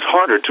when it is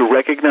harder to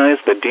recognize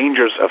the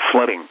dangers of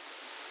flooding.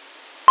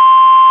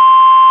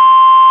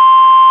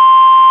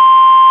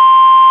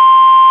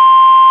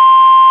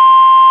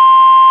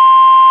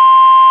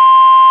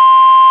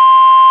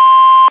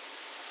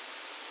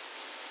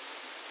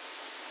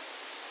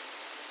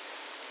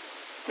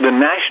 The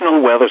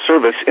National Weather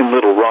Service in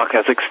Little Rock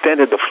has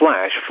extended the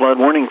flash flood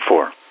warning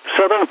for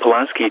southern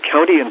Pulaski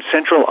County in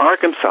central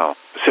Arkansas,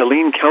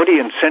 Saline County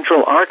in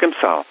central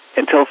Arkansas,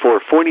 until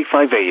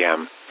 4:45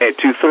 a.m. At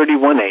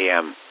 2:31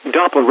 a.m.,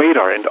 Doppler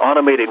radar and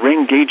automated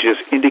rain gauges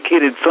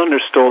indicated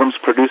thunderstorms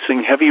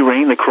producing heavy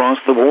rain across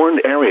the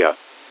warned area.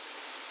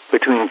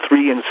 Between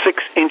 3 and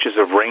 6 inches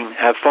of rain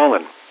have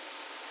fallen.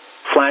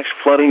 Flash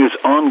flooding is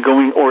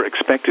ongoing or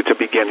expected to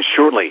begin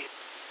shortly.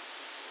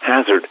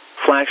 Hazard: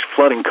 flash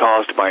flooding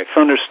caused by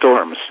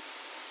thunderstorms.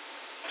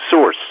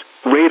 Source: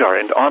 radar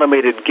and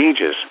automated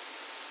gauges.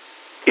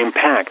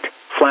 Impact: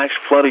 flash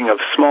flooding of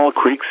small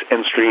creeks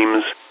and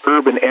streams,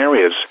 urban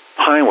areas,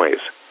 highways,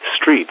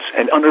 streets,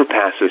 and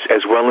underpasses,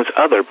 as well as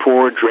other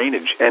poor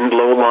drainage and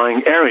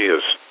low-lying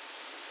areas.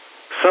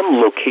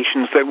 Some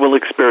locations that will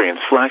experience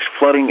flash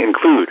flooding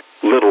include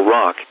Little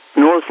Rock,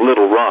 North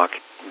Little Rock,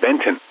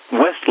 Benton,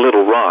 West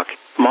Little Rock,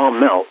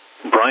 Maumelle,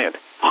 Bryant,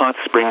 Hot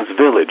Springs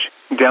Village,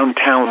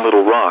 Downtown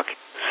Little Rock,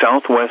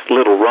 Southwest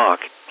Little Rock,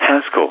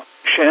 Haskell,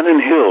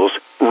 Shannon Hills,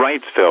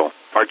 Wrightsville,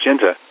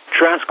 Argenta,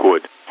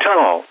 Traskwood,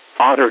 Tunnel,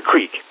 Otter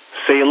Creek,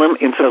 Salem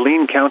in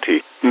Saline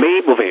County,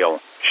 Mableville,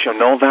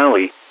 Chenal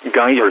Valley,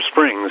 Geyer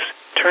Springs.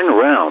 Turn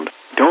around.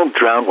 Don't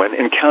drown when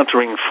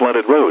encountering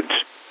flooded roads.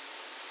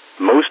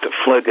 Most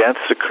flood deaths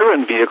occur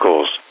in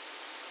vehicles.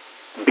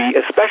 Be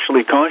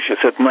especially cautious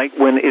at night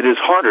when it is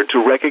harder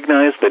to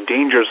recognize the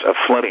dangers of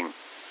flooding.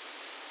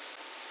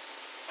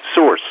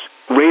 Source: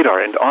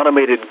 radar and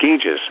automated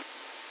gauges.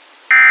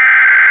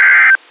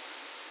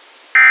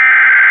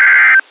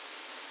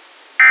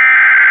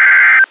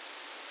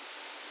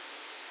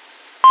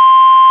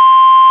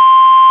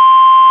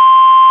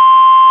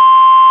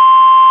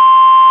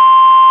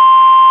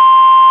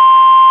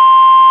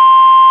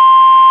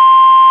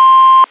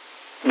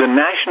 The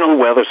National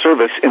Weather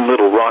Service in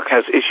Little Rock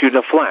has issued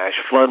a flash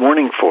flood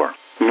warning for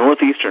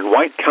northeastern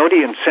White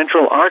County in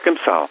central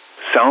Arkansas,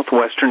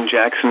 southwestern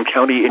Jackson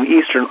County in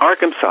eastern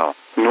Arkansas,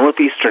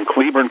 northeastern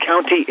Cleburne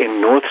County in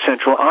north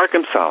central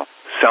Arkansas,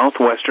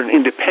 southwestern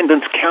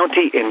Independence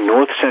County in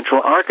north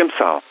central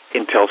Arkansas,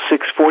 until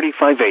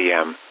 6:45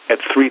 a.m. At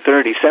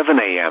 3:37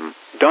 a.m.,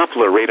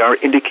 Doppler radar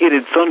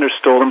indicated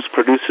thunderstorms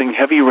producing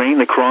heavy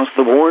rain across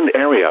the warned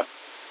area.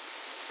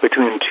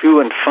 Between 2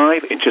 and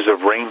 5 inches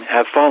of rain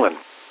have fallen.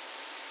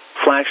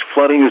 Flash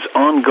flooding is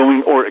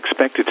ongoing or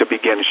expected to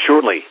begin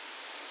shortly.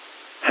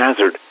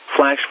 Hazard: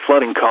 flash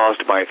flooding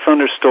caused by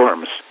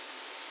thunderstorms.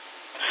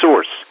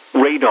 Source: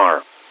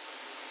 radar.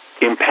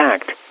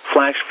 Impact: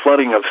 flash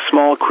flooding of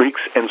small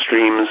creeks and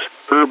streams,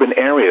 urban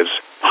areas,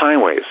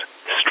 highways,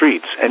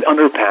 streets, and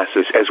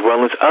underpasses, as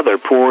well as other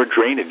poor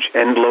drainage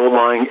and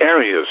low-lying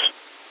areas.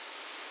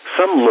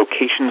 Some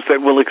locations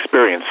that will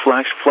experience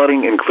flash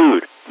flooding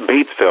include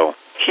Batesville,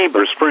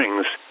 Heber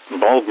Springs,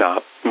 Bald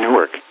Knob,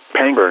 Newark,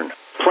 Pangburn,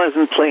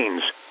 Pleasant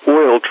Plains,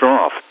 Oil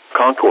Trough,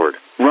 Concord,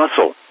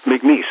 Russell,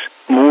 McNeese,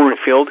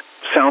 Moorefield,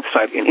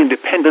 Southside in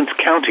Independence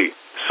County,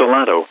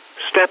 Salado,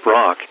 Step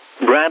Rock,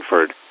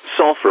 Bradford,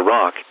 Sulphur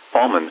Rock,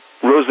 Almond,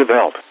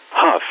 Roosevelt,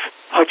 Huff,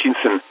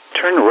 Hutchinson.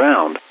 Turn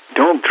around.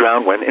 Don't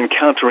drown when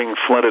encountering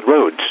flooded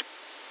roads.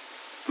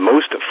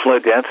 Most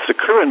flood deaths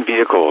occur in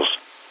vehicles.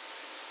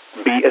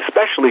 Be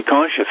especially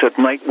cautious at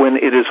night when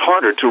it is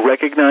harder to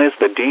recognize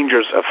the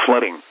dangers of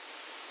flooding.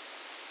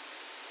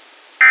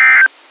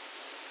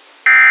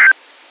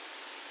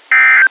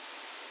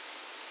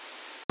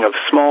 Of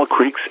small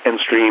creeks and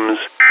streams.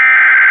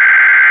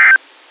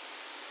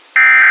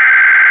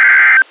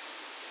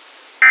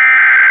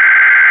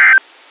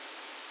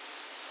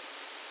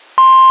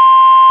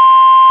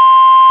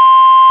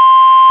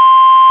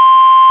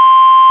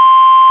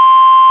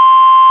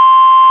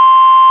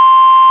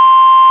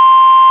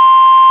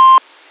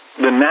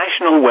 The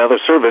National Weather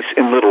Service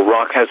in Little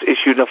Rock has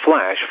issued a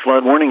flash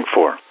flood warning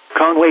for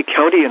Conway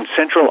County in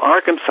central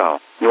Arkansas,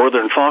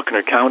 northern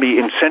Faulkner County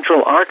in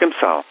central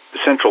Arkansas,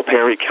 central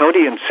Perry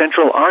County in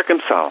central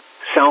Arkansas,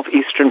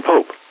 southeastern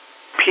Pope,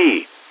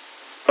 P.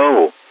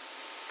 O.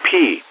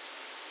 P.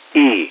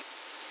 E.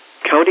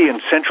 County in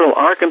central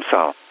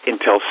Arkansas,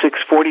 until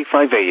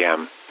 6:45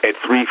 a.m. At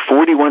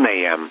 3:41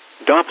 a.m.,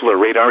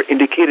 Doppler radar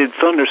indicated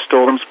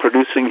thunderstorms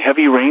producing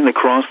heavy rain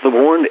across the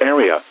warned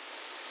area.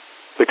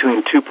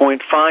 Between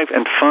 2.5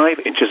 and 5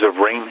 inches of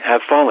rain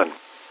have fallen.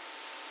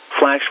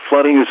 Flash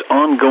flooding is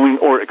ongoing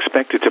or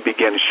expected to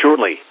begin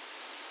shortly.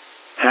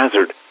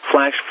 Hazard: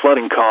 flash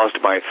flooding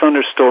caused by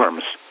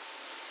thunderstorms.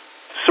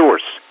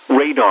 Source: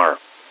 radar.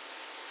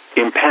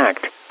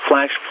 Impact: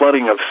 flash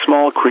flooding of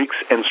small creeks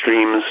and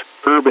streams,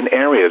 urban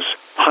areas,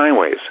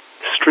 highways,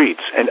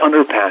 streets, and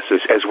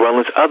underpasses, as well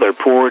as other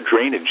poor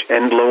drainage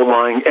and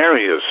low-lying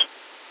areas.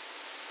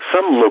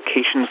 Some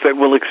locations that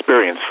will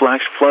experience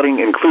flash flooding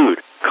include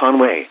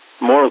Conway,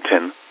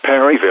 Morrilton,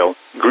 Perryville,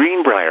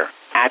 Greenbrier,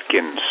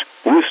 Atkins,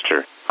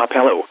 Worcester,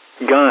 Apello,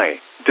 Guy,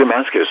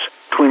 Damascus,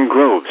 Twin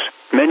Groves,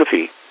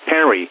 Menifee,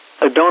 Perry,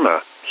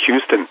 Adona,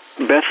 Houston,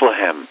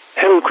 Bethlehem,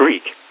 Hill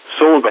Creek,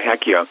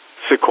 Solbahackia,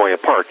 Sequoia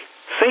Park,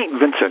 St.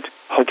 Vincent,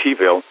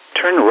 Hotieville.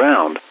 Turn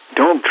around.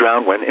 Don't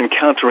drown when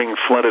encountering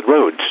flooded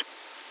roads.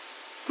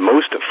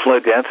 Most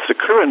flood deaths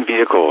occur in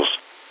vehicles.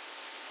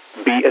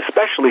 Be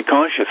especially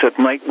cautious at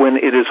night when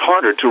it is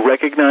harder to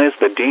recognize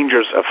the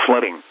dangers of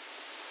flooding.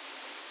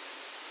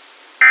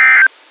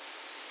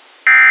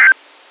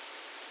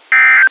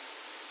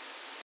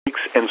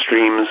 and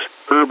streams,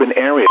 urban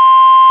areas.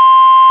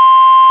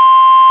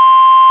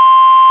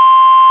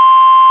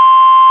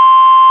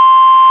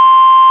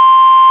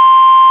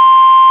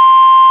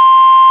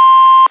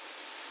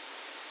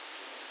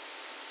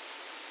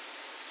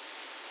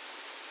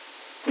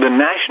 The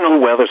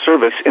National Weather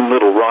Service in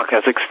Little Rock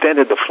has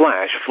extended the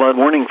flash flood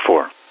warning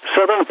for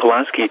southern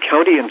Pulaski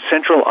County and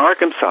central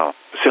Arkansas,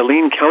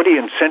 Saline County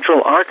and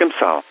central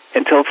Arkansas,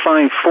 until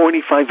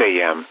 5:45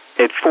 a.m.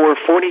 At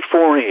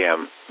 4:44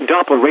 a.m.,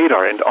 Doppler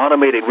radar and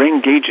automated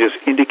rain gauges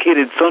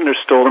indicated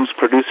thunderstorms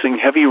producing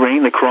heavy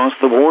rain across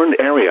the warned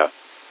area.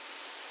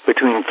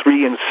 Between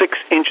 3 and 6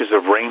 inches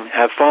of rain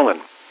have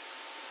fallen.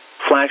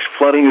 Flash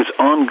flooding is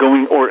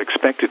ongoing or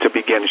expected to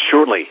begin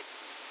shortly.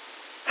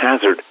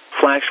 Hazard: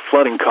 flash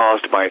flooding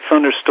caused by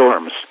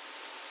thunderstorms.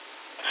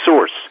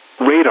 Source: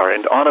 radar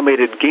and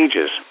automated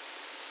gauges.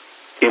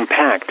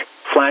 Impact: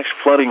 flash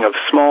flooding of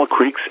small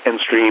creeks and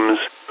streams,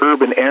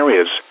 urban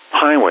areas,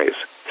 highways,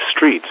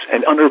 streets,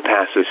 and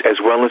underpasses, as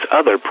well as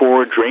other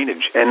poor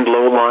drainage and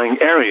low-lying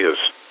areas.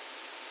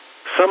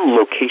 Some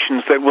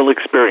locations that will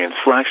experience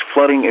flash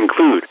flooding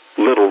include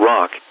Little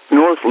Rock,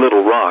 North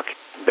Little Rock,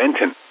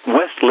 Benton,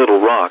 West Little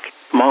Rock,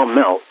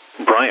 Maumelle,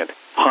 Bryant,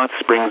 Hot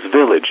Springs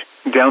Village,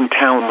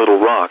 Downtown Little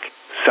Rock,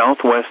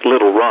 Southwest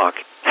Little Rock,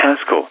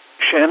 Haskell,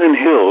 Shannon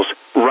Hills,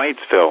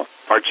 Wrightsville,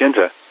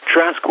 Argenta,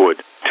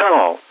 Traskwood,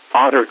 Tunnel,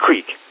 Otter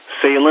Creek,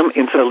 Salem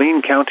in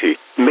Saline County,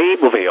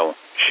 Mableville,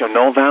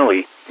 Chenal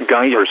Valley,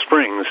 Geyer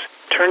Springs.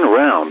 Turn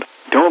around.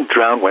 Don't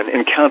drown when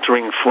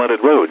encountering flooded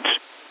roads.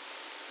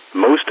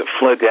 Most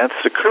flood deaths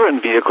occur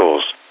in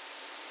vehicles.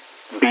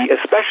 Be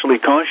especially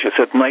cautious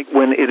at night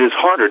when it is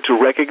harder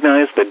to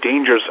recognize the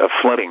dangers of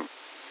flooding.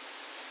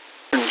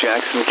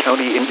 Jackson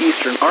County in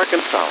eastern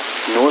Arkansas,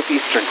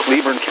 northeastern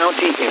Cleburne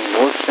County in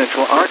north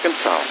central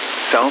Arkansas,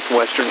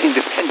 southwestern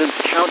Independence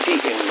County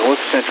in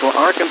north central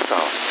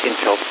Arkansas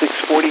until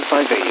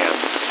 6:45 a.m.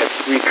 at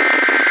 3.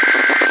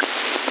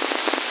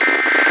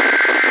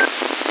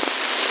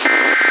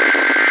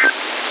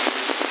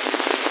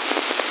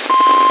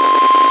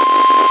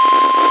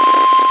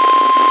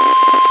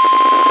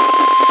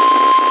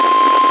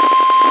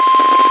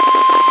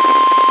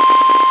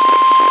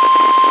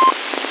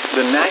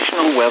 The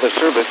National Weather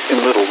Service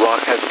in Little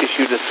Rock has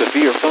issued a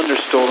severe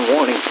thunderstorm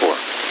warning for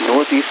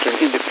northeastern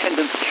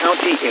Independence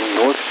County in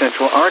north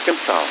central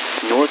Arkansas,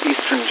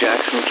 northeastern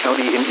Jackson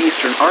County in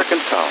eastern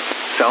Arkansas,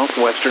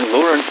 southwestern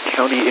Lawrence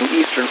County in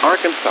eastern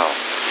Arkansas,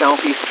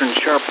 southeastern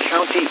Sharp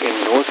County in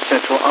north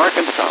central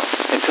Arkansas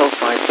until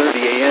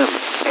 5:30 a.m.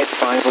 At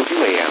 5:02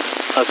 a.m.,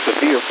 a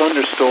severe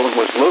thunderstorm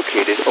was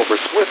located over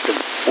Swifton,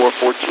 or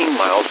 14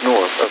 miles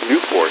north of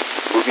Newport,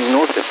 moving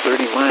north at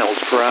 30 miles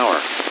per hour.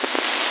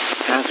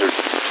 Hazard: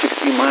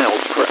 60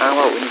 miles per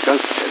hour wind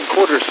gusts and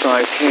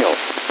quarter-size hail.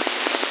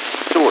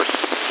 Source: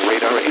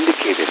 radar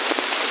indicated.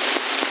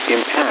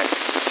 Impact: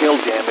 hail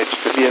damage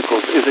to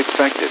vehicles is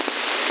expected.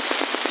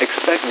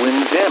 Expect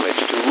wind damage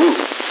to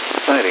roofs,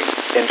 siding,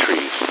 and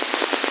trees.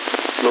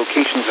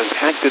 Locations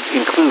impacted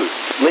include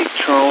Lake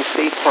Charles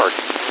State Park,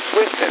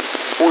 Swifton,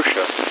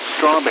 Portia,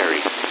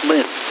 Strawberry,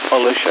 Lynn,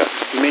 Alicia,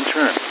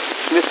 Minturn,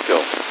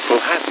 Smithville,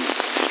 Powhatan,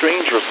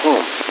 Stranger's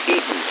Home,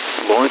 Eaton,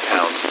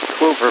 Lordstown,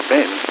 Clover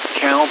Bend,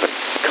 Calvin,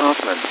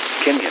 Kaufman,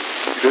 Kenyon,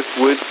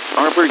 Driftwood,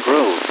 Arbor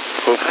Grove,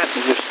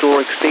 Powhatan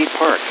Historic State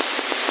Park,